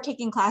 if you are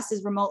taking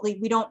classes remotely,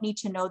 we don't need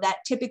to know that.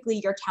 Typically,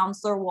 your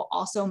counselor will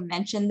also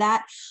mention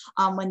that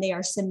when they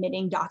are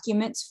submitting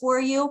documents for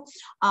you.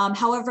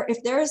 However,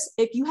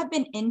 if you have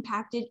been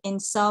impacted in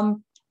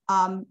some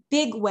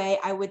big way,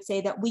 I would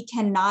say that we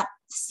cannot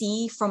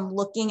see from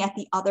looking at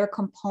the other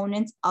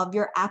components of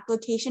your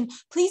application,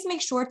 please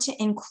make sure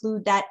to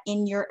include that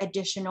in your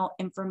additional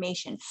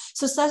information.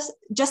 So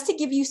just to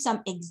give you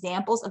some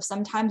examples of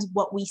sometimes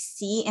what we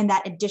see in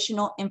that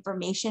additional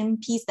information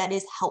piece that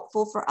is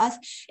helpful for us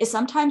is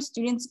sometimes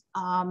students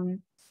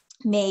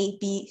may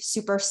be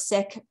super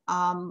sick,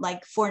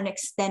 like for an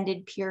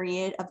extended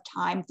period of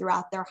time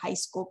throughout their high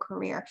school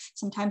career.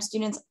 Sometimes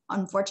students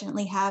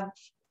unfortunately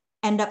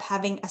end up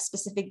having a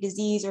specific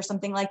disease or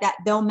something like that.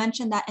 They'll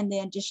mention that in the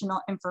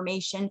additional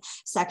information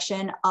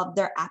section of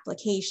their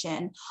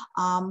application.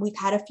 We've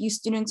had a few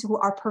students who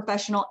are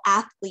professional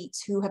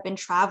athletes who have been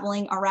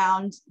traveling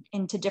around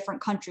into different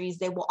countries.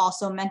 They will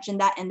also mention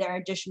that in their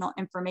additional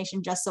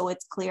information, just so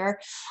it's clear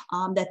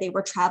that they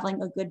were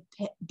traveling a good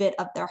bit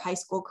of their high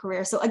school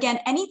career. So again,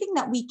 anything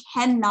that we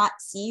cannot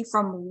see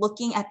from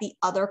looking at the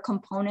other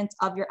components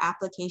of your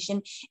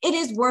application, it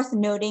is worth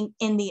noting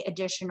in the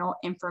additional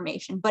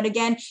information. But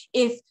again,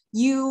 if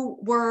you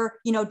were,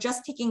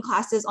 just taking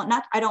classes on,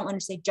 I don't want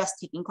to say just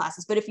taking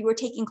classes, but if you were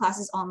taking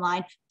classes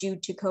online due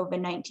to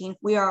COVID-19,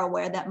 we are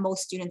aware that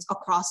most students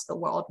across the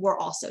world were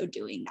also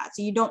doing that.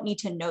 So you don't need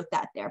to note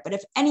that there. But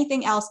if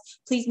anything else,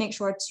 please make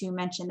sure to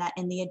mention that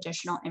in the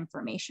additional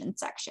information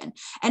section.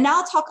 And now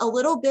I'll talk a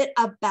little bit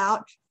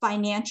about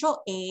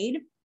financial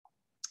aid.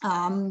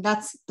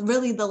 That's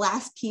really the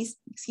last piece,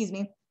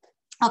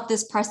 of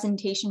this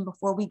presentation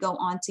before we go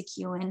on to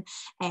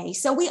Q&A.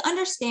 So we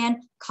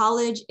understand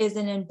college is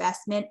an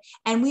investment,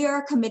 and we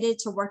are committed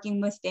to working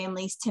with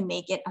families to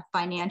make it a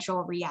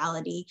financial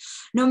reality.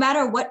 No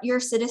matter what your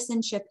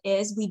citizenship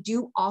is, we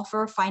do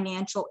offer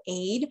financial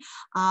aid.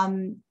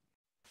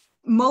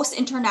 Most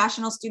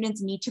international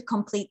students need to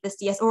complete the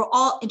CS, or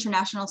all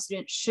international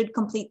students should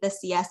complete the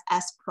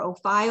CSS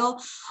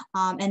profile,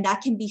 and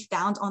that can be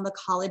found on the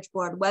College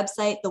Board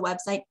website. The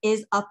website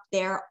is up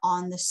there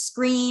on the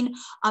screen.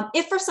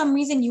 If for some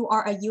reason you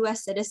are a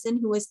US citizen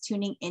who is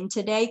tuning in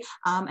today,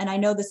 and I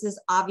know this is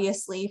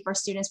obviously for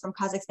students from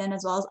Kazakhstan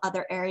as well as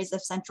other areas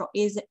of Central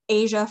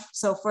Asia,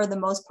 so for the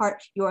most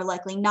part, you are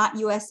likely not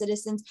US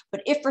citizens,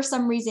 but if for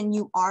some reason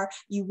you are,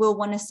 you will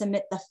want to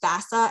submit the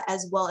FAFSA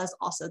as well as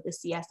also the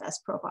CSS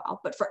profile.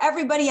 But for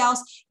everybody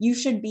else, you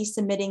should be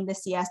submitting the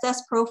CSS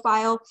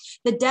profile.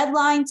 The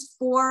deadlines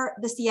for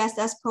the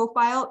CSS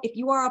profile, if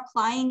you are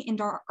applying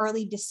into our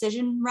early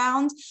decision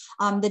round,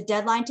 the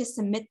deadline to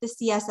submit the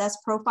CSS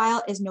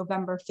profile is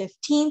November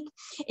 15th.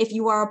 If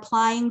you are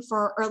applying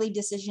for early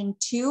decision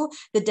 2,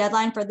 the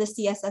deadline for the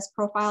CSS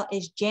profile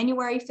is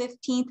January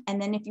 15th.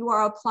 And then if you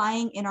are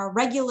applying in our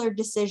regular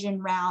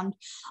decision round,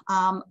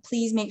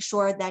 please make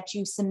sure that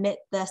you submit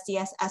the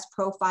CSS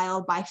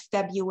profile by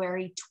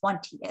February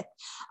 20th.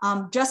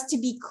 Just to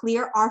be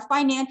clear, our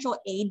financial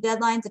aid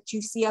deadlines that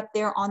you see up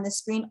there on the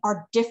screen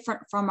are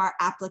different from our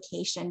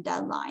application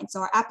deadlines. So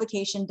our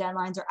application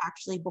deadlines are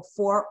actually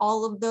before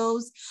all of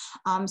those.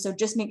 So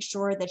just make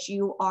sure that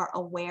you are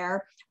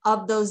aware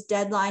of those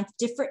deadlines.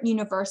 Different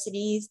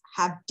universities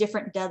have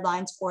different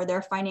deadlines for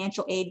their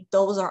financial aid.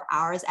 Those are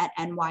ours at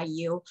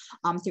NYU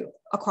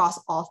across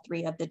all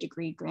 3 of the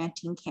degree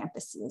granting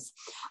campuses.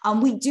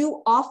 We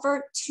do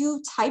offer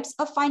 2 types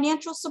of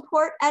financial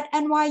support at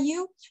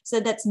NYU. So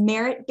that's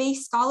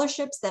merit-based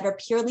scholarships that are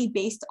purely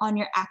based on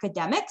your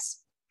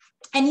academics.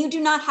 And you do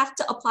not have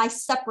to apply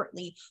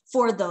separately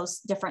for those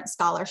different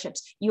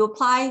scholarships. You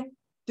apply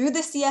through the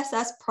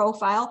CSS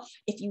profile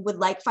if you would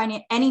like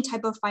any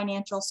type of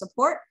financial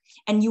support,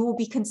 and you will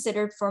be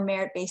considered for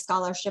merit-based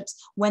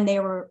scholarships when they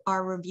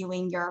are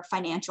reviewing your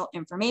financial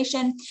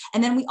information.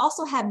 And then we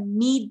also have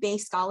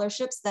need-based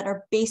scholarships that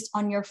are based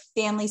on your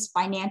family's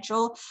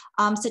financial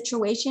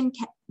situation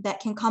that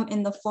can come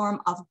in the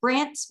form of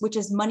grants, which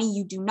is money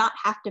you do not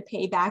have to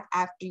pay back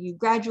after you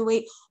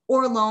graduate,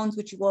 or loans,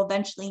 which you will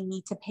eventually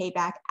need to pay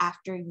back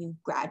after you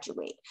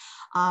graduate.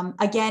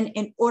 Again,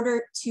 in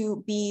order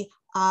to be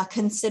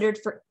considered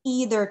for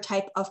either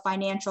type of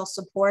financial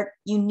support,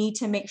 you need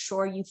to make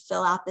sure you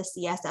fill out the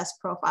CSS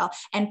profile.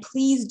 And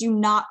please do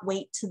not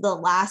wait to the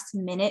last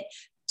minute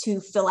to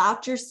fill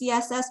out your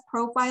CSS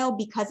profile,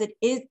 because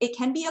it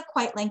can be a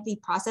quite lengthy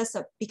process,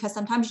 because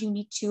sometimes you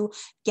need to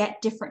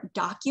get different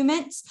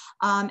documents,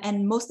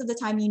 and most of the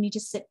time you need to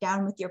sit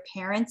down with your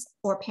parents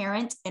or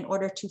parent in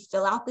order to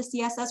fill out the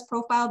CSS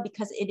profile,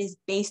 because it is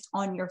based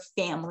on your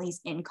family's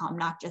income,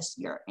 not just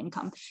your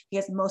income,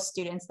 because most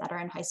students that are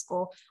in high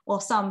school, well,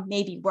 some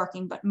may be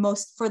working, but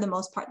for the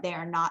most part they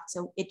are not,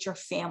 so it's your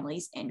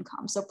family's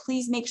income. So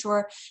please make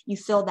sure you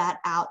fill that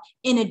out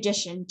in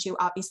addition to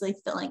obviously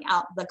filling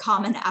out the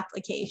common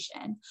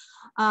application.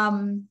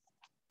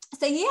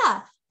 So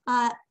yeah,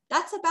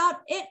 that's about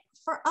it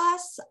for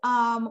us.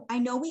 I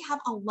know we have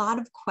a lot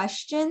of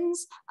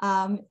questions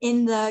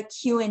in the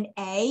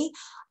Q&A.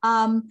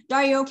 Daria,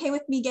 are you okay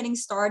with me getting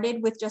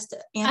started with just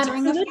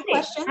answering a few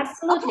questions?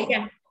 Absolutely, okay.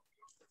 yeah.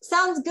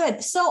 Sounds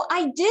good. So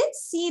I did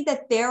see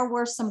that there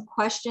were some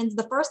questions.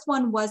 The first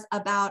one was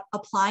about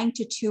applying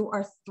to 2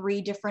 or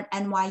 3 different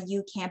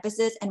NYU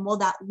campuses, and will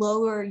that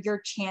lower your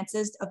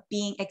chances of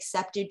being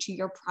accepted to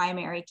your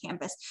primary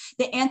campus?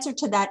 The answer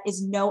to that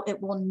is no,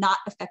 it will not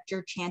affect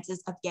your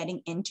chances of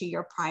getting into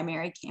your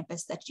primary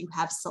campus that you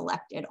have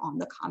selected on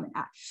the Common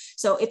App.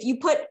 So if you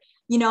put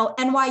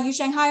NYU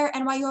Shanghai or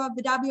NYU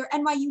Abu Dhabi or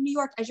NYU New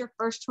York as your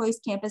first choice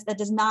campus, that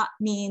does not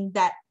mean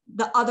that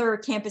the other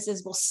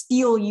campuses will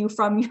steal you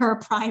from your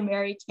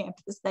primary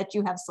campus that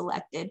you have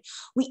selected.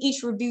 We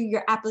each review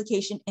your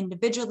application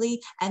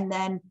individually and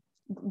then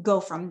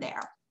go from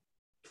there.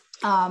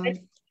 I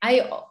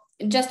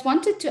just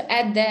wanted to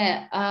add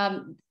that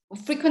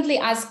frequently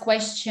asked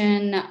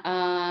question,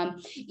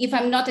 if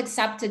I'm not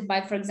accepted by,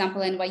 for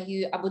example,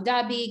 NYU Abu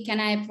Dhabi, can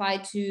I apply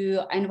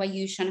to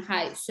NYU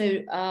Shanghai?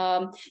 So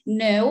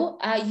no,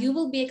 you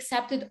will be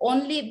accepted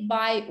only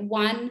by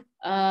one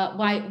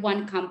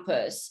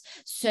campus.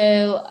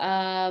 So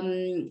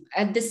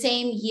at the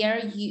same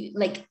year,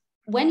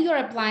 when you're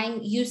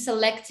applying, you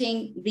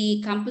selecting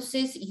the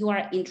campuses you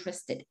are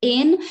interested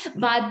in,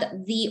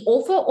 but the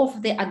offer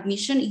of the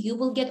admission you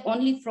will get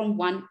only from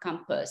one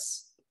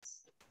campus.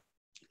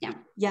 Yeah.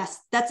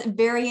 Yes, that's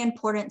very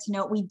important to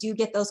note. We do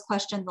get those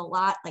questions a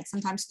lot. Like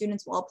sometimes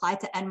students will apply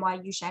to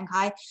NYU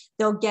Shanghai.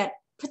 They'll get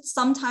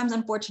sometimes,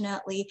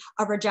 unfortunately,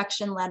 a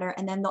rejection letter,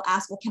 and then they'll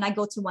ask, well, can I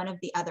go to one of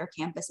the other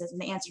campuses?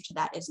 And the answer to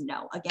that is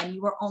no. Again,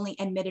 you are only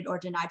admitted or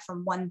denied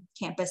from one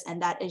campus,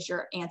 and that is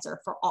your answer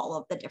for all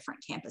of the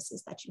different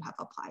campuses that you have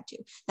applied to.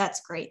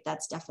 That's great.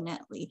 That's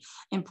definitely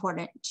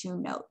important to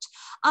note.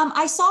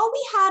 I saw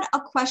we had a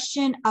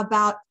question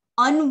about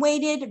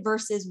unweighted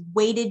versus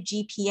weighted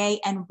GPA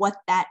and what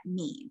that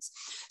means.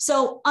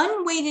 So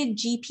unweighted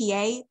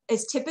GPA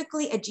is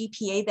typically a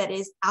GPA that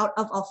is out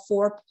of a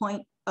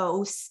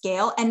 4.0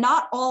 scale, and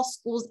not all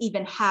schools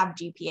even have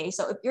GPA.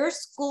 So if your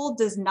school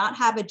does not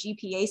have a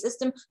GPA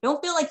system,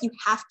 don't feel like you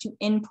have to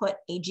input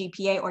a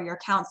GPA or your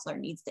counselor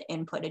needs to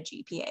input a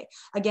GPA.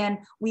 Again,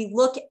 we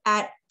look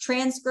at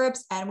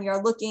transcripts and we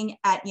are looking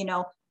at,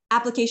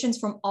 applications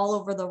from all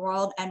over the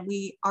world, and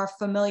we are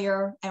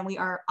familiar and we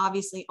are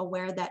obviously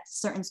aware that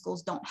certain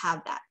schools don't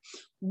have that.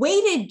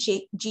 Weighted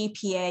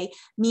GPA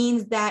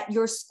means that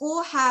your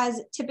school has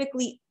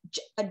typically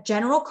a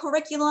general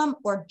curriculum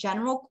or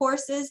general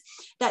courses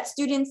that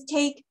students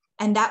take,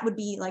 and that would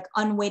be like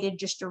unweighted,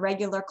 just your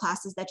regular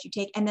classes that you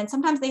take. And then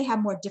sometimes they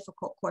have more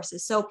difficult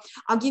courses. So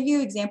I'll give you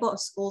an example of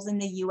schools in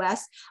the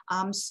US.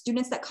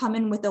 Students that come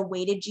in with a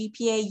weighted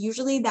GPA,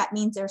 usually that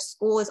means their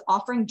school is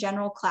offering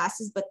general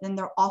classes, but then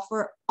they're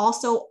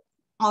also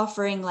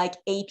offering like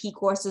AP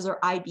courses or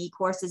IB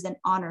courses and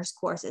honors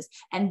courses.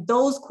 And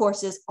those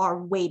courses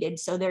are weighted.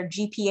 So their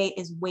GPA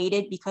is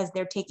weighted because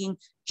they're taking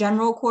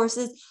general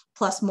courses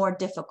plus more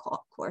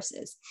difficult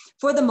courses.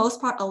 For the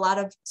most part, a lot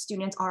of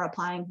students are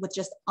applying with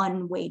just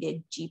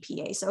unweighted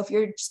GPA. So if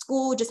your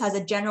school just has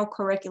a general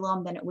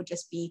curriculum, then it would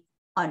just be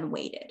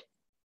unweighted.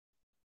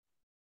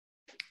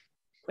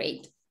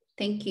 Great,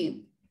 thank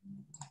you.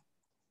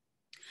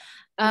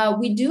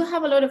 We do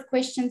have a lot of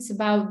questions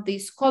about the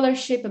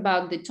scholarship,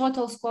 about the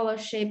total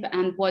scholarship,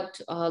 and what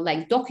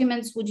like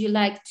documents would you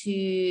like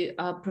to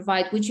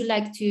provide? Would you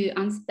like to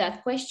answer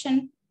that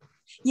question?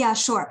 Yeah,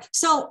 sure.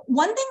 So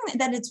one thing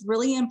that it's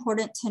really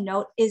important to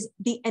note is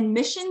the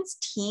admissions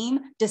team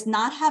does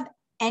not have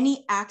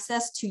any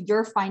access to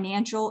your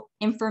financial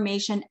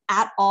information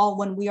at all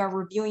when we are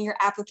reviewing your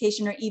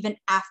application, or even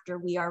after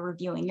we are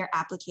reviewing your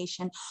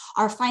application.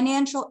 Our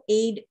financial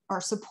aid or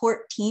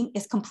support team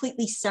is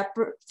completely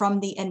separate from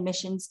the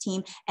admissions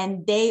team,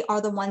 and they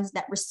are the ones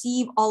that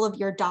receive all of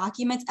your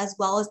documents as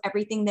well as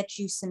everything that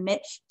you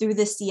submit through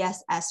the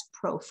CSS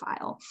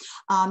profile.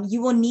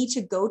 You will need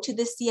to go to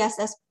the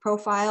CSS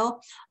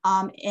profile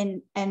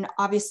and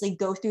obviously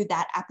go through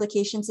that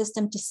application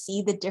system to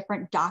see the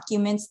different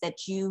documents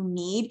that you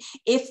need.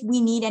 If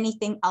we need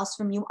anything else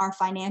from you, our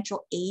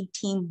financial aid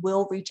team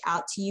will reach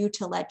out to you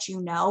to let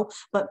you know,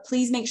 but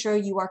please make sure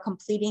you are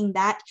completing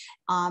that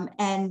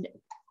and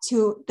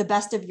to the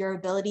best of your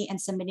ability and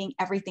submitting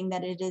everything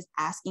that it is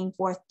asking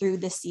for through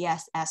the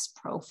CSS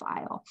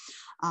profile.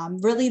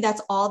 Really,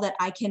 that's all that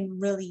I can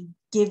really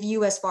give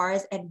you as far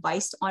as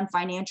advice on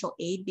financial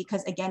aid,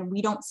 because again,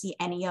 we don't see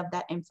any of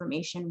that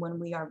information when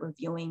we are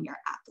reviewing your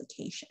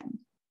application.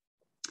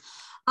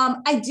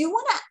 I do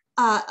want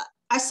to,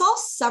 I saw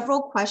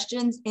several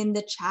questions in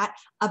the chat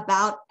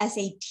about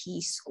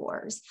SAT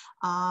scores.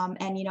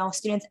 And, you know,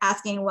 students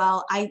asking,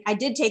 well, I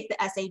did take the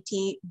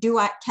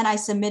SAT. Can I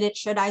submit it?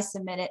 Should I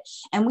submit it?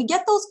 And we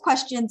get those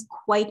questions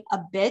quite a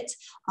bit.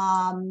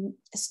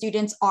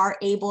 Students are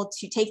able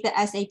to take the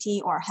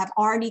SAT or have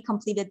already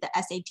completed the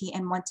SAT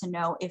and want to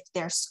know if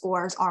their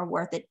scores are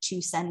worth it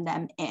to send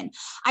them in.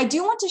 I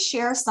do want to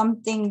share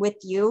something with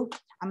you.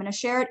 I'm going to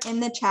share it in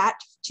the chat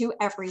to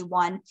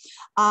everyone.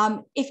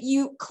 If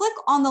you click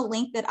on the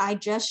link that I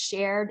just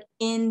shared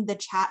in the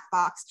chat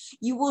box,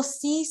 you will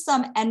see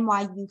some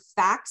NYU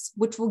facts,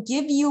 which will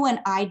give you an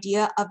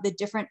idea of the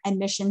different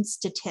admission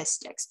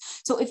statistics.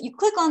 So if you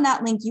click on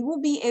that link, you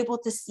will be able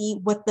to see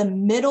what the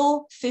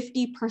middle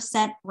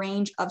 50%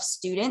 range of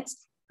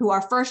students who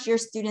are first-year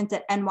students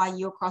at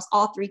NYU across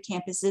all 3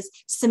 campuses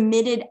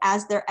submitted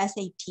as their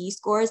SAT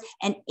scores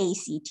and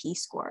ACT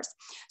scores.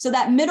 So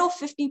that middle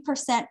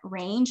 50%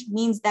 range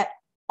means that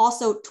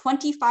also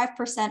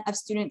 25% of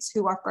students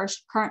who are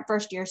current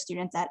first-year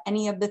students at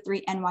any of the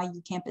 3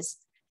 NYU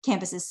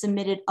campuses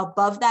submitted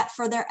above that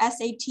for their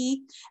SAT,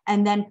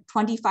 and then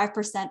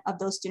 25% of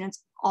those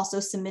students also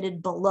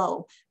submitted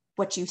below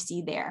what you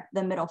see there,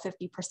 the middle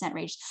 50%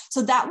 range.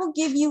 So that will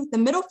give you, the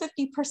middle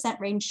 50%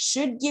 range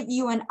should give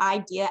you an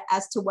idea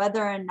as to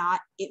whether or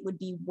not it would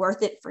be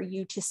worth it for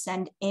you to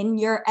send in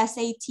your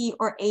SAT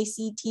or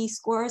ACT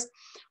scores.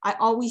 I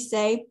always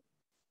say,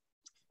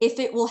 if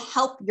it will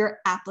help your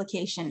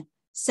application,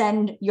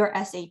 send your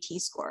SAT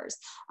scores.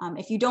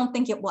 If you don't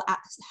think it will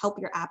help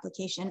your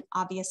application,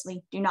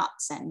 obviously do not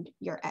send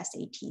your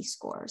SAT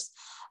scores.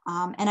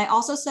 And I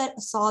also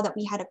saw that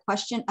we had a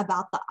question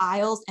about the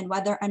IELTS and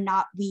whether or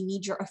not we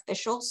need your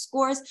official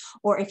scores,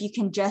 or if you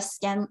can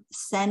just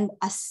send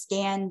a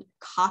scanned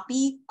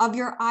copy of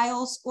your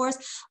IELTS scores.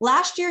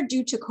 Last year,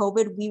 due to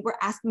COVID, we were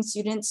asking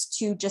students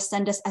to just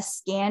send us a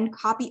scanned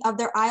copy of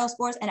their IELTS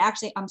scores. And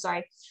actually, I'm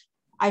sorry,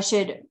 I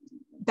should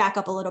back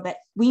up a little bit.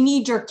 We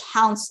need your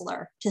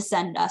counselor to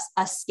send us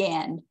a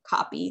scanned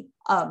copy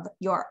of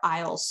your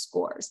IELTS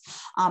scores,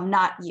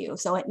 not you.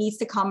 So it needs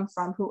to come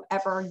from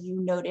whoever you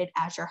noted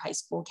as your high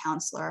school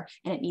counselor,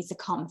 and it needs to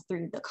come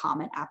through the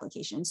common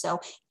application.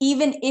 So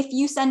even if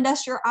you send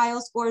us your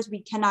IELTS scores,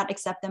 we cannot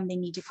accept them. They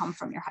need to come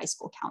from your high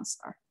school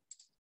counselor.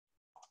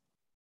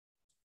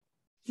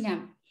 Yeah.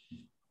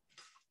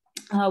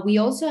 We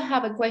also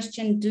have a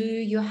question, do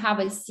you have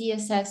a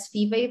CSS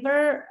fee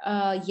waiver?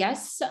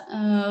 Yes,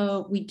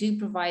 we do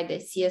provide a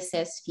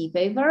CSS fee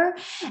waiver.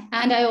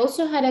 And I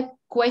also had a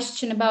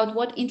question about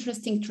what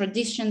interesting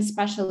traditions,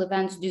 special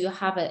events do you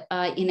have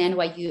in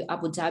NYU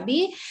Abu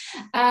Dhabi?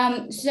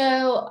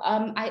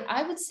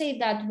 I would say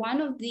that one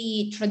of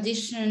the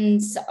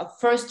traditions,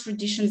 first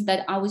traditions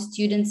that our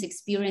students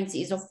experience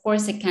is, of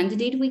course, a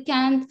candidate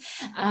weekend.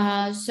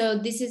 So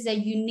this is a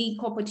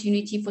unique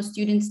opportunity for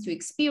students to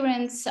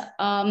experience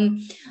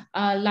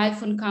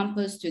life on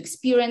campus, to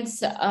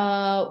experience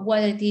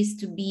what it is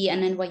to be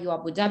an NYU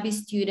Abu Dhabi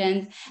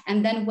student.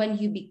 And then when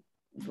you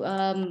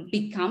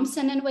becomes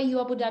an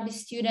NYU Abu Dhabi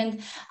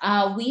student,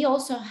 we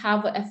also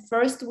have a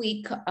first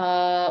week,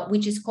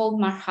 which is called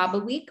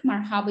Marhaba Week.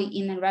 Marhaba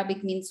in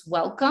Arabic means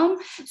welcome.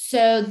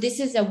 So this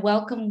is a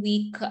welcome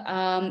week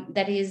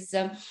that is,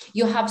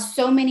 you have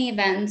so many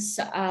events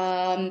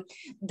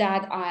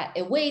that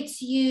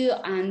awaits you,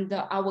 and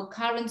our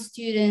current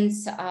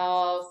students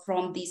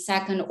from the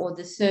second or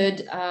the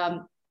third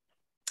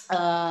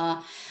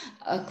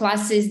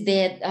classes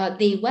that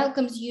they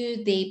welcomes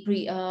you, they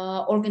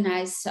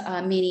organize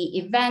many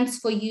events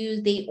for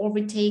you, they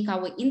overtake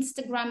our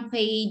Instagram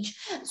page,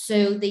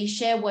 so they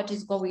share what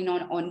is going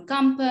on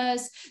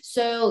campus.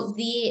 So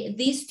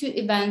these 2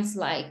 events,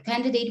 like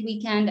Candidate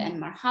Weekend and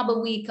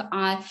Marhaba Week,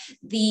 are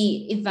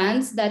the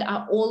events that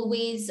are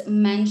always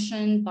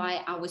mentioned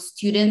by our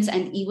students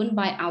and even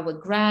by our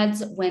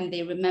grads when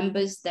they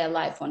remembers their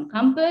life on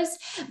campus.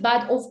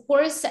 But of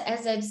course,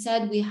 as I've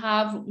said, we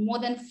have more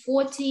than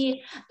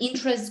 40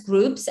 interest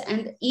groups,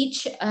 and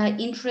each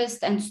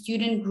interest and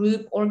student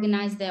group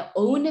organize their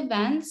own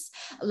events,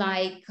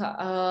 like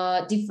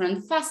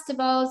different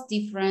festivals,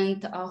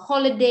 different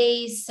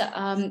holidays.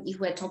 If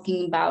we're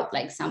talking about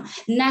like some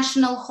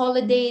national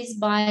holidays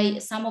by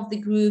some of the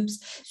groups.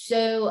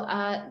 So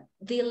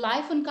the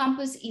life on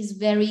campus is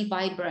very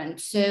vibrant.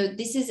 So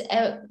this is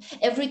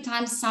every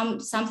time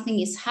something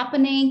is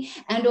happening.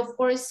 And of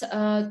course,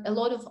 a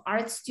lot of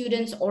art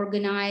students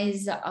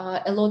organize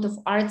a lot of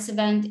arts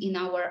event in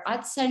our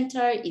art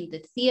center, in the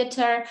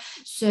theater.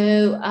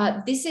 So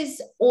this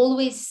is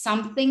always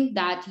something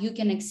that you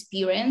can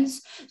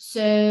experience.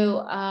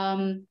 So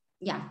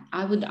yeah,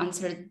 I would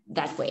answer it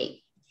that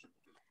way.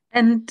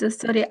 And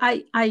sorry,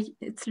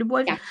 it's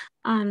Lyubov. Yeah.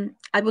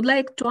 I would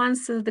like to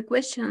answer the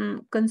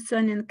question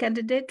concerning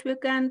candidate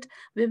weekend.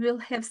 We will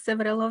have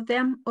several of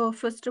them.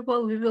 First of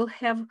all, we will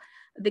have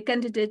the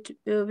candidate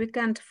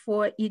weekend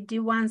for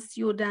ED1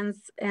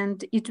 students,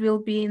 and it will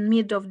be in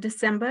mid of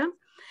December.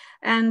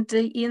 And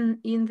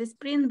in the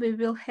spring, we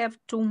will have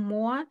 2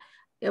 more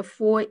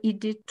for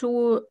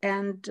ED2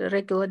 and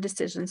regular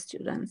decision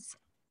students.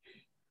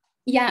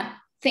 Yeah.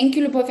 Thank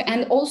you, Lyubov.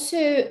 And also,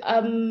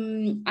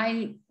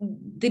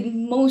 the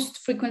most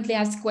frequently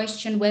asked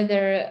question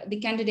whether the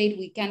candidate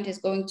weekend is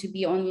going to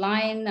be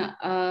online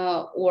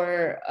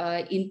or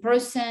in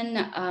person.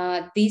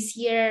 This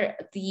year,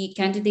 the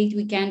candidate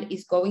weekend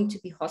is going to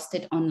be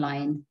hosted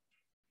online.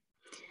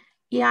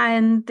 Yeah,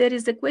 and there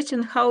is a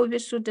question how we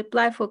should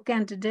apply for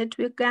candidate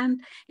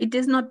weekend. It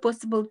is not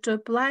possible to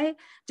apply.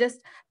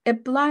 Just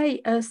apply,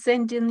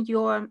 send in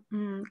your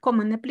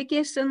common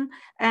application,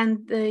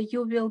 and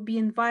you will be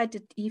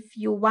invited if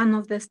you one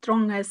of the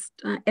strongest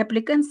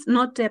applicants.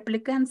 Not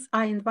applicants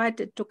are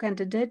invited to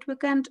candidate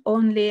weekend,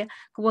 only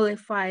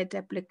qualified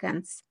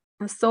applicants.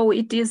 So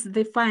it is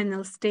the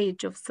final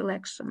stage of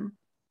selection.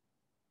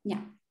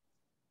 Yeah.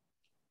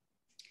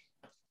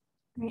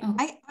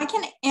 I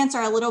can answer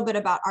a little bit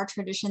about our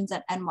traditions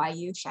at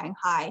NYU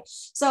Shanghai.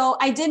 So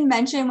I did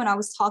mention when I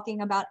was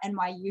talking about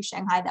NYU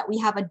Shanghai that we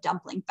have a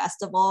dumpling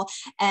festival,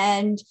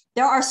 and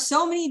there are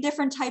so many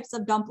different types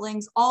of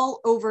dumplings all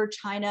over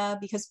China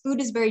because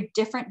food is very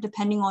different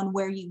depending on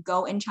where you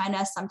go in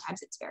China.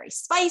 Sometimes it's very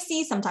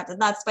spicy, sometimes it's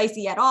not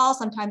spicy at all,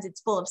 sometimes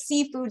it's full of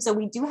seafood. So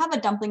we do have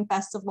a dumpling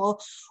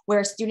festival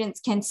where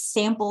students can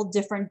sample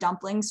different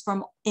dumplings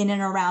from in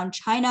and around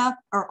China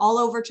or all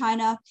over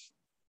China.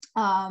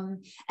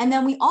 And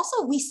then we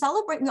also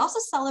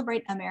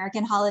celebrate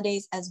American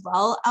holidays as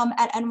well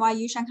at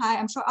NYU Shanghai.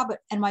 I'm sure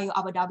NYU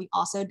Abu Dhabi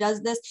also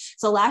does this.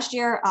 So last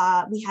year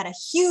we had a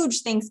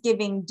huge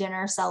Thanksgiving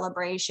dinner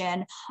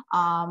celebration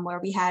where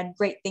we had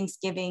great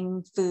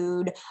Thanksgiving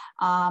food.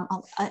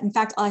 In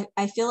fact,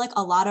 I feel like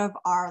a lot of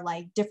our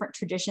like different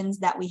traditions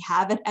that we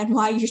have at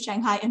NYU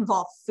Shanghai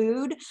involve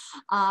food.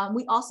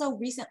 We also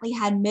recently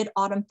had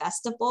Mid-Autumn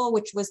Festival,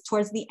 which was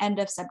towards the end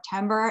of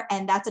September,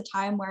 and that's a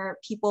time where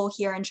people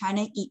here in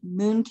China eat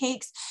moon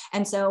cakes,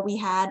 and so we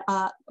had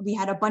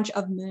a bunch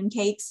of moon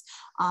cakes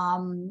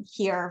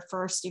here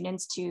for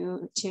students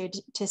to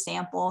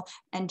sample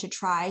and to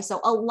try. So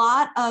a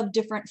lot of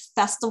different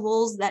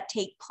festivals that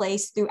take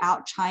place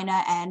throughout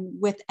China and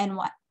within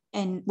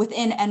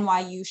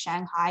NYU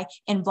Shanghai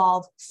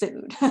involve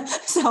food.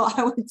 So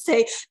I would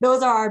say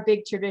those are our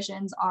big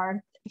traditions,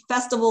 are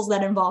festivals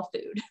that involve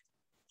food.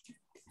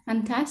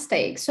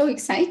 Fantastic, so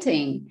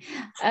exciting.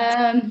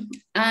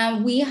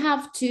 We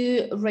have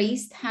 2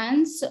 raised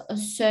hands.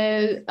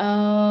 So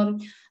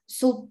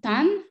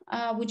Sultan,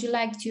 would you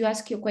like to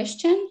ask your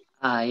question?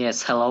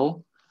 Yes,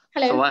 hello.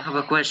 Hello. So I have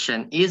a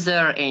question. Is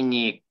there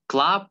any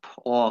club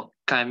or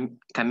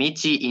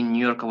committee in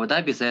New York, Abu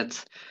Dhabi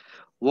that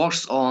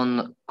works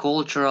on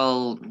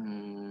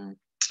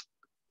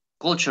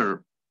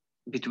culture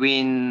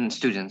between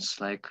students,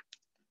 like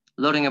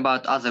learning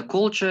about other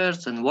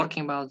cultures and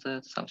working about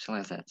that, something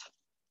like that?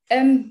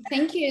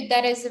 Thank you.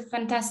 That is a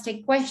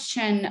fantastic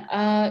question.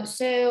 I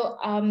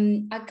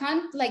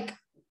can't like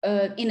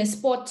in a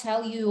spot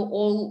tell you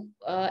all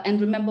and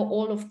remember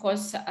all, of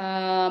course,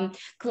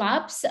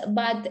 clubs,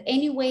 but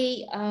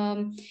anyway,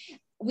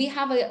 we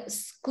have a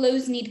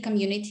close-knit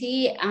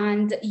community,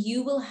 and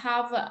you will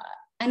have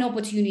an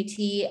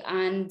opportunity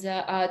and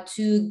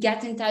to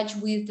get in touch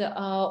with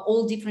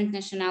all different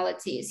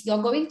nationalities.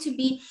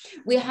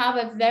 We have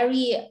a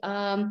very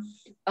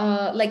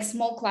like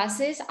small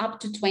classes, up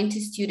to 20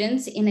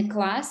 students in a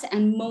class,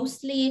 and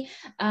mostly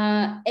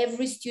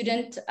every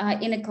student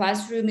in a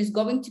classroom is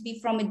going to be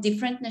from a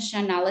different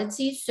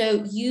nationality.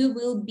 So you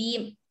will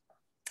be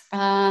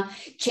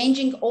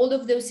changing all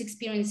of those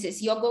experiences.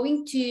 You're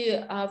going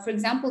to, for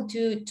example,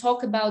 to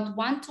talk about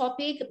one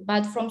topic,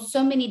 but from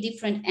so many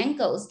different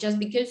angles, just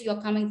because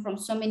you're coming from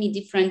so many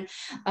different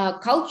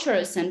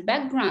cultures and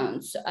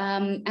backgrounds.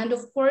 And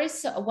of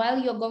course, while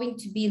you're going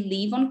to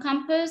live on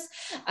campus,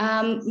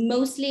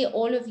 mostly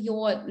all of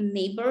your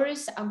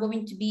neighbors are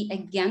going to be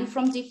again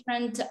from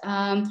different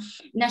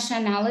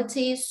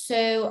nationalities.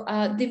 So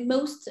the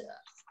most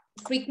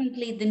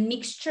frequently the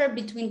mixture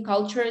between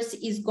cultures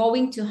is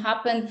going to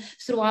happen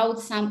throughout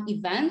some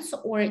events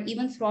or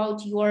even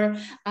throughout your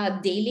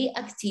daily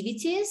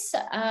activities.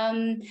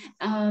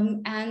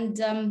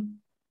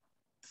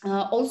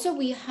 Also,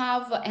 we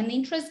have an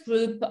interest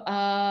group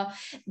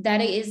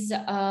that is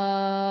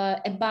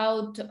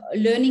about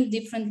learning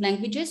different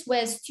languages,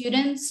 where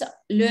students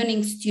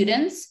learning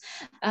students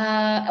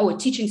or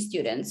teaching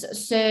students.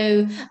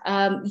 So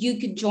you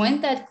could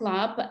join that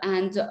club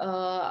and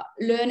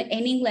learn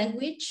any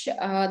language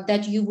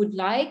that you would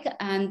like,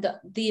 and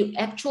the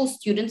actual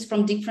students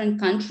from different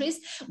countries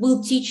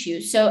will teach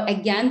you. So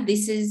again,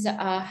 this is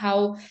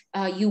how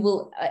you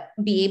will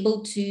be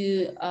able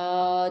to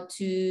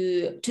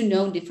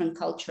know different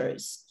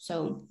cultures.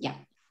 So yeah.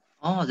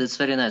 Oh, that's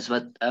very nice.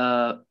 But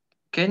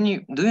do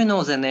you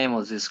know the name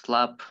of this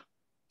club?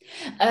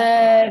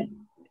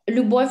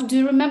 Lubov, do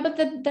you remember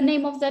the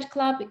name of that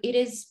club? It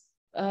is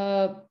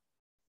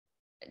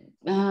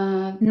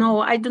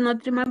no, I do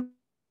not remember.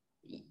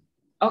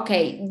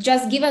 Okay,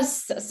 just give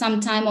us some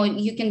time, or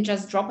you can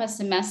just drop us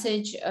a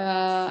message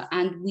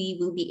and we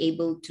will be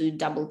able to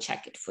double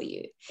check it for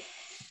you.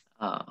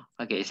 Oh,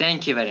 okay.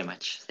 Thank you very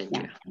much. Thank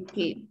you. Thank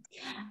you.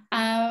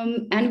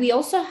 And we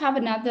also have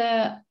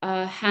another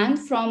hand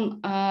from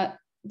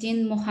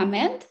Din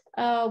Mohammed.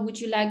 Would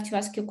you like to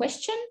ask your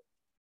question?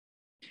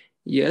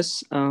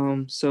 Yes.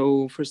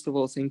 So first of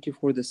all, thank you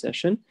for the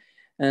session.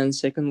 And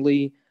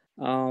secondly,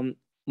 I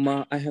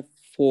have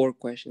 4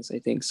 questions, I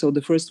think. So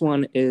the first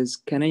one is,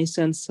 can I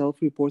send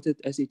self-reported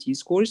SAT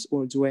scores,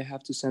 or do I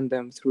have to send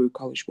them through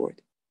College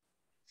Board?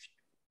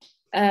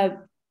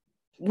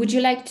 Would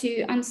you like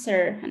to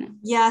answer, Hannah?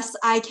 Yes,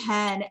 I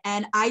can.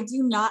 And I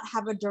do not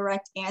have a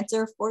direct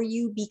answer for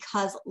you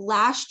because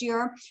last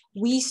year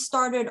we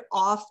started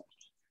off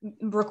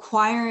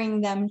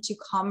requiring them to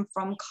come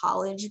from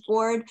College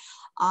Board.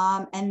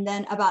 And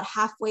then about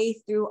halfway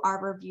through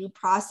our review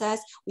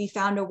process, we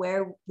found a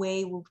way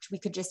which we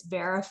could just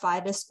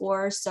verify the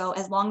score. So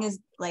as long as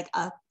like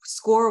a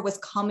score was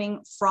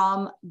coming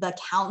from the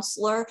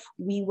counselor,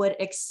 we would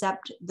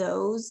accept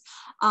those.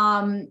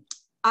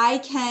 I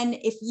can,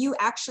 if you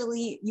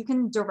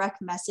can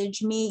direct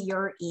message me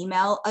your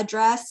email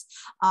address,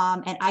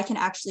 and I can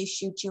actually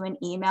shoot you an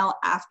email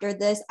after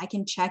this. I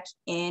can check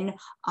in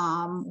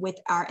with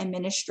our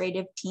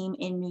administrative team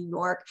in New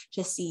York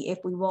to see if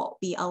we will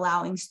be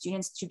allowing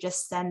students to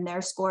just send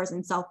their scores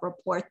and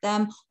self-report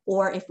them,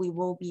 or if we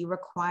will be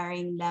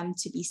requiring them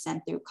to be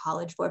sent through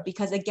College Board.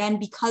 Because again,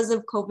 because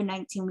of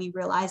COVID-19, we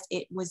realized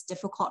it was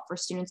difficult for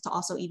students to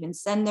also even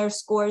send their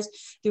scores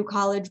through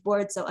College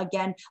Board. So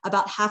again,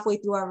 about halfway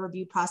through our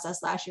review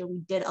process last year, we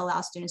did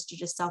allow students to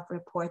just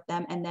self-report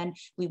them, and then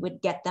we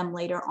would get them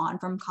later on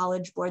from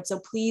College Board. So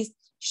please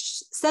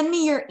send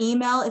me your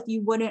email if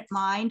you wouldn't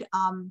mind.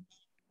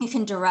 You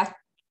can direct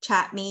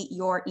chat me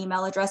your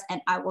email address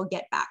and I will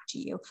get back to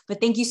you. But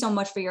thank you so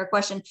much for your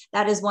question.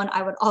 That is one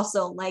I would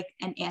also like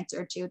an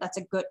answer to. That's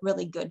a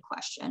really good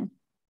question.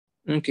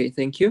 Okay,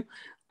 thank you.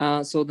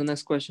 So the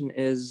next question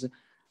is,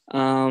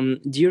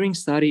 during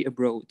study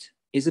abroad,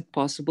 is it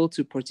possible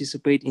to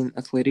participate in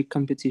athletic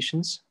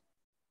competitions?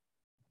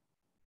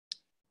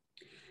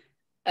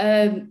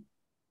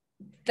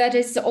 That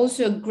is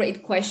also a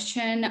great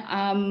question.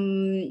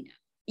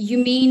 You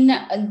mean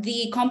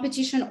the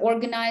competition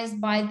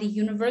organized by the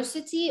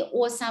university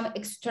or some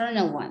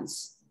external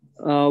ones?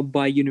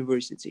 By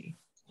university.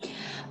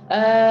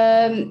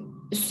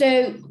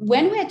 So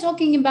when we're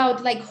talking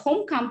about like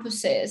home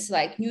campuses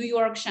like New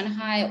York,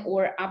 Shanghai,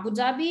 or Abu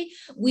Dhabi,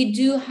 we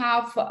do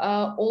have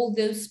all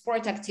those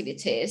sport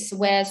activities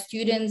where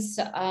students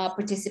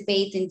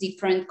participate in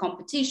different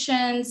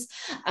competitions.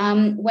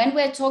 When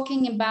we're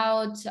talking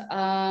about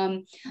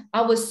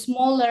our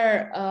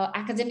smaller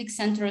academic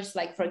centers,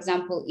 like for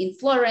example, in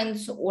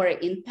Florence or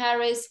in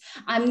Paris,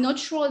 I'm not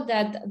sure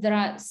that there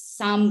are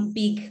some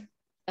big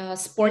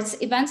sports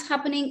events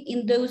happening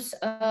in those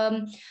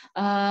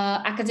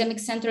academic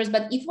centers.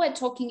 But if we're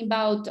talking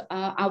about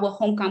our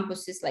home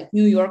campuses like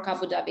New York,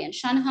 Abu Dhabi, and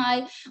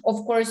Shanghai,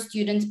 of course,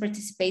 students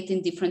participate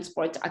in different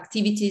sport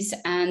activities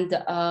and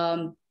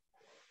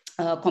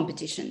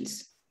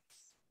competitions.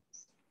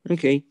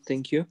 Okay,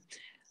 thank you.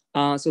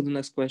 So the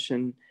next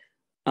question,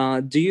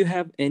 do you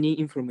have any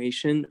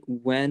information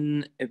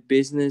when a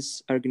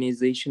business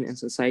organization and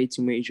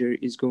society major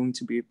is going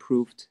to be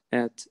approved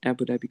at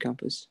Abu Dhabi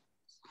campus?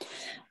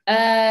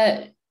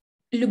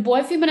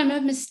 Lubov, if I'm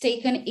not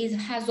mistaken, it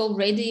has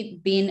already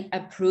been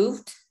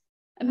approved,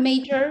 a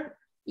major.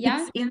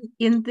 Yeah, it's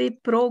in the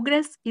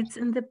progress. It's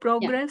in the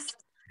progress,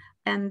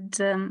 yeah.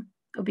 And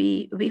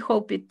we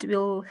hope it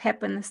will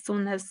happen as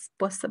soon as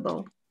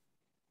possible.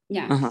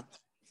 Yeah.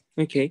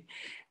 Okay,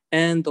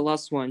 and the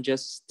last one,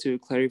 just to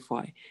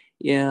clarify.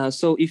 Yeah,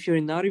 so if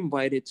you're not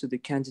invited to the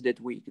candidate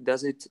week,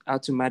 does it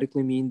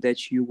automatically mean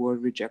that you were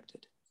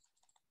rejected?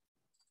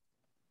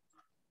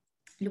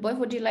 Lubov,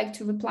 would you like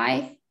to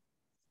reply?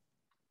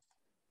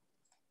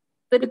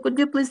 But could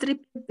you please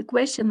repeat the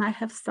question? I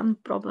have some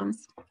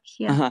problems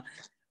here.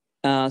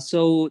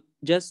 So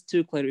just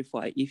to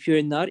clarify, if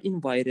you're not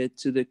invited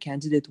to the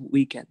candidate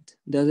weekend,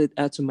 does it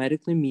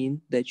automatically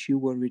mean that you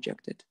were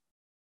rejected?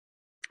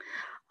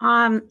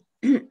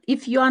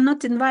 If you are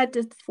not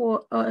invited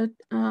for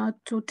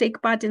to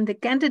take part in the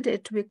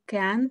candidate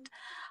weekend,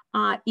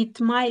 it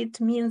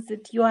might mean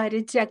that you are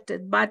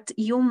rejected, but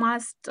you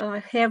must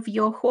have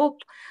your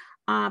hope,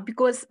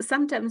 because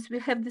sometimes we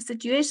have the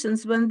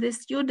situations when the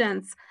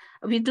students,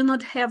 we do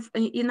not have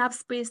enough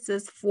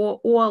spaces for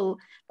all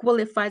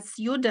qualified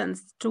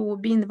students to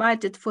be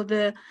invited for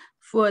the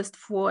first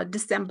for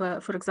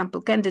December, for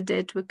example,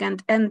 candidate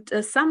weekend. And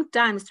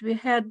sometimes we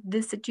had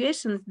the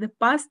situations in the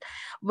past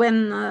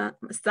when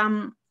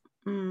some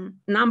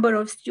number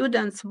of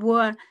students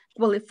were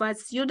qualified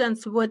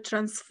students were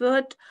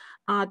transferred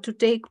to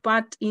take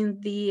part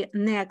in the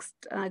next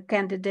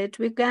candidate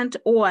weekend,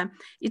 or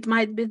it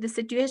might be the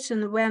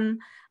situation when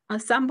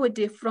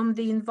somebody from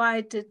the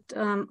invited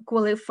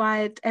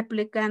qualified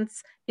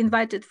applicants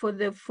invited for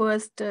the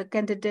first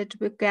candidate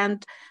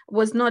weekend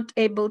was not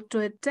able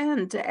to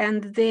attend,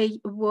 and they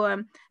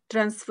were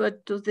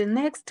transferred to the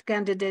next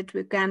candidate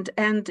weekend.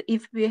 And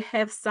if we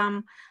have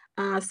some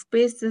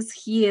spaces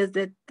here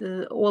that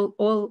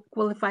all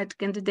qualified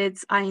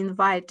candidates are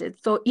invited,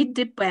 so it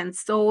depends.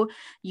 So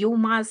you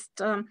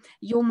must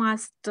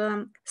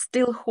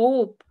still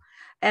hope,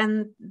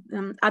 and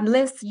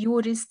unless you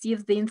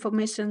receive the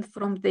information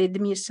from the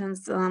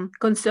admissions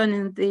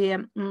concerning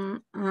their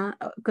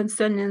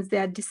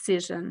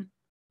decision,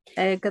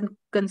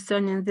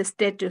 concerning the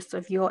status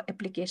of your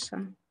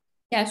application.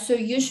 Yeah, so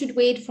you should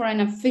wait for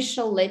an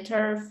official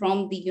letter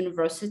from the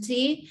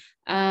university.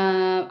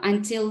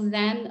 Until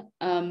then,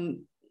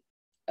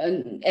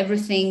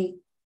 everything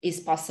is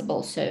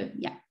possible. So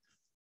yeah.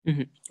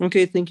 Mm-hmm.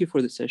 Okay, thank you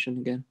for the session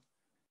again.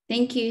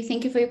 Thank you.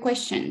 Thank you for your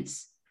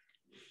questions.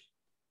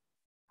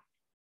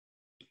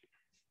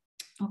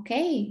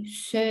 Okay,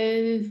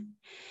 so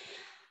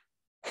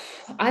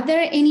are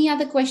there any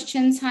other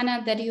questions,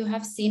 Hannah, that you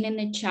have seen in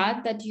the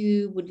chat that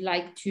you would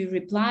like to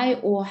reply,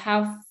 or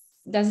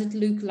does it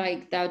look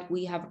like that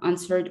we have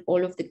answered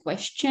all of the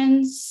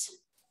questions?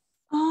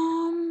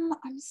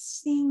 I'm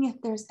seeing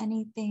if there's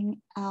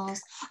anything else.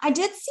 I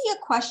did see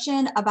a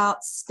question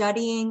about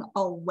studying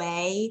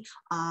away,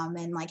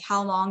 and like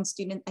how long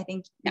students, I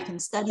think you can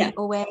study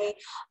away.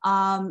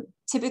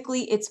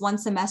 Typically it's 1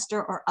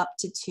 semester or up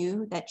to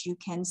 2 that you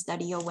can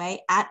study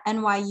away. At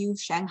NYU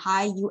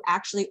Shanghai, you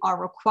actually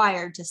are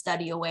required to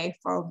study away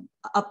for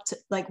up to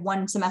like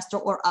 1 semester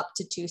or up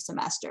to 2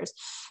 semesters.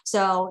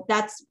 So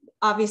that's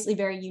obviously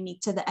very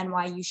unique to the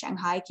NYU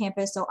Shanghai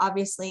campus. So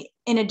obviously,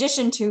 in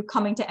addition to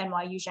coming to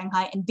NYU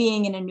Shanghai and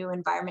being in a new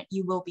environment,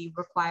 you will be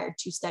required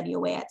to study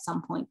away at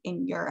some point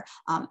in your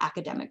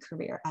academic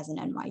career as an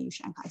NYU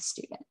Shanghai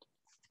student.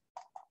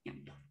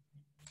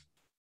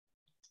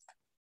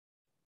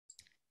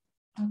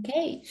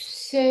 Okay,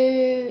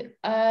 so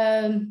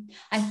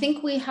I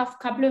think we have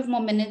a couple of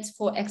more minutes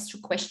for extra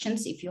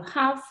questions if you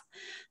have.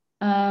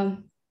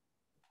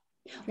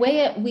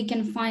 Where we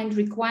can find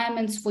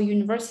requirements for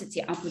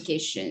university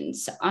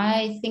applications.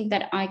 I think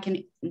that I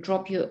can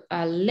drop you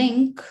a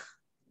link.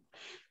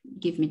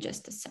 Give me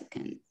just a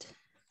second.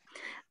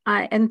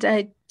 And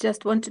I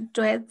just wanted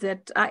to add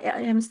that I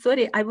am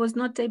sorry, I was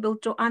not able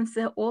to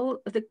answer all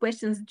the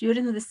questions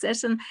during the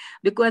session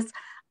because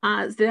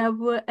there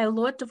were a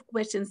lot of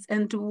questions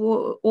and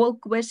all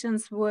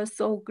questions were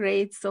so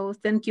great. So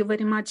thank you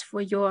very much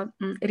for your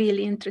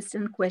really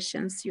interesting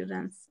questions,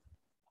 students.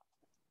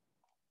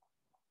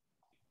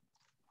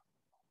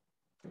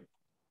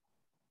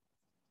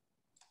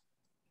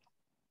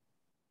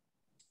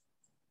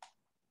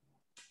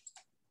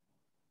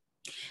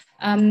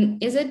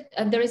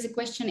 There is a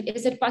question,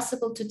 is it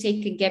possible to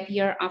take a gap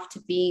year after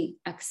being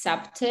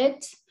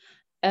accepted?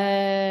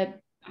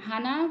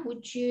 Hannah,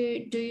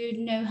 do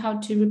you know how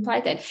to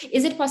reply that?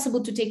 Is it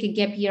possible to take a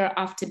gap year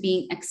after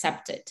being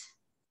accepted?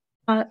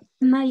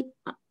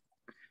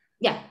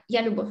 Yeah,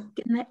 Lyubov.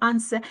 Can I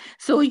answer?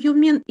 So you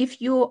mean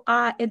if you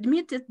are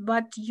admitted,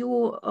 but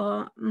you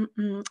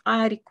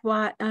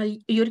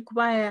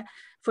require,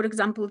 for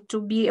example,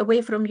 to be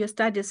away from your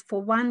studies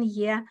for 1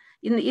 year.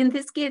 In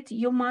this case,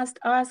 you must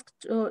ask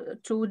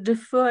to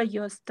defer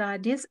your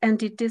studies,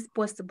 and it is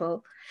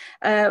possible.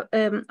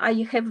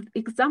 I have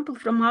example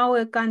from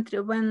our country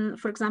when,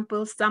 for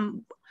example,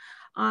 some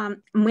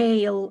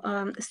male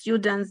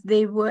students,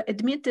 they were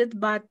admitted,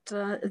 but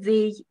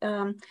they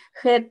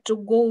had to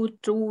go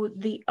to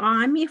the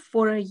army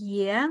for a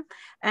year,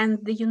 and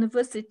the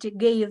university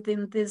gave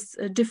them this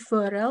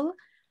deferral.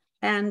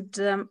 And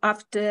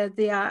after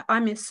their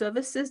army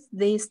services,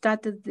 they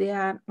started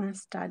their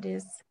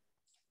studies.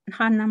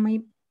 Hannah,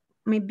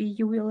 maybe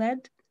you will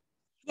add?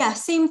 Yeah,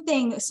 same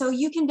thing. So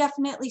you can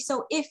definitely,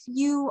 so if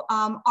you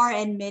are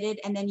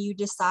admitted and then you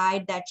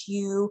decide that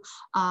you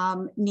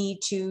need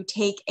to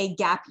take a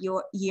gap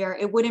year,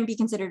 it wouldn't be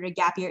considered a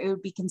gap year, it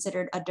would be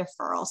considered a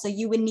deferral. So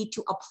you would need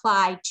to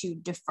apply to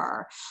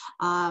defer.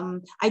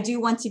 I do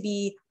want to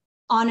be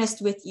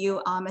honest with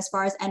you, as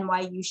far as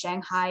NYU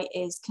Shanghai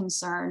is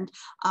concerned.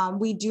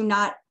 We do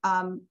not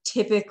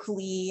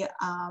typically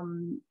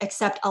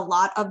accept a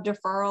lot of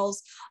deferrals.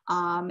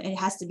 It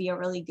has to be a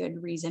really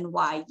good reason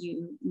why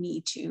you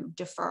need to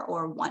defer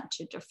or want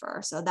to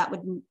defer. So that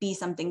would be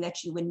something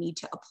that you would need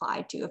to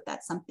apply to if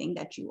that's something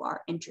that you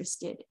are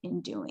interested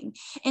in doing.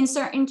 In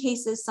certain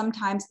cases,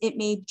 sometimes it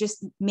may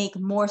just make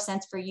more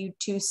sense for you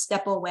to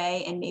step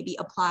away and maybe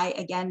apply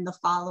again the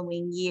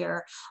following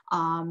year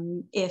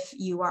if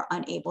you are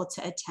unable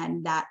to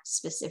attend that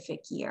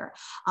specific year.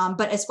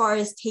 But as far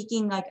as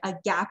taking like a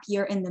gap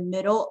year in the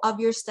middle of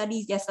your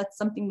studies, yes, that's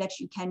something that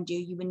you can do.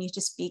 You would need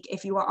to speak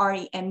if you are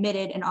already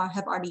admitted and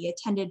have already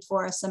attended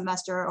for a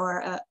semester or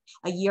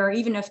a year, or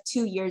even if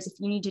 2 years. If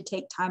you need to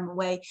take time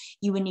away,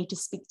 you would need to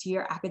speak to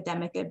your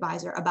academic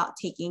advisor about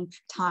taking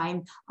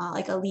time,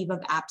 like a leave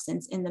of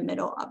absence in the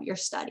middle of your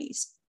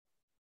studies.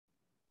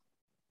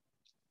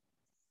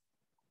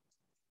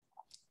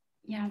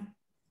 Yeah.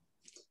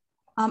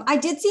 I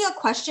did see a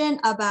question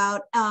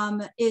about,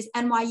 is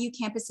NYU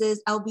campuses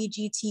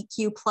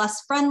LGBTQ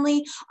plus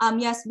friendly?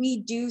 Yes, we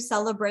do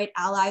celebrate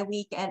Ally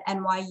Week at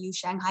NYU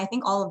Shanghai. I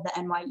think all of the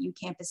NYU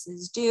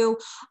campuses do.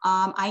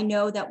 I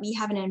know that we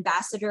have an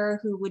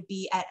ambassador who would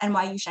be at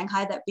NYU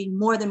Shanghai that'd be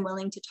more than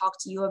willing to talk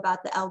to you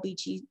about the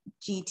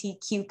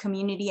LGBTQ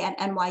community at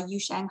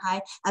NYU Shanghai,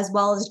 as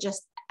well as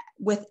just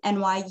with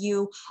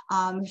NYU,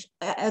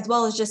 as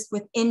well as just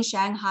within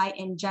Shanghai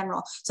in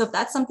general. So if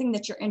that's something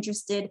that you're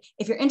interested,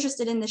 if you're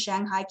interested in the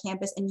Shanghai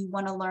campus and you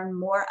want to learn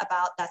more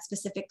about that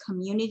specific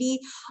community,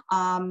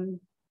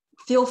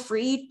 feel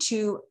free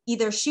to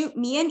either shoot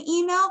me an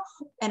email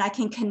and I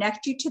can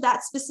connect you to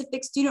that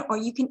specific student, or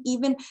you can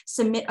even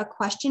submit a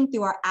question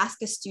through our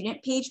Ask a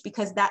Student page,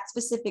 because that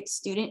specific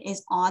student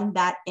is on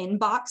that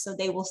inbox. So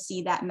they will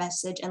see that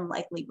message and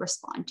likely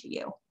respond to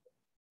you.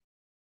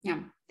 Yeah,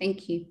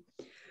 thank you.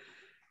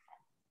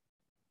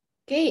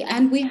 Okay,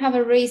 and we have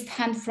a raised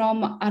hand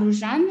from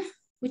Arujan.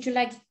 Would you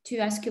like to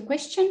ask a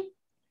question?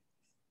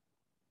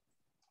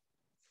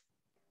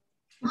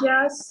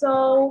 Yeah,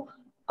 so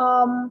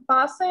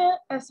passing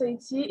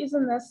SAT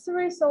isn't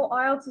necessary, so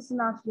IELTS is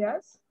enough,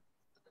 yes?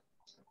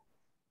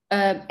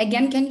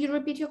 Again, can you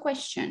repeat your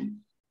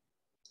question?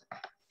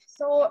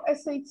 So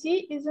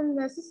SAT isn't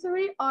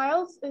necessary,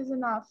 IELTS is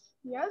enough,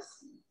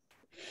 yes?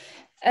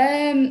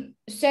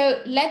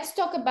 So let's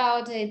talk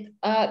about it.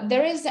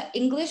 There is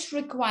English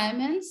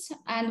requirements,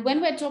 and when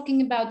we're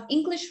talking about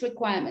English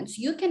requirements,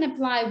 you can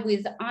apply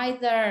with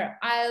either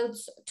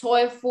IELTS,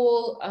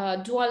 TOEFL,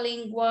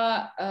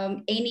 Duolingo,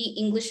 any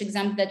English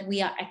exam that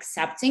we are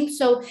accepting.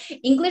 So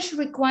English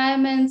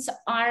requirements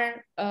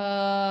are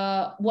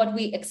what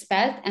we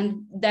expect,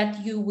 and that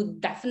you would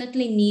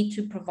definitely need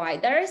to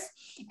provide us.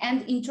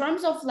 And in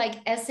terms of like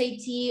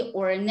SAT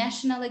or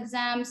national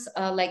exams,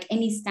 like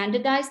any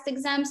standardized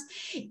exams,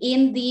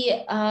 in the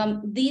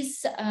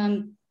this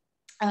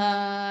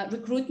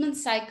recruitment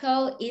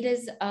cycle, it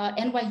is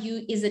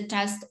NYU is a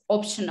test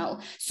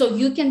optional, so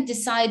you can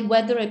decide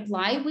whether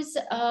apply with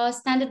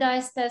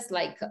standardized tests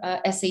like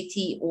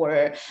SAT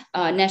or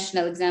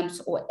national exams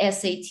or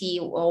SAT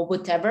or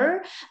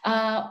whatever,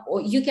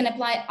 or you can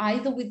apply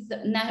either with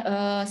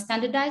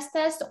standardized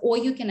test, or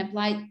you can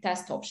apply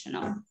test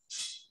optional.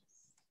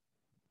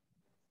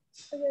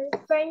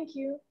 Okay, thank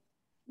you.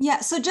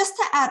 Yeah, so just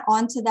to add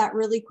on to that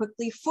really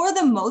quickly, for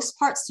the most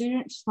part,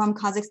 students from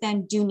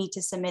Kazakhstan do need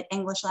to submit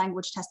English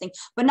language testing,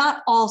 but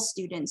not all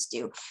students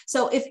do.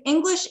 So if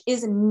English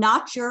is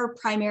not your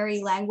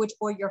primary language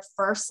or your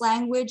first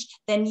language,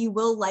 then you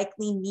will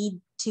likely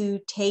need to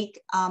take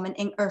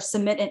or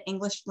submit an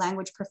English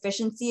language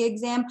proficiency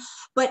exam.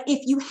 But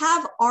if you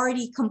have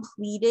already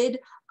completed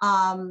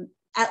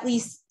at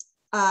least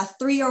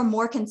 3 or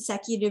more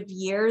consecutive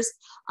years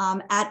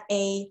at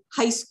a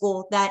high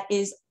school that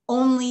is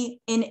only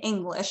in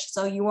English,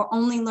 so you are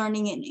only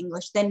learning in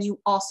English, then you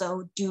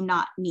also do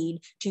not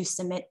need to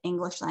submit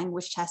English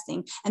language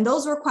testing. And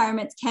those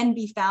requirements can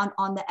be found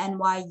on the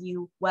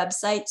NYU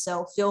website.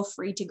 So feel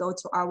free to go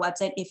to our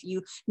website if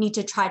you need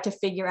to try to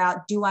figure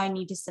out, do I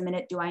need to submit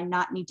it? Do I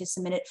not need to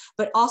submit it?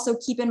 But also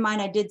keep in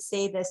mind, I did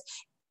say this,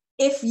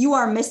 if you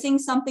are missing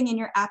something in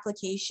your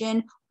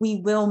application,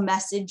 we will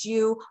message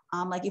you.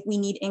 Like if we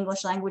need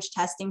English language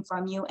testing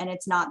from you and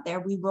it's not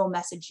there, we will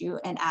message you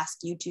and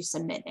ask you to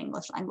submit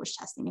English language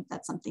testing if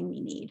that's something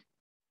we need.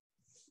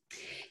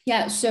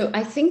 Yeah, so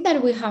I think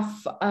that we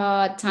have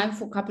time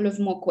for a couple of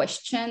more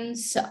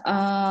questions.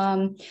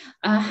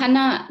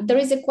 Hannah, there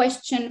is a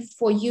question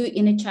for you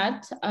in the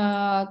chat.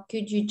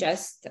 Could you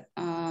just...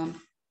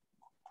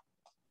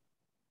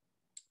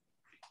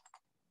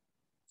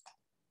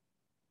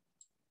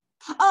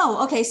 Oh,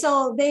 okay.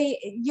 So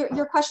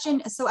your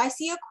question, so I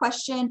see a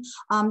question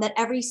that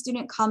every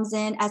student comes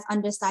in as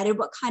undecided.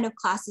 What kind of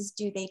classes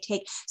do they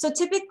take? So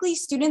typically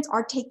students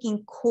are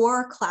taking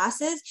core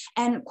classes,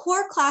 and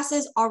core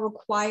classes are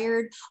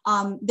required.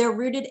 They're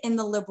rooted in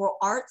the liberal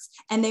arts,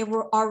 and they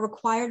are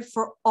required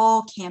for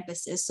all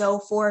campuses. So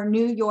for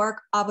New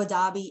York, Abu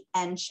Dhabi,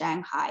 and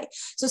Shanghai.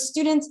 So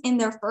students in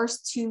their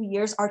first 2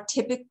 years are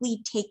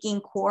typically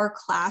taking core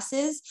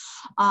classes,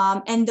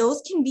 and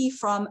those can be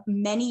from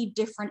many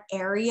different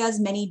areas,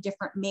 many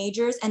different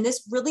majors, and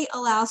this really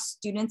allows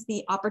students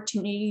the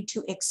opportunity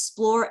to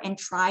explore and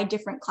try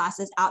different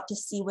classes out to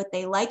see what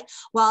they like,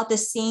 while at the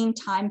same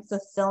time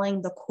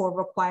fulfilling the core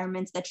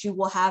requirements that you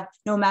will have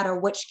no matter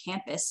which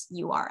campus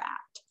you are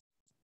at.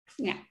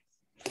 Yeah.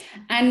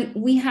 And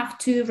we have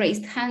two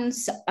raised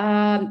hands.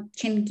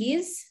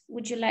 Chingiz,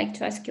 would you like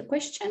to ask your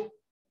question?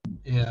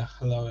 Yeah,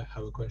 hello, I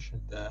have a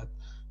question that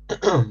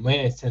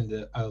may I send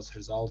the IELTS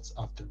results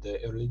after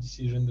the early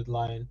decision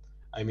deadline?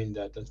 I mean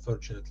that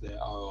unfortunately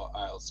our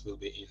IELTS will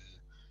be in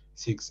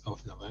 6th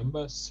of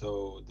November,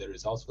 so the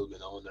results will be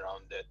known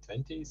around the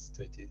 20th,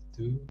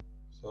 22,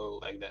 so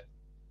like that.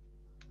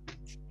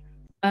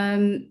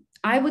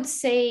 I would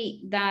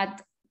say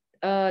that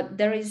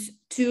there is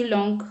too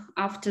long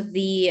after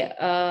the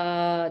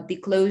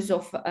close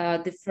of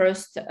the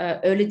first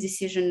early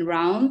decision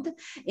round.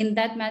 In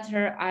that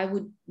matter, I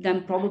would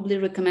then probably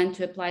recommend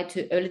to apply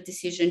to early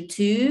decision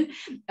 2.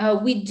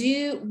 We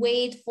do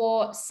wait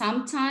for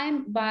some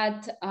time,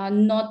 but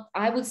not,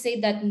 I would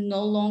say that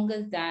no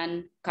longer than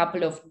a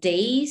couple of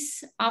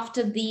days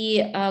after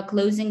the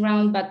closing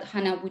round. But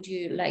Hannah, would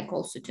you like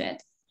also to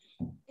add?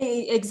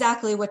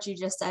 Exactly what you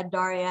just said,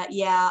 Daria.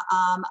 Yeah,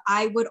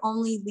 I would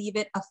only leave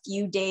it a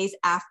few days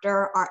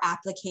after our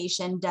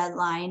application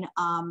deadline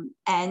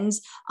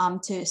ends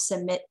to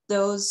submit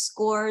those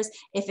scores.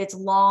 If it's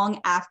long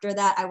after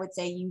that, I would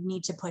say you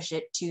need to push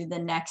it to the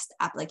next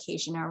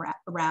application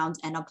round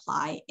and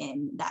apply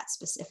in that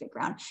specific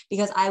round.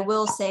 Because I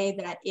will say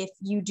that if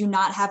you do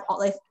not have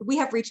all, if we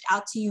have reached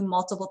out to you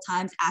multiple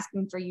times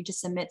asking for you to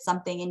submit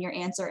something and your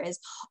answer is,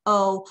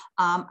 oh,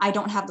 I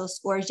don't have those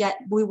scores yet,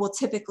 we will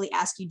typically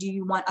ask you, do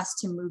you want us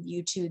to move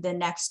you to the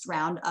next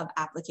round of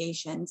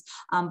applications?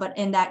 But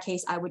in that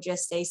case, I would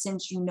just say,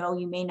 since you know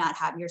you may not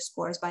have your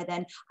scores by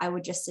then, I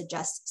would just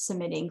suggest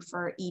submitting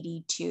for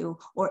ED2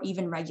 or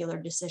even regular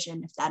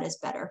decision if that is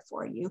better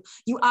for you.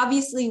 You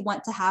obviously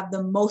want to have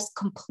the most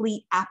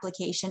complete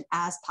application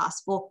as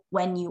possible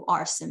when you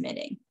are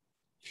submitting.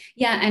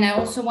 Yeah, and I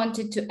also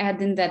wanted to add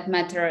in that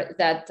matter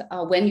that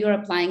when you're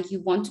applying,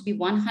 you want to be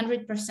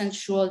 100%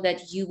 sure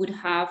that you would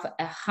have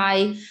a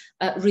high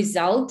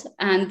result,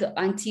 and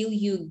until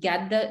you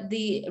get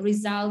the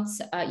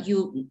results,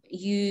 you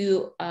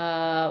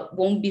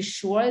won't be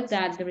sure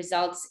that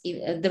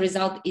the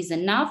result is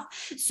enough.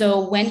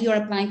 So when you're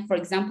applying, for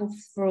example,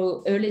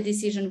 for early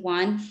decision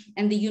 1,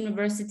 and the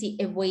university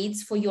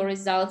awaits for your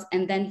results,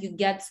 and then you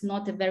get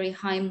not a very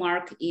high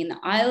mark in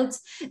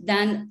IELTS,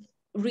 then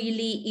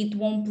really it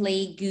won't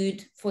play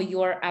good for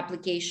your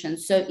application.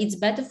 So it's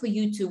better for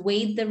you to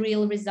wait the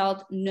real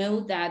result, know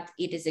that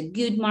it is a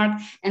good mark,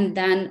 and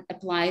then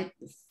apply,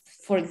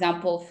 for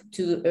example,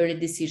 to early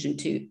decision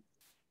 2.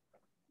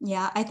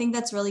 Yeah, I think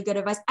that's really good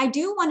advice. I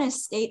do want to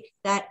state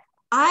that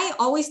I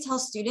always tell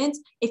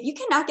students, if you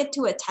cannot get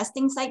to a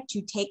testing site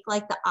to take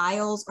like the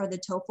IELTS or the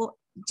TOEFL,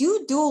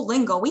 do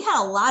Duolingo. We had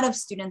a lot of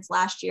students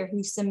last year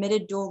who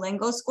submitted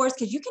Duolingo scores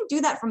because you can do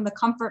that from the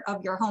comfort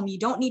of your home. You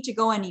don't need to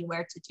go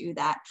anywhere to do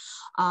that.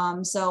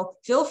 So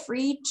feel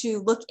free to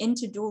look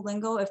into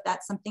Duolingo if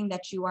that's something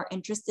that you are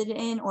interested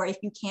in, or if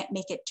you can't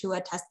make it to a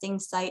testing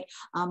site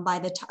by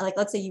the time, like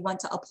let's say you want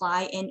to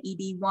apply in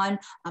ED1,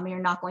 you're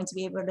not going to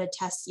be able to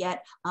test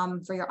yet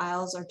for your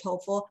IELTS or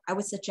TOEFL, I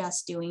would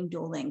suggest doing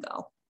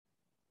Duolingo.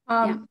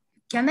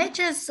 Can I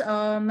just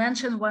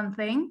mention one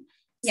thing?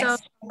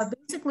 Yes. So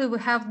basically we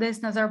have this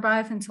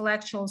Nazarbayev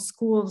intellectual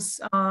schools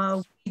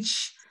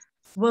which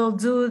will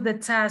do the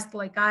test,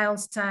 like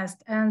IELTS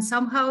test, and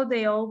somehow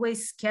they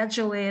always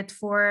schedule it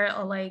for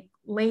like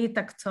late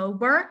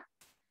October.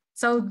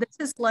 So this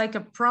is like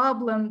a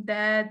problem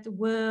that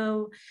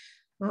will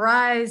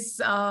rise,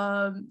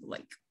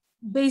 like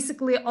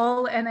basically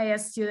all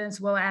NIS students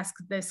will ask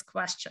this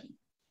question.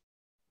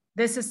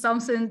 This is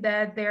something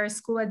that their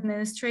school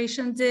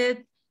administration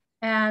did,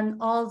 and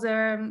all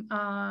their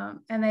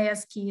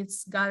NIS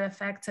kids got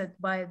affected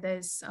by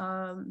this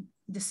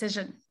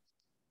decision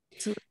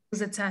to do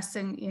the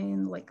testing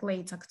in like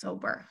late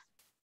October.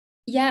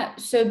 Yeah,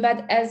 so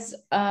but as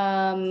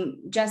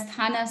just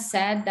Hannah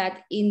said,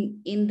 that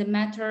in the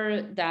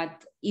matter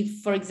that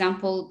if, for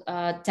example,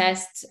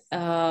 tests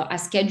are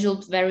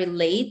scheduled very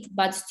late,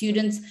 but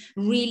students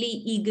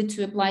really eager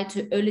to apply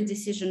to early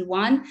decision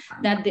 1,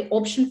 that the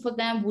option for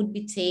them would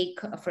be take,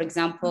 for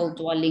example,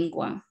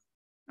 Duolingo.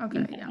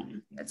 Okay, yeah,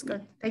 that's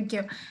good. Thank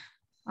you.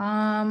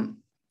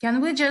 Can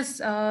we just,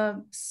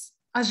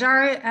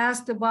 Ajari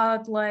asked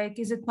about like,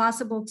 is it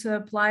possible to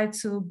apply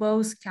to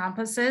both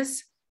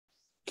campuses?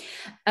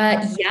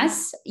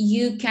 Yes,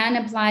 you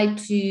can apply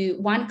to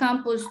one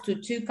campus, to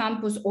two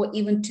campuses, or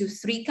even to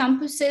three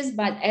campuses.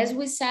 But as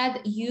we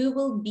said, you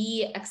will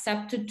be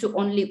accepted to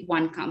only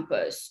one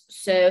campus.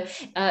 So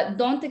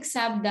don't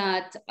accept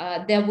that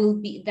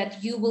that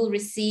you will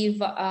receive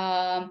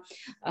the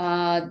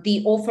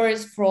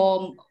offers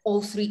from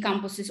all three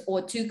campuses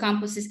or two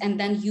campuses, and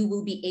then you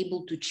will be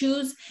able to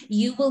choose.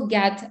 You will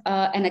get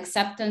an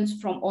acceptance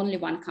from only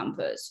one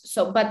campus.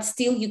 So, but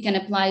still, you can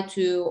apply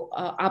to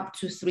up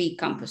to three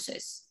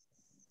campuses.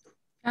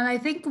 And I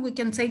think we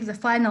can take the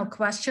final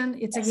question.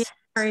 It's again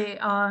very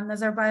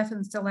Nazarbayev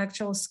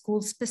Intellectual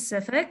School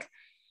specific.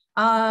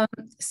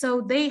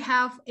 So they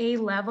have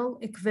A-level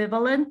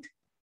equivalent.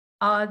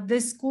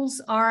 These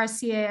schools are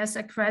CAS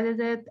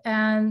accredited,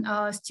 and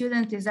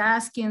student is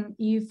asking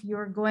if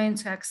you're going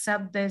to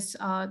accept this,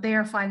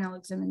 their final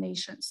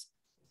examinations.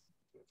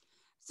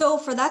 So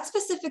for that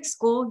specific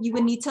school, you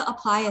would need to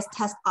apply as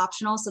test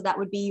optional. So that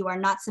would be you are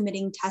not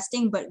submitting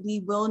testing, but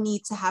we will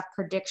need to have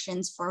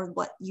predictions for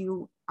what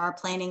you are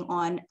planning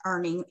on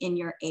earning in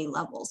your A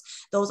levels.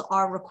 Those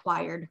are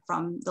required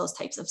from those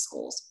types of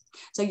schools.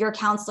 So your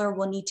counselor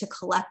will need to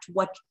collect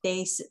what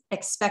they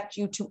expect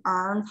you to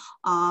earn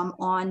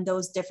on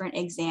those different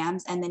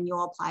exams, and then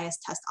you'll apply as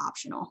test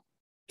optional.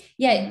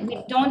 Yeah,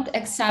 we don't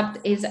accept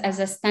it as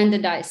a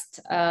standardized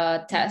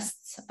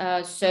tests.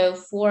 So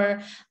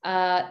for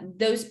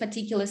those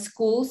particular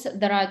schools,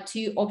 there are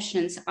two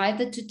options: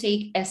 either to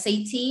take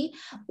SAT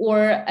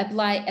or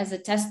apply as a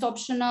test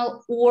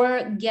optional,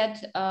 or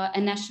get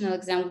a national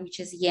exam, which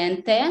is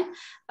YENTE.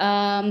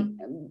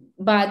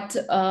 But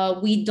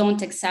we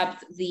don't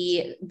accept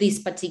this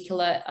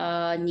particular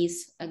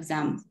NYS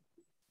exam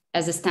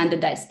as a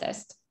standardized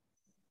test.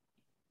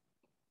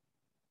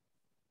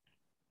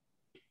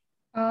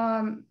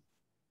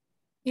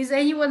 Is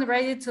anyone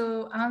ready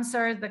to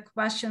answer the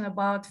question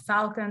about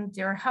Falcon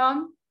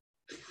Dirham?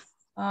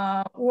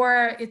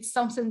 Or it's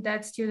something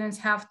that students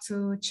have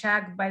to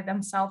check by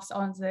themselves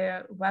on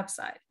the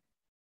website?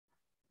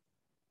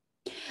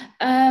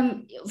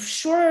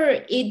 Sure,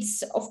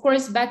 it's of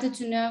course better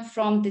to know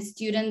from the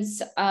students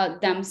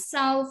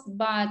themselves,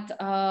 but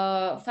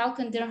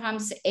Falcon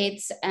Dirhams,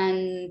 it's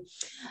an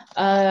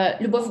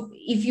Lubov,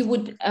 if you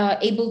would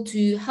able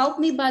to help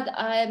me, but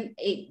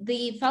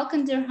the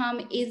Falcon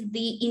Dirham is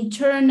the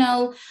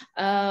internal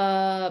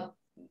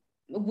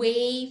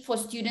way for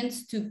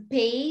students to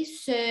pay.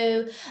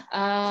 So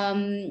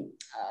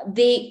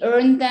they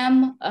earn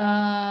them,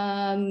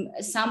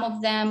 some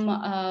of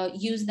them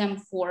use them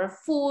for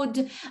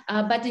food,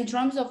 but in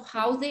terms of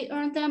how they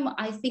earn them,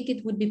 I think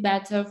it would be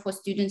better for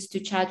students to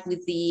chat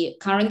with the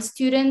current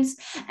students.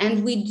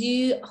 And we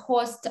do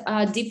host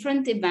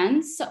different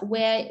events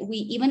where we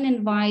even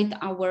invite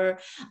our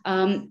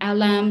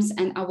alums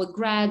and our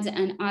grads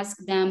and ask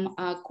them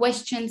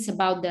questions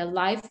about their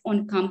life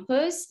on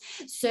campus.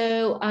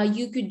 So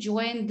you could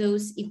join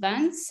those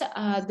events,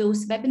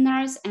 those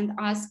webinars, and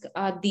ask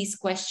these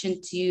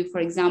questions to, for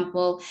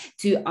example,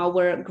 to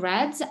our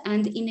grads.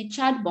 And in a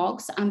chat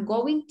box, I'm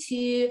going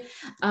to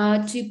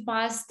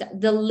pass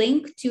the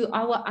link to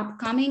our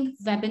upcoming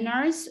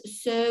webinars.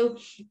 So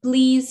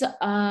please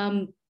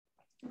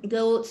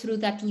go through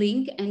that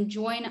link and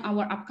join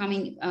our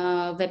upcoming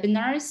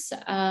webinars,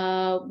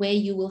 where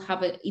you will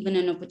have even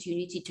an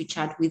opportunity to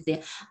chat with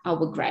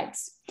our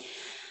grads.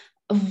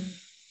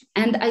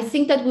 And I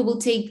think that we will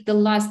take the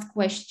last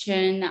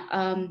question.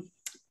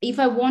 If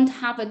I won't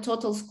have a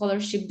total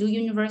scholarship, do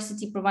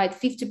university provide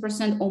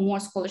 50% or more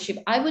scholarship?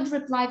 I would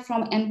reply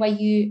from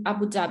NYU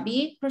Abu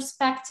Dhabi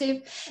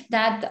perspective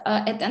that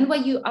at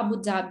NYU Abu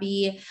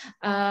Dhabi,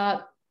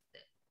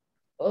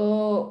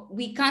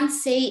 we can't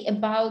say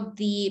about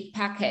the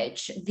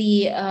package,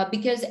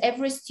 because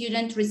every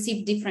student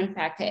received different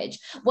package.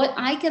 What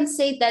I can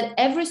say that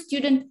every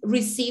student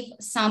received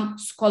some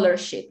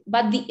scholarship,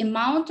 but the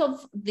amount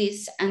of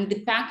this and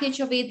the package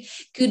of it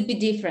could be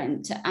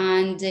different,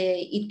 and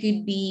it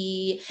could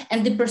be,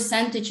 and the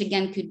percentage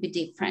again could be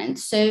different.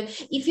 So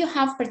if you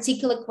have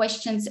particular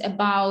questions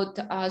about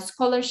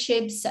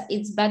scholarships,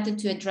 it's better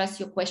to address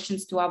your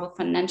questions to our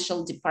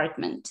financial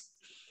department.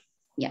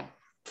 Yeah.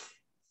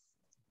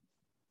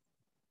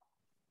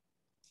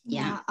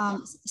 Yeah,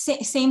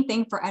 same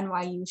thing for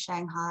NYU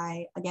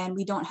Shanghai. Again,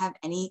 we don't have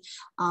any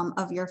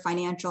of your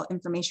financial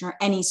information or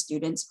any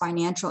students'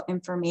 financial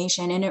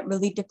information, and it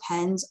really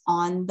depends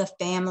on the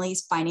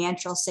family's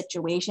financial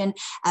situation,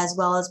 as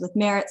well as with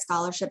merit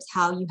scholarships,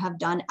 how you have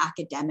done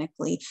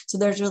academically. So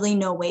there's really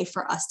no way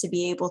for us to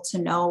be able to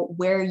know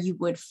where you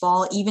would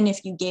fall. Even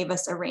if you gave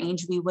us a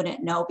range, we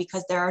wouldn't know,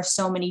 because there are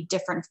so many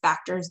different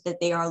factors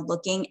that they are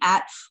looking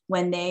at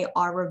when they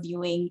are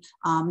reviewing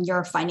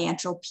your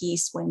financial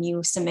piece when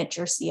you submit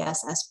your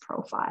CSS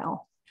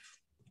profile.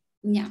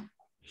 Yeah.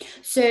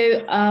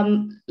 So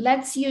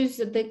let's use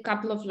the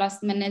couple of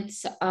last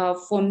minutes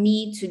for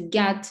me to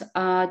get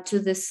to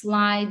the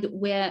slide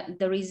where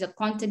there is a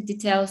contact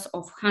details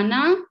of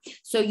Hannah.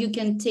 So you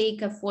can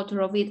take a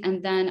photo of it,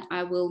 and then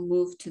I will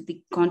move to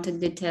the contact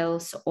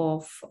details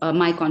of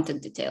my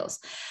contact details.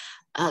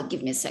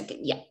 Give me a second.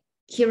 Yeah.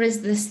 here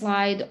is the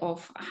slide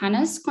of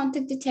Hannah's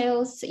contact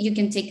details. You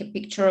can take a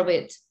picture of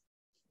it.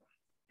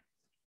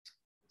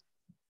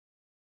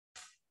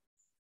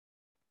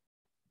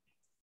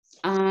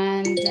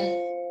 And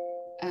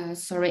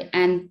sorry,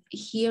 and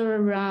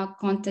here are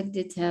contact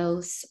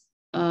details,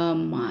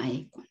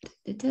 my contact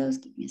details.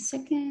 Give me a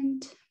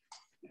second.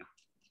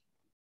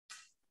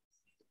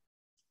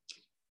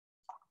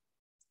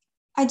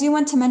 I do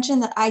want to mention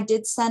that I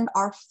did send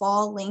our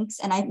fall links,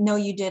 and I know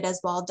you did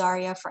as well,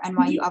 Daria, for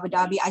NYU Abu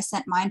Dhabi. I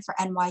sent mine for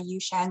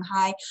NYU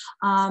Shanghai.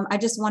 I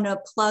just want to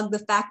plug the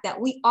fact that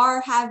we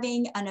are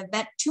having an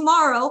event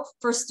tomorrow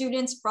for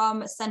students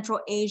from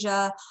Central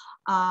Asia,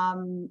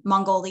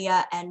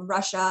 Mongolia, and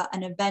Russia,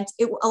 an event.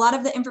 A lot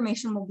of the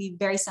information will be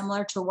very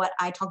similar to what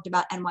I talked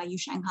about NYU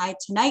Shanghai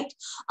tonight,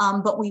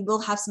 but we will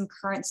have some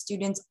current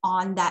students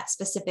on that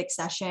specific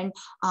session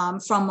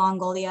from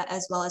Mongolia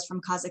as well as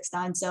from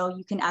Kazakhstan. So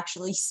you can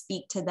actually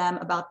speak to them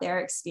about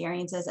their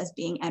experiences as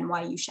being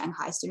NYU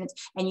Shanghai students.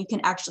 And you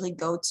can actually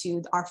go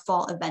to our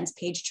fall events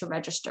page to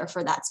register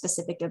for that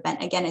specific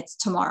event. Again, it's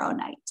tomorrow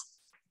night.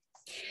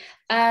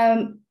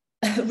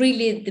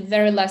 Really, the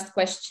very last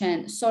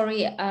question.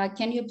 Sorry,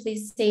 can you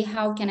please say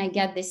how can I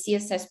get the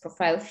CSS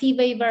profile fee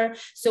waiver?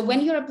 So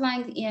when you're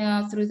applying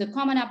through the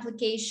common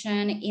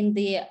application in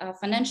the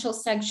financial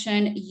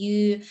section,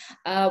 you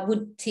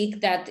would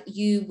tick that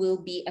you will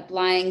be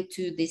applying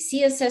to the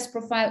CSS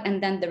profile,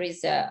 and then there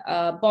is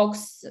a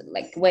box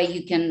like where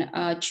you can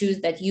choose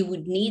that you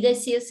would need a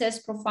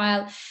CSS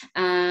profile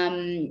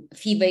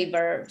fee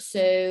waiver.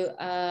 So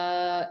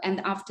and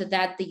after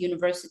that, the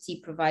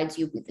university provides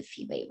you with the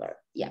fee waiver.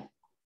 Yeah.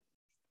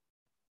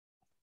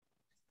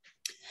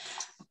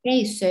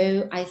 Okay,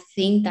 so I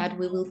think that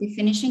we will be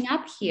finishing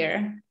up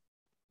here.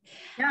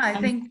 Yeah,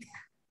 I think.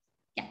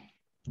 Yeah.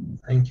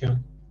 Thank you.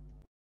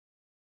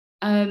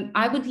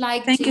 I would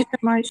like Thank you so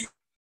much.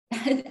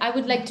 I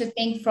would like to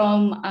thank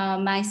from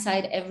my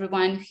side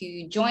everyone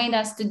who joined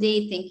us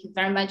today. Thank you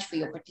very much for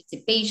your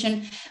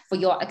participation, for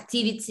your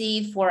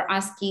activity, for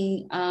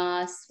asking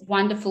us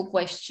wonderful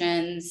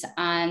questions.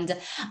 And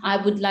I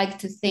would like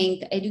to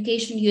thank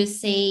Education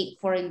USA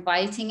for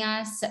inviting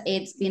us.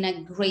 It's been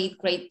a great,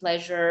 great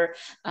pleasure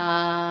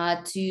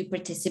to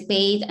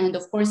participate. And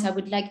of course, I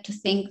would like to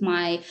thank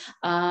my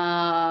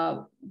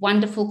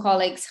wonderful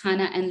colleagues,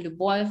 Hannah and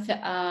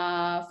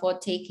Lyubov, for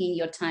taking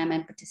your time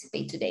and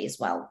participate today as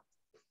well.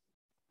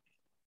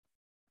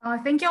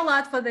 Thank you a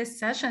lot for this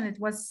session. It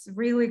was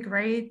really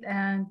great,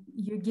 and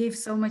you gave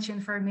so much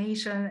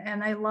information,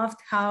 and I loved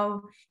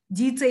how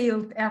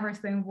detailed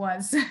everything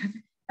was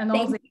and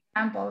all the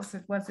examples.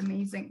 It was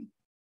amazing.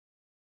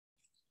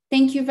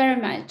 Thank you very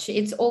much.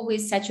 It's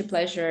always such a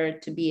pleasure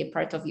to be a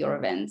part of your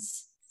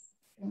events.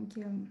 Thank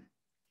you.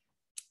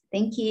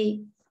 Thank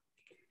you.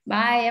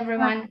 Bye,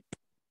 everyone.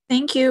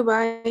 Thank you.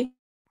 Bye.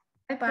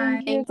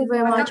 Bye-bye. Thank you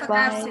very much.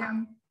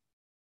 Bye.